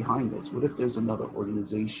really behind this? What if there's another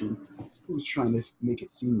organization who's trying to make it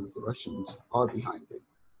seem like the Russians are behind it?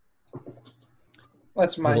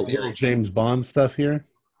 That's my theory. James Bond stuff here?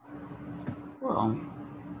 Well,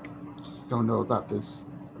 don't know about this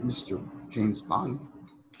Mr. James Bond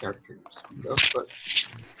character, but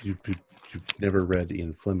You've never read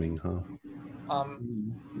Ian Fleming, huh?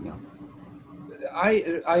 No.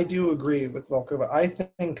 I do agree with Volkova. I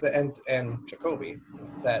think that and Jacoby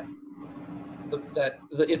that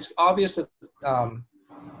it's obvious that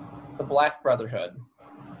the Black Brotherhood,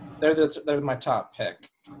 they're my top pick,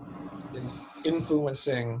 is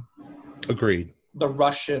influencing. Agreed. The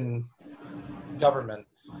Russian government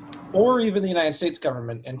or even the United States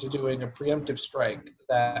government into doing a preemptive strike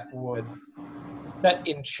that would set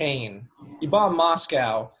in chain. You bomb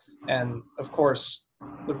Moscow, and of course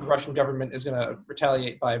the Russian government is going to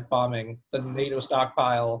retaliate by bombing the NATO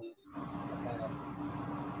stockpile.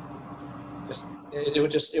 It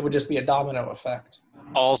would just be a domino effect.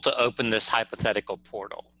 All to open this hypothetical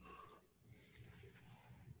portal.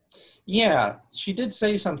 Yeah, she did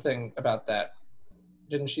say something about that,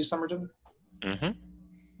 didn't she, Summerton? Mm-hmm.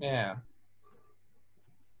 Yeah.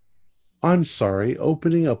 I'm sorry,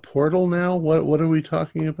 opening a portal now? What are we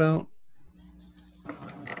talking about?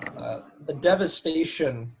 The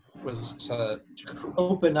devastation was to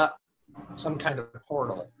open up some kind of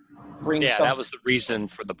portal. That was the reason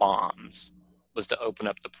for the bombs, was to open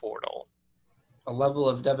up the portal. A level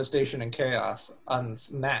of devastation and chaos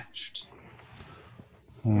unmatched.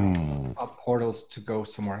 Portals to go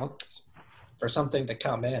somewhere else? For something to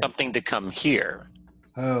come in. Something to come here.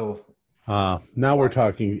 Oh. Now we're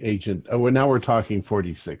talking now we're talking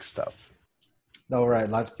 46 stuff. Oh, right.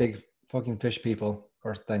 Lots of big fucking fish people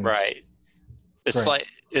or things. Right.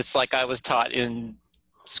 It's like I was taught in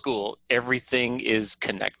school. Everything is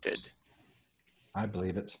connected. I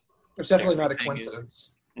believe it. It's definitely not a coincidence.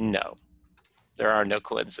 No. There are no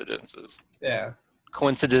coincidences. Yeah.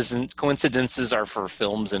 Coincidences are for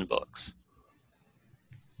films and books.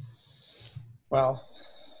 Well,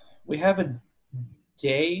 we have a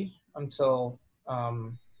day until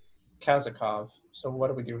Kazakov. So what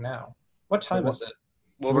do we do now? What time is it?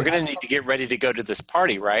 Well, we're going to need to get ready to go to this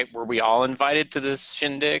party, right? Were we all invited to this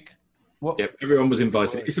shindig? Yep, everyone was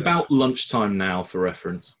invited. It's about lunchtime now, for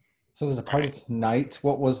reference. So there's a party tonight.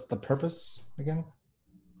 What was the purpose again?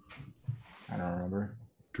 I don't remember.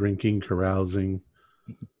 Drinking, carousing.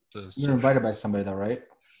 You were invited by somebody, though, right?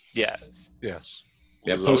 Yes. Yes.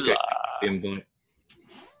 Yeah, Postgate invite.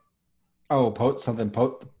 Oh, from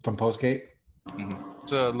Postgate? Mm-hmm.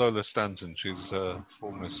 It's Lola Stanton. She's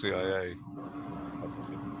former CIA.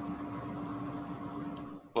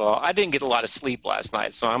 Well, I didn't get a lot of sleep last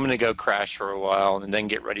night, so I'm going to go crash for a while and then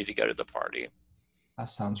get ready to go to the party. That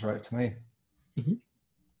sounds right to me. Mm-hmm.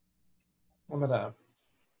 I'm going to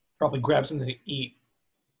probably grab something to eat,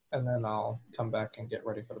 and then I'll come back and get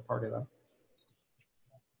ready for the party then.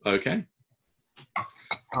 Okay.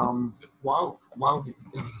 While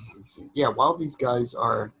these guys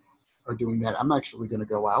are doing that, I'm actually going to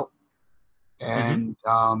go out and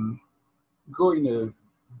going to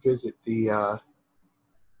visit the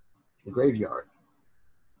graveyard.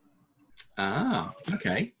 Ah,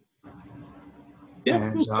 okay.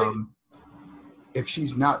 Yeah. And if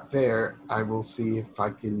she's not there, I will see if I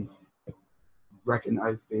can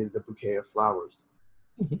recognize the bouquet of flowers.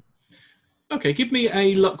 Mm-hmm. Okay, give me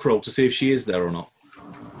a luck roll to see if she is there or not.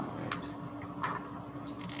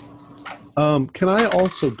 Can I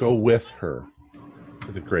also go with her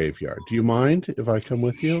to the graveyard? Do you mind if I come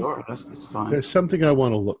with you? Sure, that's fine. There's something I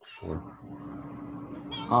want to look for.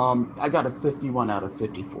 I got a 51 out of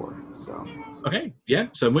 54, so. Okay, yeah.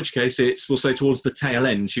 So in which case, we'll say towards the tail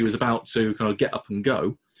end, she was about to kind of get up and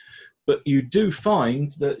go. But you do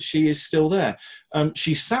find that she is still there.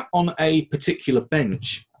 She sat on a particular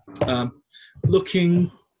bench,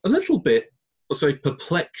 looking a little bit, I'll say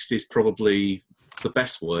perplexed is probably the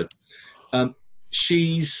best word.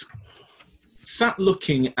 She's sat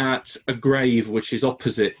looking at a grave which is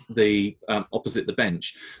opposite the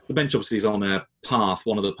bench. The bench obviously is on a path,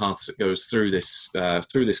 one of the paths that goes through this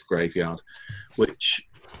graveyard, which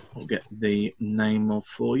I'll get the name of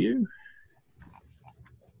for you.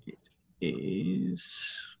 It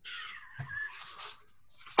is.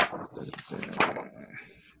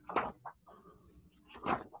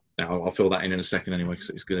 Now I'll fill that in a second anyway,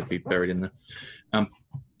 because it's going to be buried in there.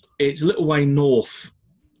 It's a little way north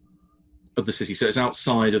of the city, so it's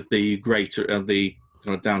outside of the greater the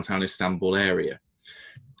kind of downtown Istanbul area.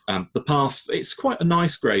 The path, it's quite a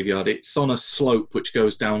nice graveyard. It's on a slope which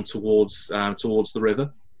goes down towards the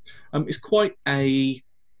river. It's quite a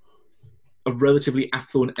relatively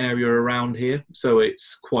affluent area around here, so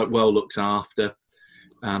it's quite well looked after.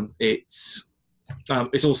 It's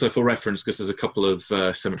also for reference, because there's a couple of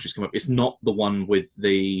cemeteries come up. It's not the one with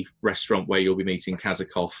the restaurant where you'll be meeting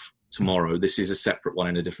Kazakov tomorrow. This is a separate one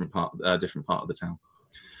in a different part of the town.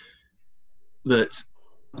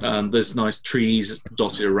 There's nice trees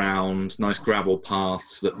dotted around, nice gravel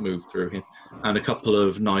paths that move through here, and a couple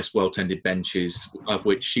of nice, well-tended benches, of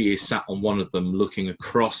which she is sat on one of them, looking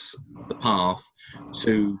across the path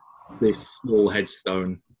to this small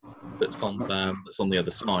headstone that's on the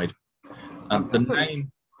other side. The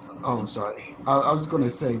name. Oh, sorry. I was going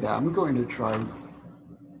to say that I'm going to try.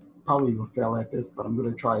 Probably will fail at this, but I'm going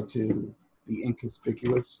to try to be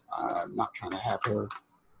inconspicuous. I'm not trying to have her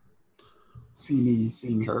see me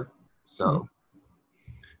seeing her. So,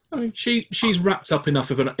 I mean, she's wrapped up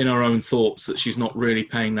enough in her own thoughts that she's not really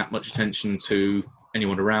paying that much attention to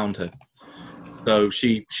anyone around her. So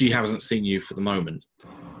she hasn't seen you for the moment.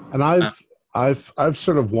 And I've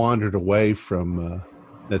sort of wandered away from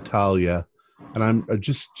Natalia, and I'm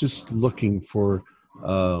just looking for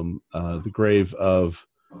the grave of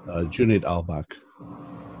Junid Albak.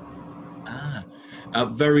 A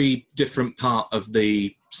very different part of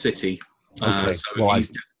the city. Okay. So he's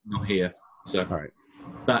definitely not here. So All right.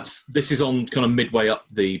 This is on kind of midway up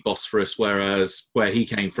the Bosphorus, whereas where he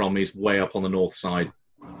came from is way up on the north side.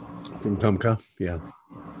 From Tumka, yeah.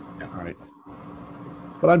 All right.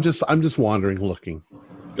 But I'm just wandering, looking.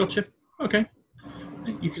 Gotcha. Okay.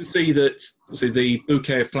 You can see that. The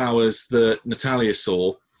bouquet of flowers that Natalia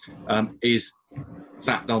saw is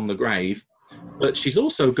sat on the grave, but she's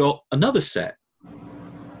also got another set,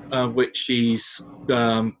 which she's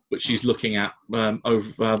looking at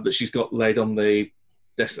that she's got laid on the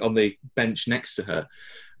desk on the bench next to her,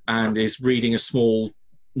 and is reading a small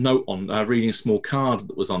note on, reading a small card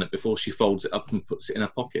that was on it before she folds it up and puts it in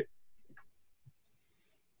her pocket.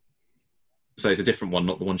 So it's a different one,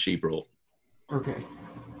 not the one she brought. Okay.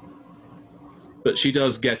 But she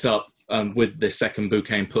does get up with the second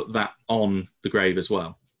bouquet and put that on the grave as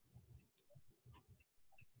well.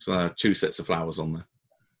 So there are two sets of flowers on there.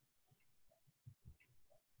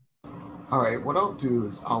 All right. What I'll do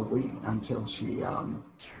is I'll wait until she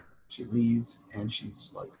leaves and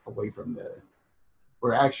she's like away from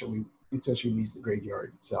until she leaves the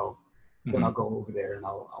graveyard itself. Mm-hmm. Then I'll go over there and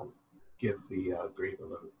I'll give the grave a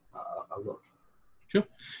look. Sure.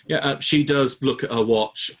 Yeah, she does look at her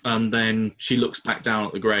watch, and then she looks back down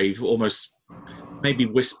at the grave, almost maybe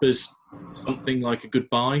whispers something like a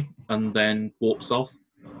goodbye, and then walks off.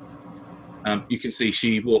 You can see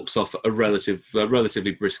she walks off at a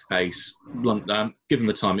relatively brisk pace. Given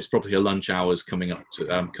the time, it's probably her lunch hours coming up to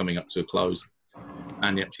a close,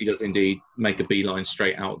 and yet she does indeed make a beeline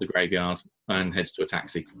straight out of the graveyard and heads to a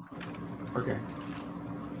taxi. Okay.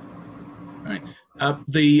 Right.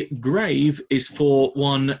 The grave is for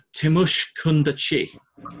one Timush Kundachi,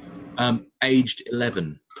 aged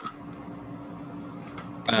 11.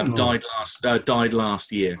 Died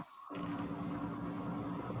last year.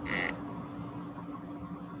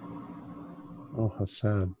 Oh, how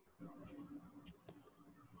sad.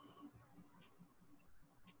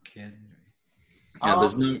 Kid. Yeah,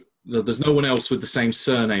 there's no one else with the same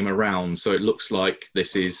surname around, so it looks like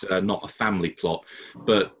this is not a family plot.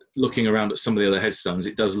 But looking around at some of the other headstones,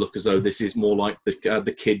 it does look as though this is more like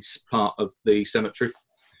the kids' part of the cemetery.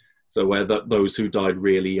 So where those who died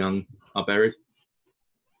really young are buried.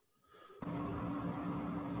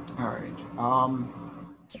 All right.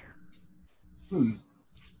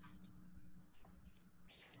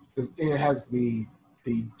 It has the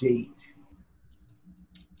date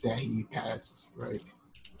that he passed, right?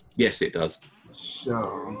 Yes, it does. So,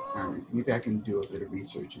 all right, maybe I can do a bit of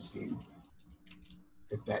research and see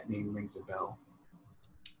if that name rings a bell.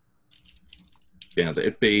 Yeah,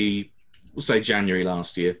 it'd be, we'll say January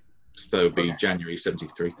last year. So it'd be Okay. January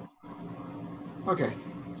 73. Okay,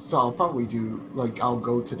 so I'll probably do, like, I'll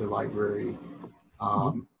go to the library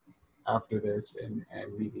after this and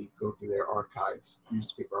maybe go through their archives,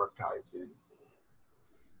 newspaper archives, and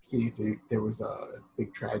see if there was a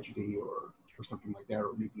big tragedy or something like that,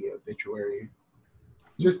 or maybe an obituary,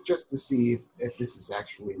 just to see if this is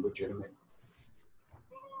actually legitimate.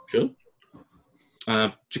 Sure.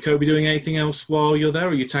 Jacoby doing anything else while you're there?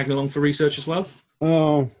 Are you tagging along for research as well?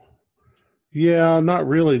 Oh, yeah, not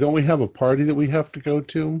really. Don't we have a party that we have to go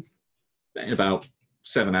to? In about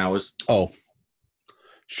 7 hours. Oh,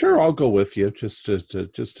 sure. I'll go with you just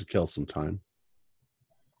to kill some time.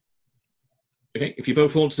 Okay, if you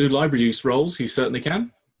both want to do library use rolls, you certainly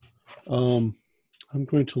can. I'm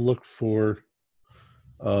going to look for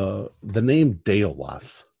the name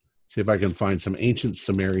Deoloth. See if I can find some ancient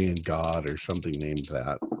Sumerian god or something named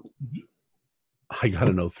that. I got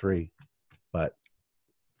to know 3, but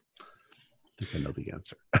I think I know the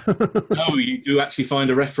answer. No, you do actually find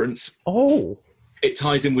a reference. Oh. It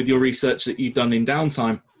ties in with your research that you've done in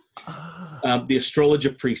downtime. The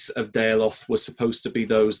astrologer priests of Deoloth were supposed to be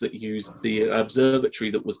those that used the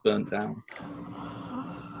observatory that was burnt down.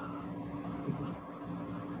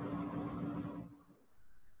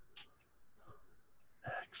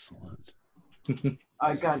 Excellent.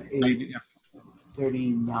 I got a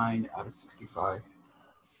 39 out of 65.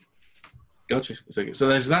 Gotcha. So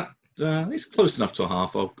there's that. It's close enough to a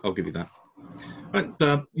half. I'll give you that. Right,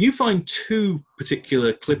 you find 2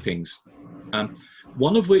 particular clippings,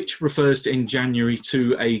 one of which refers in January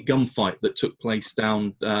to a gunfight that took place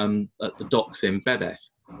down at the docks in Bedeth,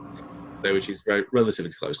 which is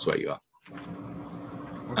relatively close to where you are.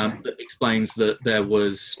 That explains that there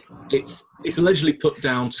was. It's allegedly put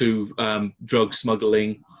down to drug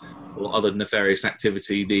smuggling or other nefarious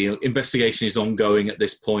activity. The investigation is ongoing at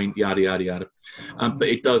this point, yada, yada, yada. But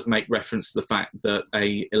it does make reference to the fact that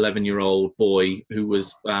a 11-year-old boy who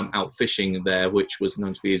was out fishing there, which was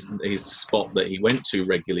known to be his spot that he went to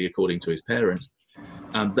regularly, according to his parents,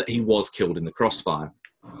 that he was killed in the crossfire.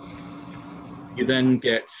 You then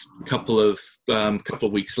get a couple of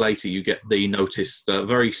weeks later, you get the notice, a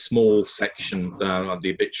very small section of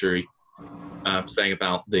the obituary saying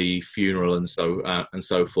about the funeral and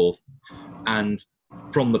so forth, and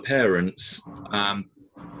from the parents,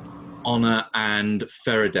 Honor and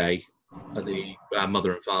Faraday, the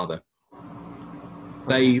mother and father,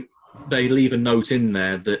 they leave a note in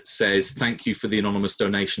there that says, "Thank you for the anonymous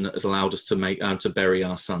donation that has allowed us to bury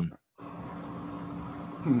our son."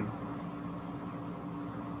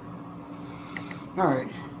 All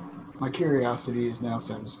right, my curiosity is now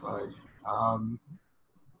satisfied.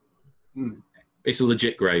 It's a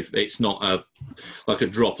legit grave. It's not like a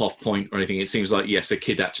drop-off point or anything. It seems like, yes, a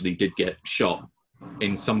kid actually did get shot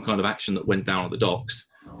in some kind of action that went down at the docks.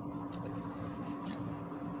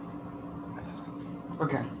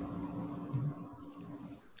 Okay.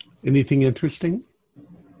 Anything interesting?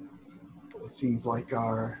 It seems like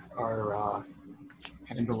our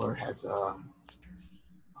handler has a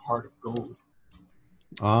heart of gold.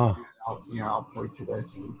 I'll point to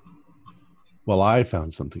this. And, well, I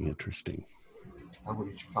found something interesting. What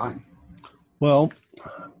did you find? Well,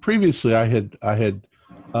 previously I'd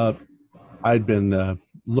been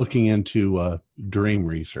looking into dream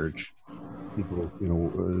research, people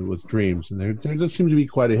with dreams, and there does seem to be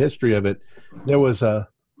quite a history of it. There was the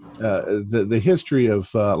history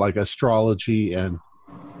of like astrology and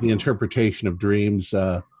the interpretation of dreams,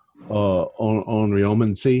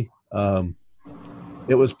 onryomancy.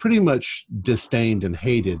 It was pretty much disdained and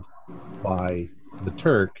hated by the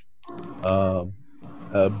Turk.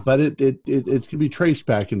 But it can be traced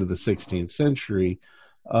back into the 16th century.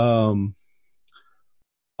 The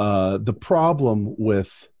problem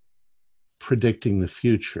with predicting the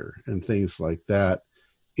future and things like that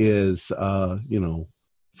is, for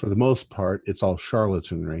the most part, it's all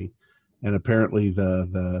charlatanry. And apparently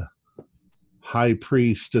the high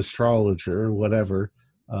priest astrologer, whatever,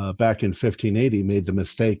 back in 1580 made the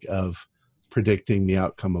mistake of predicting the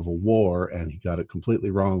outcome of a war, and he got it completely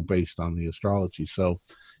wrong based on the astrology. So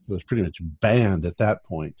it was pretty much banned at that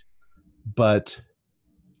point. But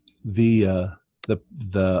the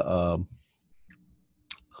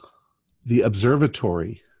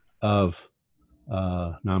observatory of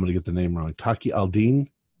now I'm going to get the name wrong, Taqi al-Din,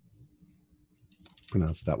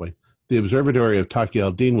 pronounced that way. The observatory of Taqi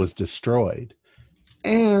al-Din was destroyed,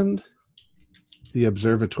 and the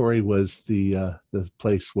observatory was the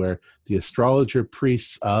place where the astrologer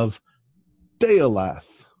priests of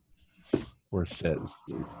Deolath, or says.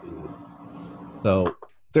 So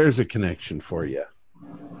there's a connection for you.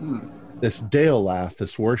 This Deolath,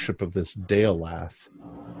 this worship of this Deolath,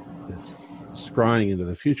 this scrying into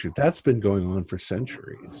the future, that's been going on for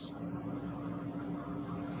centuries.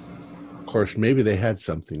 Of course, maybe they had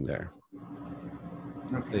something there.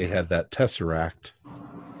 Okay. They had that Tesseract.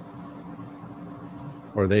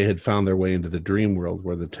 Or they had found their way into the dream world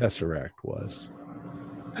where the Tesseract was.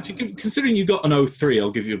 Actually, considering you got an 03,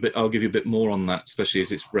 I'll give you a bit more on that, especially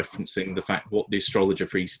as it's referencing the fact what the astrologer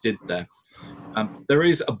priest did there. There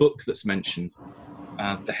is a book that's mentioned,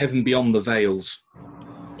 The Heaven Beyond the Veils,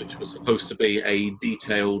 which was supposed to be a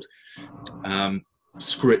detailed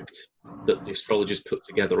script that the astrologers put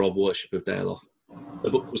together of worship of Deoloth. The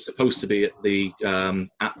book was supposed to be at the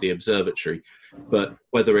observatory, but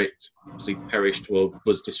whether it obviously perished or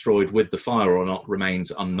was destroyed with the fire or not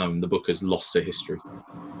remains unknown. The book has lost to history.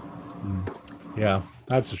 Yeah,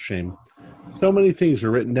 that's a shame. So many things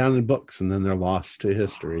are written down in books and then they're lost to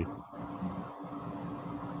history.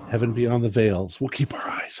 Heaven Beyond the Veils. We'll keep our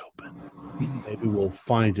eyes open. Maybe we'll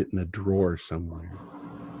find it in a drawer somewhere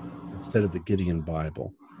instead of the Gideon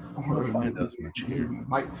Bible. Or We'll find those much here. you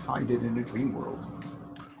might find it in a dream world.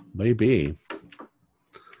 Maybe.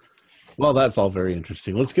 Well, that's all very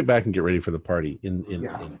interesting. Let's get back and get ready for the party in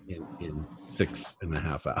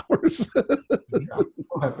 6.5 hours.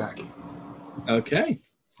 We'll head back. Okay.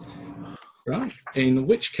 Right. In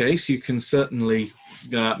which case, you can certainly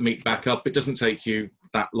meet back up. It doesn't take you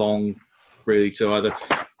that long, really, to either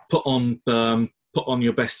put on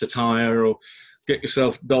your best attire or get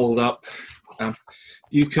yourself dolled up.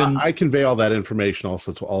 You can. I convey all that information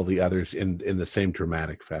also to all the others in the same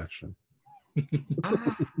dramatic fashion.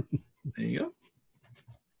 There you go.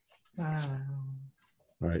 All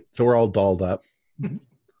right, so we're all dolled up.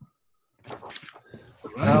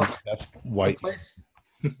 Well, That's white.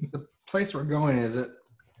 The place we're going is it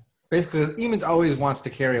basically Eamon always wants to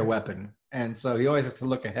carry a weapon, and so he always has to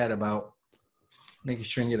look ahead about making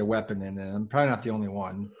sure you get a weapon in. And I'm probably not the only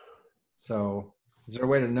one. So, is there a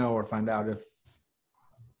way to know or find out if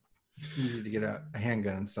it's easy to get a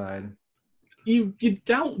handgun inside? You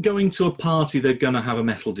doubt going to a party they're going to have a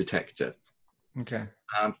metal detector. Okay.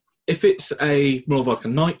 If it's more of like a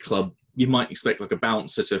nightclub, you might expect like a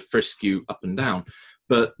bouncer to frisk you up and down.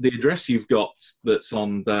 But the address you've got that's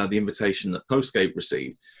on the invitation that Postgate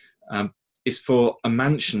received is for a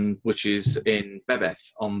mansion which is in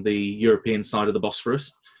Bebeth on the European side of the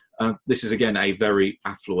Bosphorus. This is, again, a very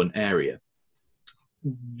affluent area.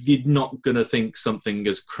 You're not going to think something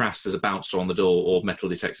as crass as a bouncer on the door or metal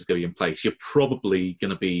detectors going to be in place. You're probably going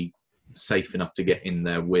to be safe enough to get in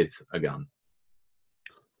there with a gun.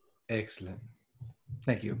 Excellent.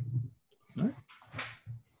 Thank you. All right.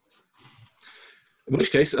 In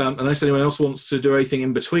which case, unless anyone else wants to do anything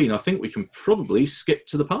in between, I think we can probably skip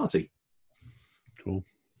to the party. Cool.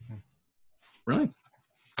 Right.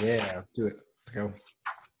 Yeah, let's do it. Let's go.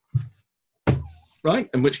 Right,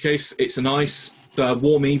 in which case it's a nice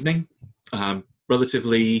warm evening,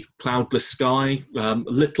 relatively cloudless sky,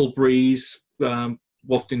 little breeze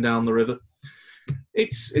wafting down the river.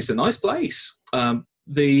 It's a nice place.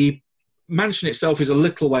 The mansion itself is a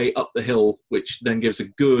little way up the hill, which then gives a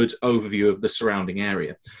good overview of the surrounding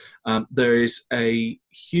area. There is a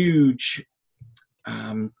huge,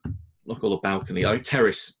 not call a balcony, a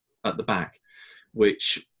terrace at the back,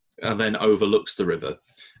 which then overlooks the river.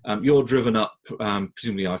 You're driven up,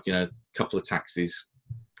 presumably like a couple of taxis,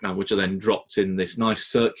 which are then dropped in this nice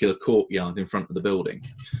circular courtyard in front of the building.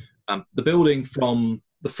 The building from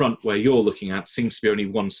the front where you're looking at seems to be only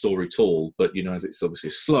 1 story tall, but as it's obviously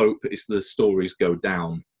a slope, it's the stories go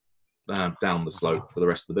down the slope for the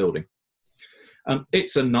rest of the building.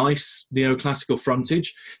 It's a nice neoclassical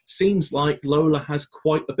frontage. Seems like Lola has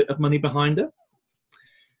quite a bit of money behind her.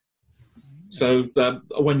 So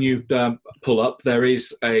when you pull up, there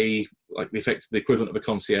is the equivalent of a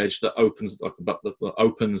concierge that opens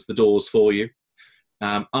the doors for you,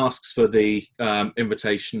 asks for the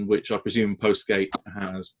invitation, which I presume Postgate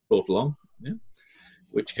has brought along. Yeah.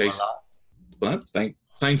 Which case, well, thank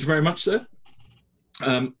you very much, sir.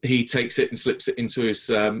 He takes it and slips it into his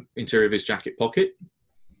interior of his jacket pocket.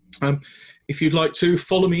 If you'd like to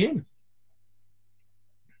follow me in.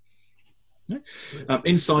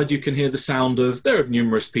 Inside, you can hear the sound of. There are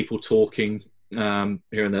numerous people talking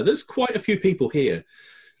here and there. There's quite a few people here.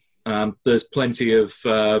 There's plenty of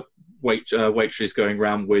waitresses going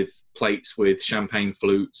around with plates with champagne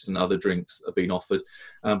flutes and other drinks that have been offered.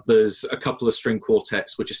 There's a couple of string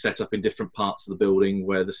quartets which are set up in different parts of the building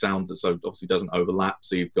where the sound obviously doesn't overlap,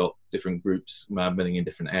 so you've got different groups milling in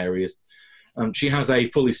different areas. She has a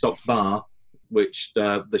fully stocked bar which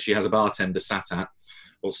that she has a bartender sat at,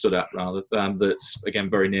 or stood at rather, that's again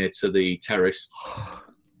very near to the terrace.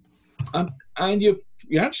 And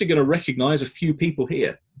you're actually going to recognise a few people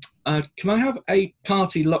here. Can I have a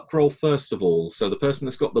party luck roll first of all? So the person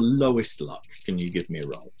that's got the lowest luck, can you give me a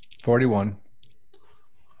roll? 41.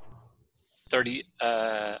 30.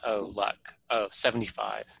 Luck.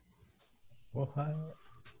 75. What?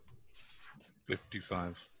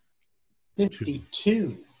 55.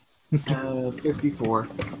 52. 54.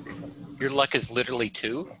 Your luck is literally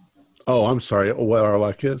 2. Oh, I'm sorry. What our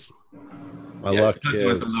luck is? My luck the person who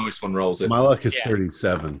has is the lowest one rolls it. my luck is Yeah.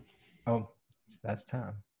 37, Oh, that's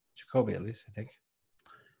Tom. Jacoby, at least, I think.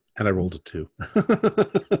 and I rolled a 2.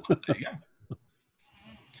 There you go.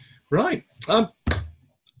 Right.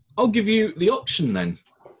 I'll give you the option then.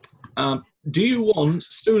 Do you want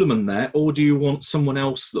Suleiman there, or do you want someone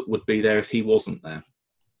else that would be there if he wasn't there?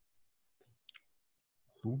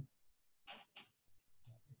 Who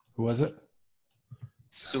was it?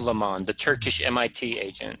 Suleiman, the Turkish MIT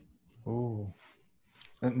agent. Oh,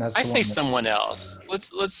 that's I the say one that- someone else.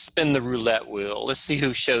 Let's spin the roulette wheel. Let's see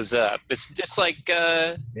who shows up. It's like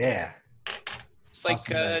Yeah. Awesome,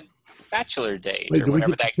 guys. Bachelor Date Wait, or do we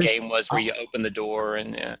whatever get to that pick- game was where you open the door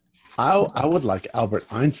and I would like Albert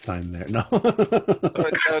Einstein there. No.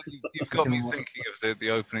 But, you've got me thinking of the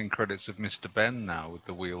opening credits of Mr. Ben now with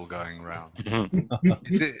the wheel going round.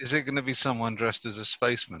 Is it going to be someone dressed as a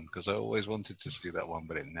spaceman? Because I always wanted to see that one,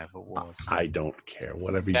 but it never was. I don't care.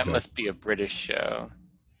 Whatever you that guys. must be a British show.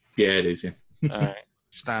 Yeah, it is. Yeah. All right.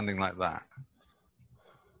 Standing like that.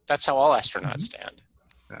 That's how all astronauts stand.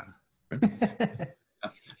 Yeah.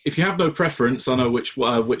 If you have no preference, I know which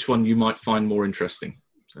one you might find more interesting.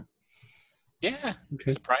 So, Yeah.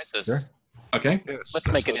 Okay. Surprise us. Sure. okay. Yes,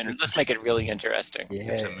 Let's make it really interesting.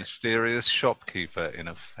 It's a Yeah. mysterious shopkeeper in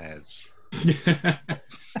a fez.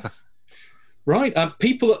 Right.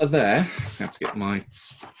 People that are there. I have to get my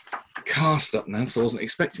cast up now because I wasn't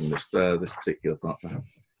expecting this particular part to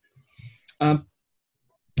happen.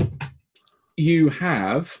 You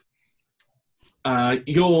have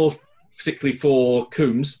your particularly for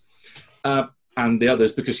Coombs and the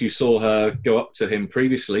others, because you saw her go up to him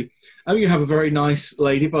previously. You have a very nice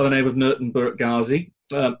lady by the name of Nurten Burke Ghazi,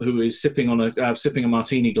 who is sipping a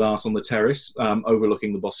martini glass on the terrace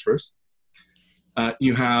overlooking the Bosphorus.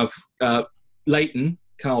 You have Carl Layton,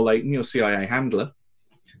 your CIA handler.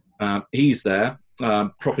 He's there,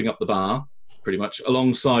 propping up the bar, pretty much,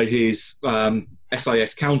 alongside his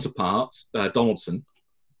SIS counterpart, Donaldson.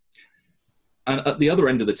 And at the other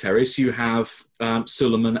end of the terrace, you have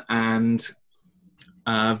Suleiman and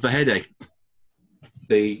Vahede,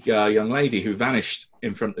 the young lady who vanished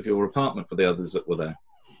in front of your apartment for the others that were there.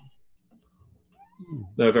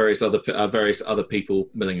 There are various other people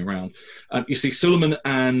milling around. You see Suleiman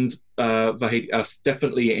and Vahede are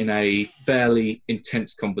definitely in a fairly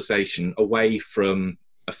intense conversation away from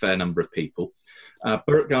a fair number of people.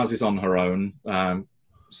 Burkgaz is on her own.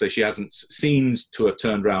 So she hasn't seemed to have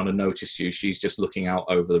turned around and noticed you. She's just looking out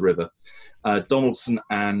over the river. Donaldson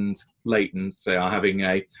and Layton are having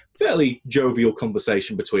a fairly jovial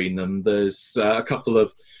conversation between them. There's a couple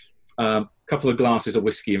of glasses of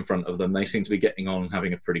whiskey in front of them. They seem to be getting on and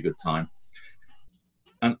having a pretty good time.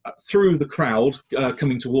 And through the crowd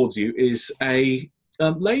coming towards you is a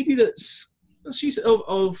lady she's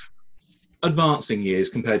of advancing years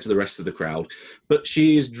compared to the rest of the crowd, but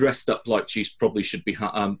she is dressed up like she probably should be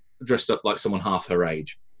dressed up like someone half her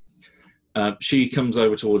age. She comes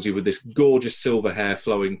over towards you with this gorgeous silver hair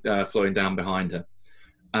flowing down behind her,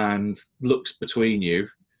 and looks between you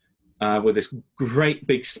with this great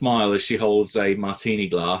big smile as she holds a martini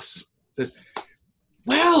glass. Says,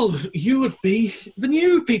 "Well, you would be the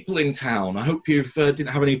new people in town. I hope you didn't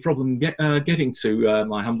have any problem getting to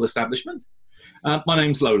my humble establishment. My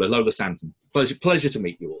name's Lola Santon. Pleasure to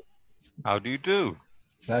meet you all." How do you do?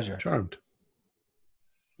 Pleasure. Charmed.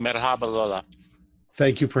 Merhaba Lola.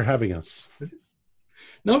 Thank you for having us.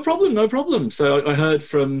 No problem. So I heard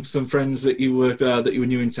from some friends that you were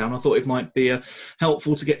new in town. I thought it might be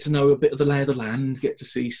helpful to get to know a bit of the lay of the land, get to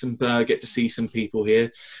see some people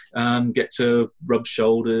here, get to rub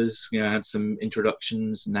shoulders. Had some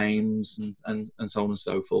introductions, names, and so on and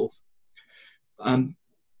so forth.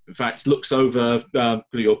 In fact, looks over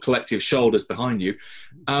your collective shoulders behind you.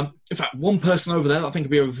 In fact, one person over there I think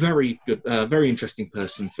would be a very good, very interesting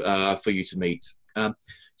person for you to meet.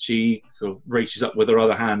 She reaches up with her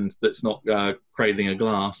other hand that's not cradling a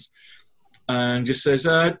glass and just says,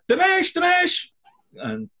 Damesh!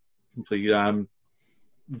 And simply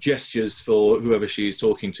gestures for whoever she is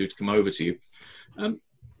talking to come over to you.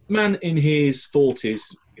 Man in his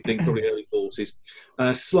 40s, I think probably early 40s,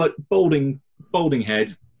 slight balding balding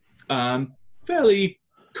head, fairly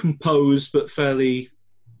composed but fairly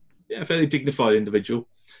dignified individual,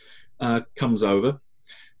 comes over,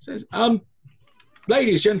 says,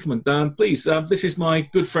 "Ladies, gentlemen, please, this is my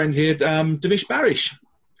good friend here, Damish Barish,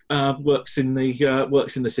 works in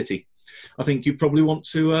the city. I think you probably want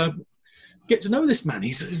to get to know this man.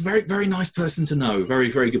 He's a very, very nice person to know.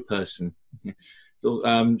 Very, very good person."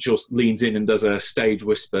 So just leans in and does a stage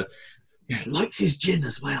whisper. "Yeah, likes his gin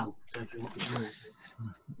as well. So if you want to know."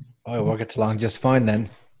 Oh, we'll get along just fine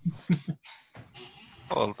then.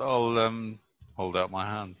 I'll hold out my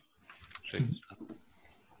hand.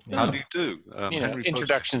 How do you do? Henry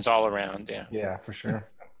introductions all around. Yeah. Yeah, for sure.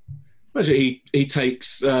 He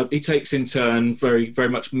takes in turn, very, very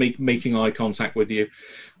much meeting eye contact with you.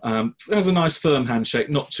 Has a nice firm handshake,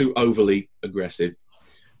 not too overly aggressive.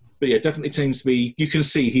 But yeah, definitely tends to be. You can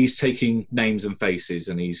see he's taking names and faces,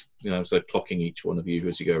 and he's so clocking each one of you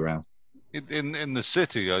as you go around. In the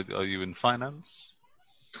city, are you in finance?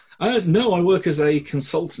 No, I work as a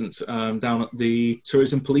consultant down at the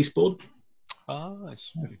Tourism Police Board. Ah, I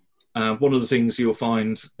see. One of the things you'll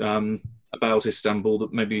find about Istanbul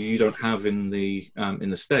that maybe you don't have in the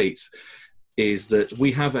States is that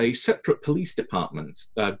we have a separate police department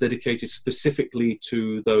dedicated specifically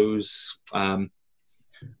to those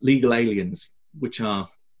legal aliens, which are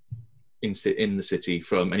in the city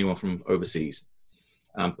from anyone from overseas.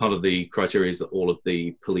 Part of the criteria is that all of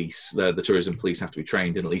the police, the tourism police, have to be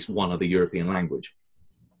trained in at least one other European language.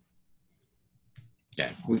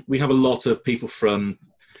 Yeah, we have a lot of people from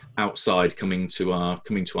outside coming to our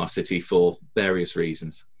city for various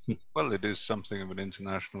reasons. Well, it is something of an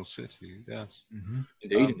international city, yes. Mm-hmm.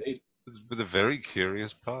 Indeed. With a very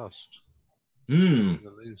curious past. Mm.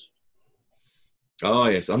 At least. Oh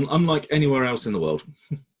yes, unlike anywhere else in the world.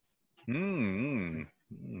 No,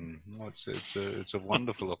 it's a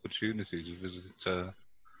wonderful opportunity to visit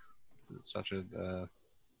such a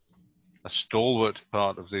stalwart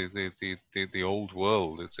part of the old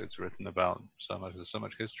world. It's written about so much. There's so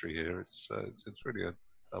much history here. It's really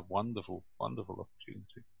a wonderful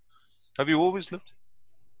opportunity. Have you always lived?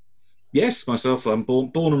 Yes, myself. I'm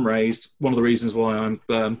born and raised. One of the reasons why I'm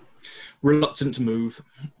reluctant to move.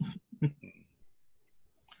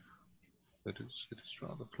 It is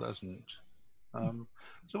rather pleasant.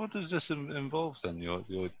 So, what does this involve then? Your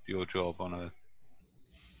job on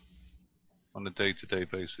a day-to-day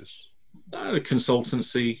basis?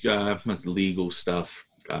 Consultancy, legal stuff,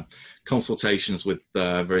 consultations with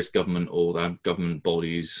various government or government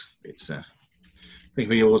bodies. It's think of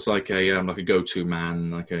me always like a go-to man,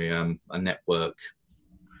 like a network.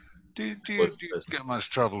 Do you get much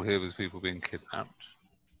trouble here with people being kidnapped?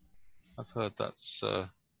 I've heard that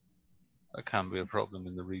can be a problem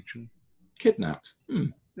in the region. Kidnapped?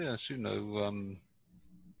 Yes,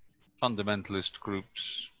 fundamentalist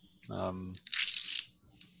groups, the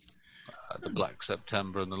Black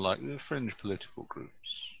September and the like, fringe political groups.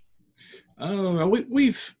 Oh,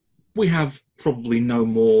 we have probably no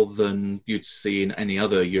more than you'd see in any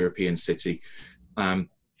other European city.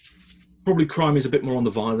 Probably crime is a bit more on the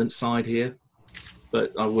violent side here,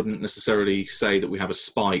 but I wouldn't necessarily say that we have a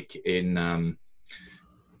spike in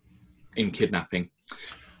kidnapping.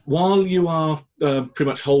 While you are pretty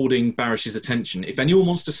much holding Barish's attention, if anyone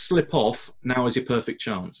wants to slip off, now is your perfect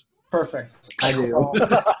chance. Perfect. I do.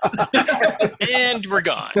 And we're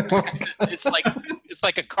gone. It's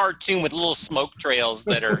like a cartoon with little smoke trails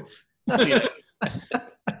that are.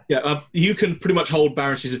 Yeah, you can pretty much hold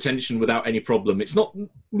Barish's attention without any problem. It's not.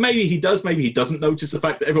 Maybe he does. Maybe he doesn't notice the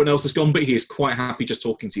fact that everyone else has gone, but he is quite happy just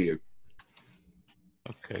talking to you.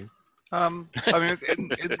 Okay. I mean, in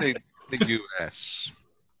the US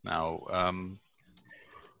now,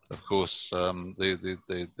 of course,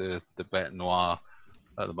 the bête noire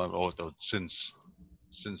at the moment, or since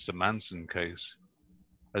the Manson case,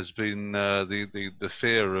 has been the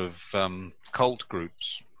fear of cult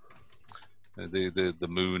groups, the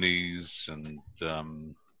Moonies and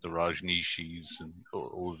the Rajneeshis and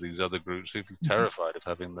all of these other groups. People are terrified of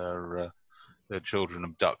having their children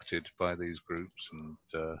abducted by these groups and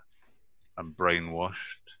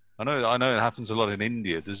brainwashed. I know it happens a lot in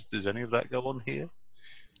India. Does any of that go on here?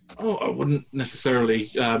 Oh, I wouldn't necessarily.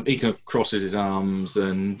 He kind of crosses his arms,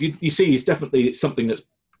 and you see, he's definitely something that's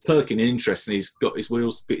perking in interest, and he's got his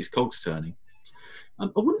wheels, his cogs turning. I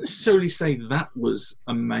wouldn't necessarily say that was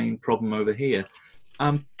a main problem over here.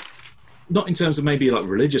 Not in terms of maybe like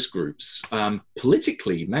religious groups.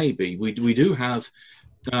 Politically, maybe we do have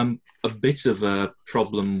a bit of a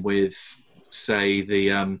problem with, say,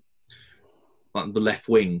 the left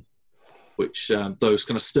wing, which those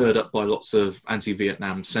kind of stirred up by lots of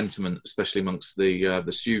anti-Vietnam sentiment, especially amongst the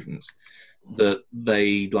students. that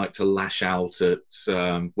they like to lash out at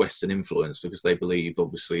Western influence because they believe,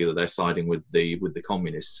 obviously, that they're siding with the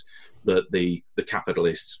communists. That the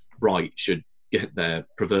capitalist right should get their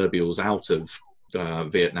proverbials out of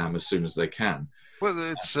Vietnam as soon as they can.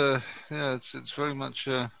 Well, it's very much.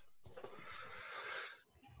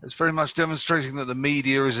 It's very much demonstrating that the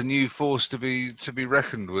media is a new force to be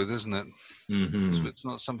reckoned with, isn't it? Mm-hmm. So it's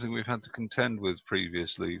not something we've had to contend with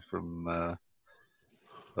previously from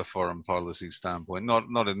a foreign policy standpoint.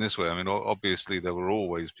 Not in this way. I mean, obviously there were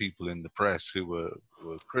always people in the press who were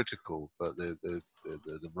critical, but the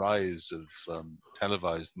rise of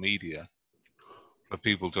televised media for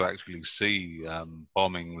people to actually see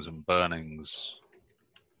bombings and burnings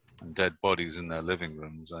and dead bodies in their living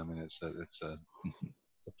rooms. I mean, it's a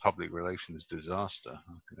public relations disaster.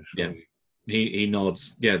 I can assure you. He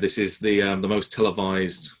nods. Yeah, this is the most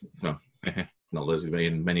televised. Well, not there's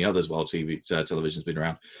been many others while television's been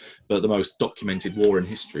around, but the most documented war in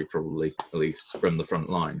history, probably, at least from the front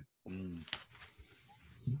line. Mm.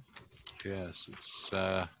 Yes, it's.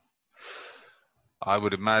 I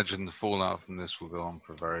would imagine the fallout from this will go on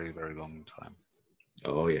for a very, very long time.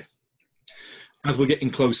 Oh yeah. As we're getting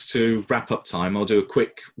close to wrap-up time, I'll do a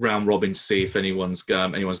quick round robin to see if anyone's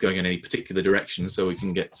going in any particular direction, so we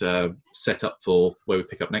can get set up for where we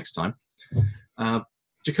pick up next time.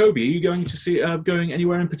 Jacoby, are you going to see going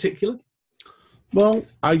anywhere in particular? Well,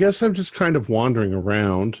 I guess I'm just kind of wandering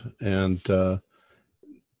around and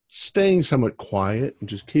staying somewhat quiet and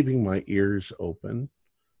just keeping my ears open.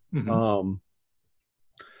 Mm-hmm.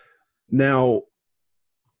 Now,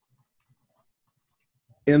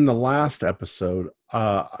 in the last episode,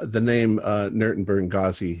 the name Nertenberg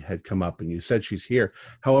Ghazi had come up, and you said she's here.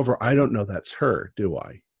 However, I don't know that's her, do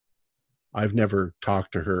I? I've never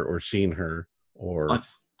talked to her or seen her. Or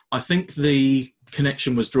I think the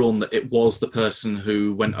connection was drawn that it was the person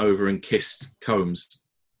who went over and kissed Combs.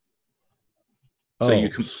 So you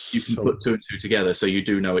can put two and two together. So you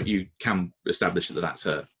do know it. You can establish that that's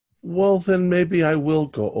her. Well, then maybe I will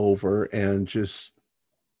go over and just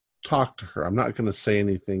talk to her. I'm not going to say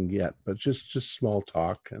anything yet, but just small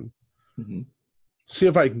talk and see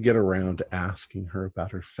if I can get around to asking her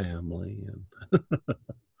about her family. And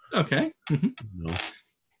okay. No.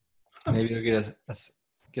 Maybe you'll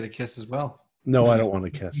get a kiss as well. No, I don't want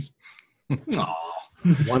to kiss. Aww.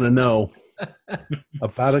 Want to know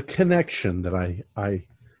about a connection that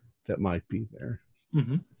that might be there.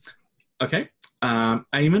 Mm-hmm. Okay.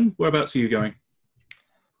 Eamon, whereabouts are you going?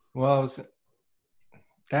 Well,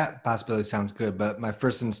 that possibility sounds good, but my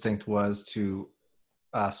first instinct was to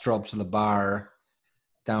stroll up to the bar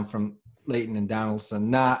down from Leighton and Donaldson.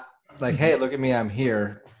 Not like, hey, look at me, I'm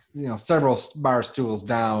here. You know, several bar stools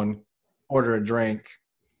down, order a drink,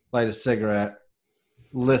 light a cigarette,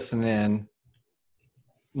 listen in.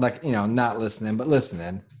 Like, you know, not listening, but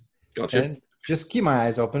listening. Gotcha. And just keep my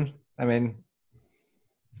eyes open. I mean,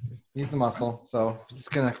 he's the muscle, so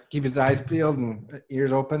just gonna keep his eyes peeled and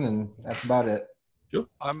ears open, and that's about it. Sure.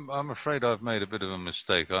 I'm afraid I've made a bit of a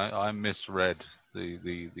mistake. I misread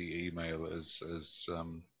the email as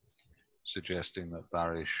suggesting that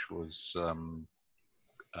Barish was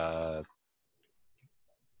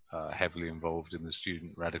heavily involved in the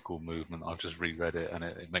student radical movement. I've just reread it, and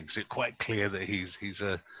it makes it quite clear that he's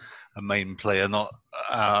a main player, not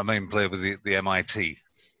a main player with the MIT.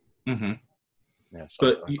 Mm-hmm. Yes,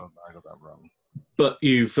 but I got that wrong. But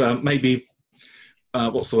you've maybe,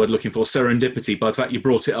 what's the word looking for? Serendipity. By the fact you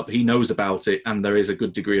brought it up, he knows about it, and there is a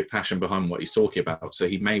good degree of passion behind what he's talking about, so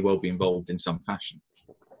he may well be involved in some fashion.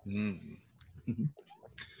 Mm. Mm-hmm.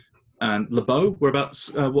 And LeBeau,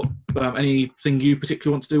 whereabouts? What anything you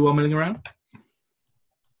particularly want to do while milling around?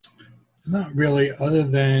 Not really, other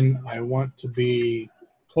than I want to be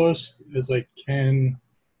close as I can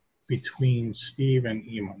between Steve and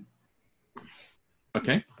Eamon.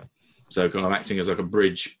 Okay, so kind of acting as like a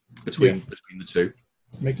bridge between the two,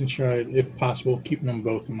 making sure, if possible, keeping them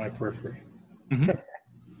both in my periphery. Mm-hmm.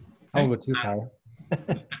 I'll go too, Tyler.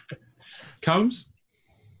 Combs?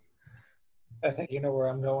 I think you know where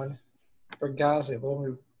I'm going. Bergazzi, the one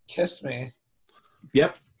who kissed me.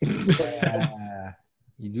 Yep.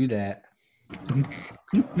 You do that.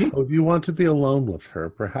 Oh, if you want to be alone with her,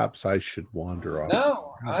 perhaps I should wander off.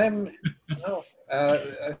 No,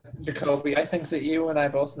 Jacoby, I think that you and I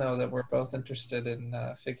both know that we're both interested in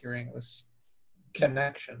figuring this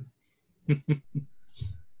connection.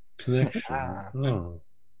 Connection. Oh.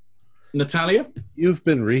 Natalia? You've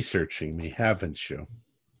been researching me, haven't you?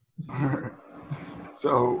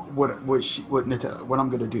 So what I'm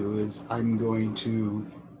going to do is I'm going to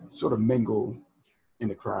sort of mingle in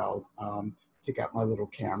the crowd, take out my little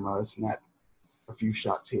camera, snap a few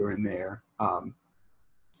shots here and there.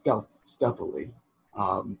 stealthily.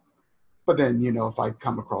 But then, if I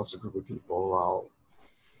come across a group of people, I'll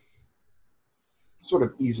sort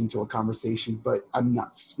of ease into a conversation, but I'm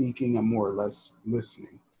not speaking. I'm more or less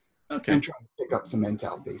listening. Okay. And trying to pick up some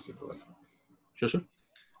intel, basically. Sure.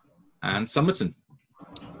 And Summerton.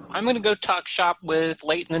 I'm going to go talk shop with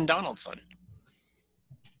Leighton and Donaldson.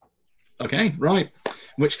 Okay, right.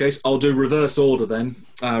 In which case, I'll do reverse order then,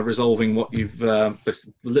 resolving what you've the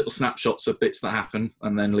little snapshots of bits that happen,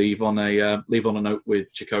 and then leave on a note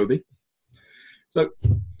with Jacoby. So,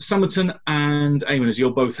 Summerton and Eamon, as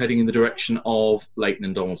you're both heading in the direction of Leighton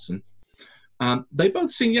and Donaldson, they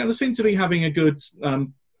both seem to be having a good, not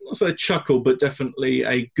say a chuckle, but definitely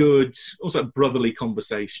a good, also brotherly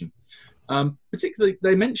conversation. Particularly,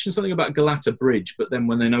 they mentioned something about Galata Bridge, but then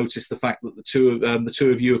when they noticed the fact that the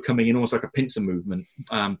two of you are coming in almost like a pincer movement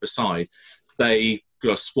beside, they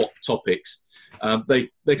swap topics. They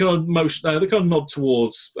kind of nod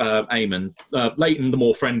towards Eamon. Leighton, the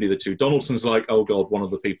more friendly of the two. Donaldson's like, oh god, one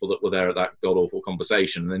of the people that were there at that god awful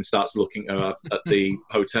conversation, and then starts looking at the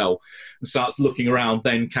hotel and starts looking around.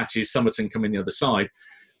 Then catches Summerton coming the other side.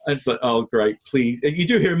 And it's like, oh, great, please. You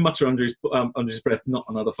do hear him mutter under his breath, not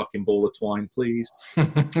another fucking ball of twine, please.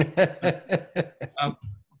 But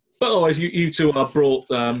otherwise, you two are brought,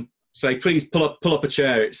 say, please pull up a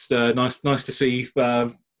chair. It's nice to see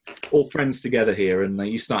all friends together here. And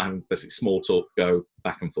you start having basically small talk, go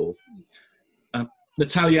back and forth.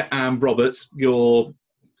 Natalia and Robert, you're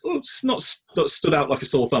not stood out like a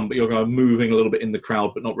sore thumb, but you're kind of moving a little bit in the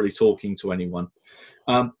crowd, but not really talking to anyone.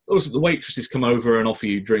 Also, the waitresses come over and offer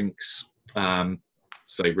you drinks,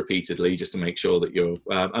 say repeatedly, just to make sure that you're,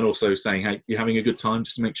 and also saying, "Hey, you're having a good time,"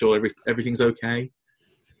 just to make sure everything's okay.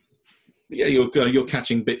 But yeah, you're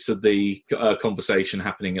catching bits of the conversation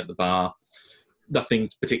happening at the bar. Nothing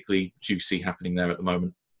particularly juicy happening there at the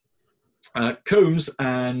moment. Combs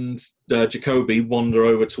and Jacoby wander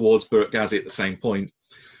over towards Buruk Ghazi at the same point.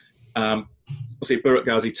 Buruk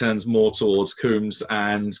Ghazi turns more towards Combs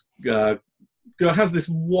and has this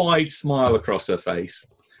wide smile across her face,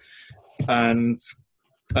 and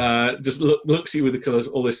just looks at you with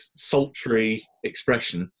all this sultry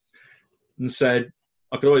expression, and said,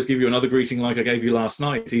 "I could always give you another greeting like I gave you last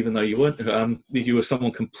night, even though you weren't. You were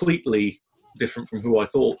someone completely different from who I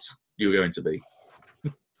thought you were going to be."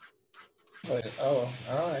 Wait, all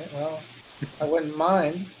right. Well, I wouldn't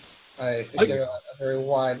mind. I give a very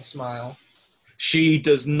wide smile. She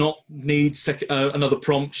does not need another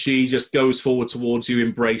prompt. She just goes forward towards you,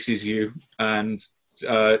 embraces you, and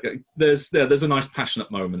there's a nice passionate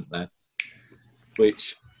moment there,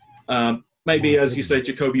 which maybe, as you say,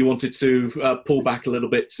 Jacoby, you wanted to pull back a little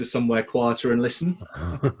bit to somewhere quieter and listen.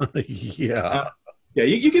 Yeah.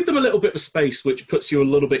 You give them a little bit of space, which puts you a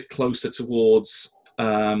little bit closer towards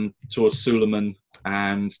Suleiman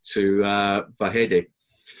and to Vahedi.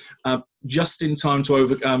 Just in time to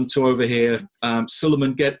overhear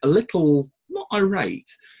Suleiman get a little, not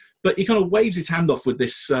irate, but he kind of waves his hand off with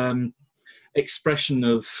this expression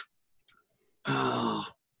of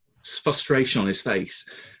frustration on his face.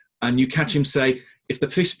 And you catch him say, "If the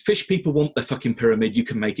fish people want their fucking pyramid, you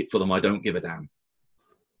can make it for them. I don't give a damn."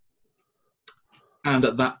 And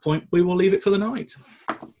at that point, we will leave it for the night.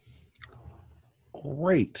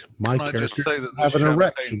 Great. My Can I just character say that have an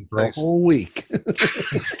erection for a whole week.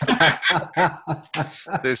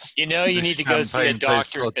 You know, you need to go see a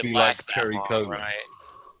doctor if it lasts that cherry long, cola. right?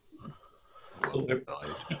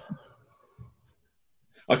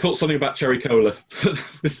 I caught something about cherry cola.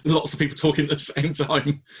 There's lots of people talking at the same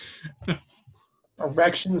time.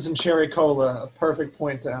 Erections and cherry cola, a perfect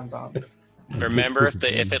point to end on. Remember,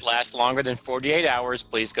 if it lasts longer than 48 hours,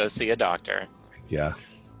 please go see a doctor. Yeah,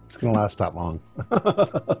 it's going to last that long.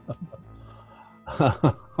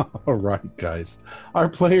 All right, guys. Our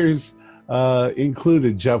players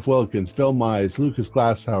included Jeff Wilkins, Bill Mize, Lucas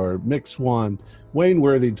Glasshauer, Mick Swan, Wayne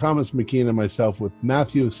Worthy, Thomas McKean, and myself, with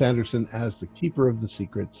Matthew Sanderson as the keeper of the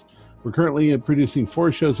secrets. We're currently producing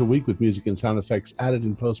 4 shows a week with music and sound effects added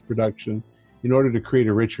in post-production in order to create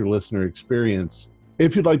a richer listener experience.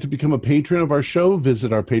 If you'd like to become a patron of our show,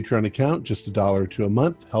 visit our Patreon account. Just $1 or $2 a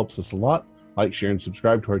month helps us a lot. Like, share, and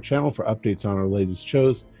subscribe to our channel for updates on our latest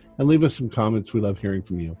shows, and leave us some comments. We love hearing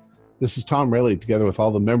from you. This is Tom Rayleigh, together with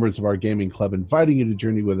all the members of our gaming club, inviting you to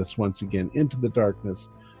journey with us once again into the darkness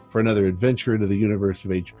for another adventure into the universe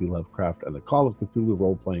of H.P. Lovecraft and the Call of Cthulhu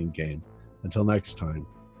role-playing game. Until next time,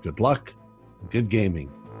 good luck and good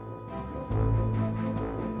gaming.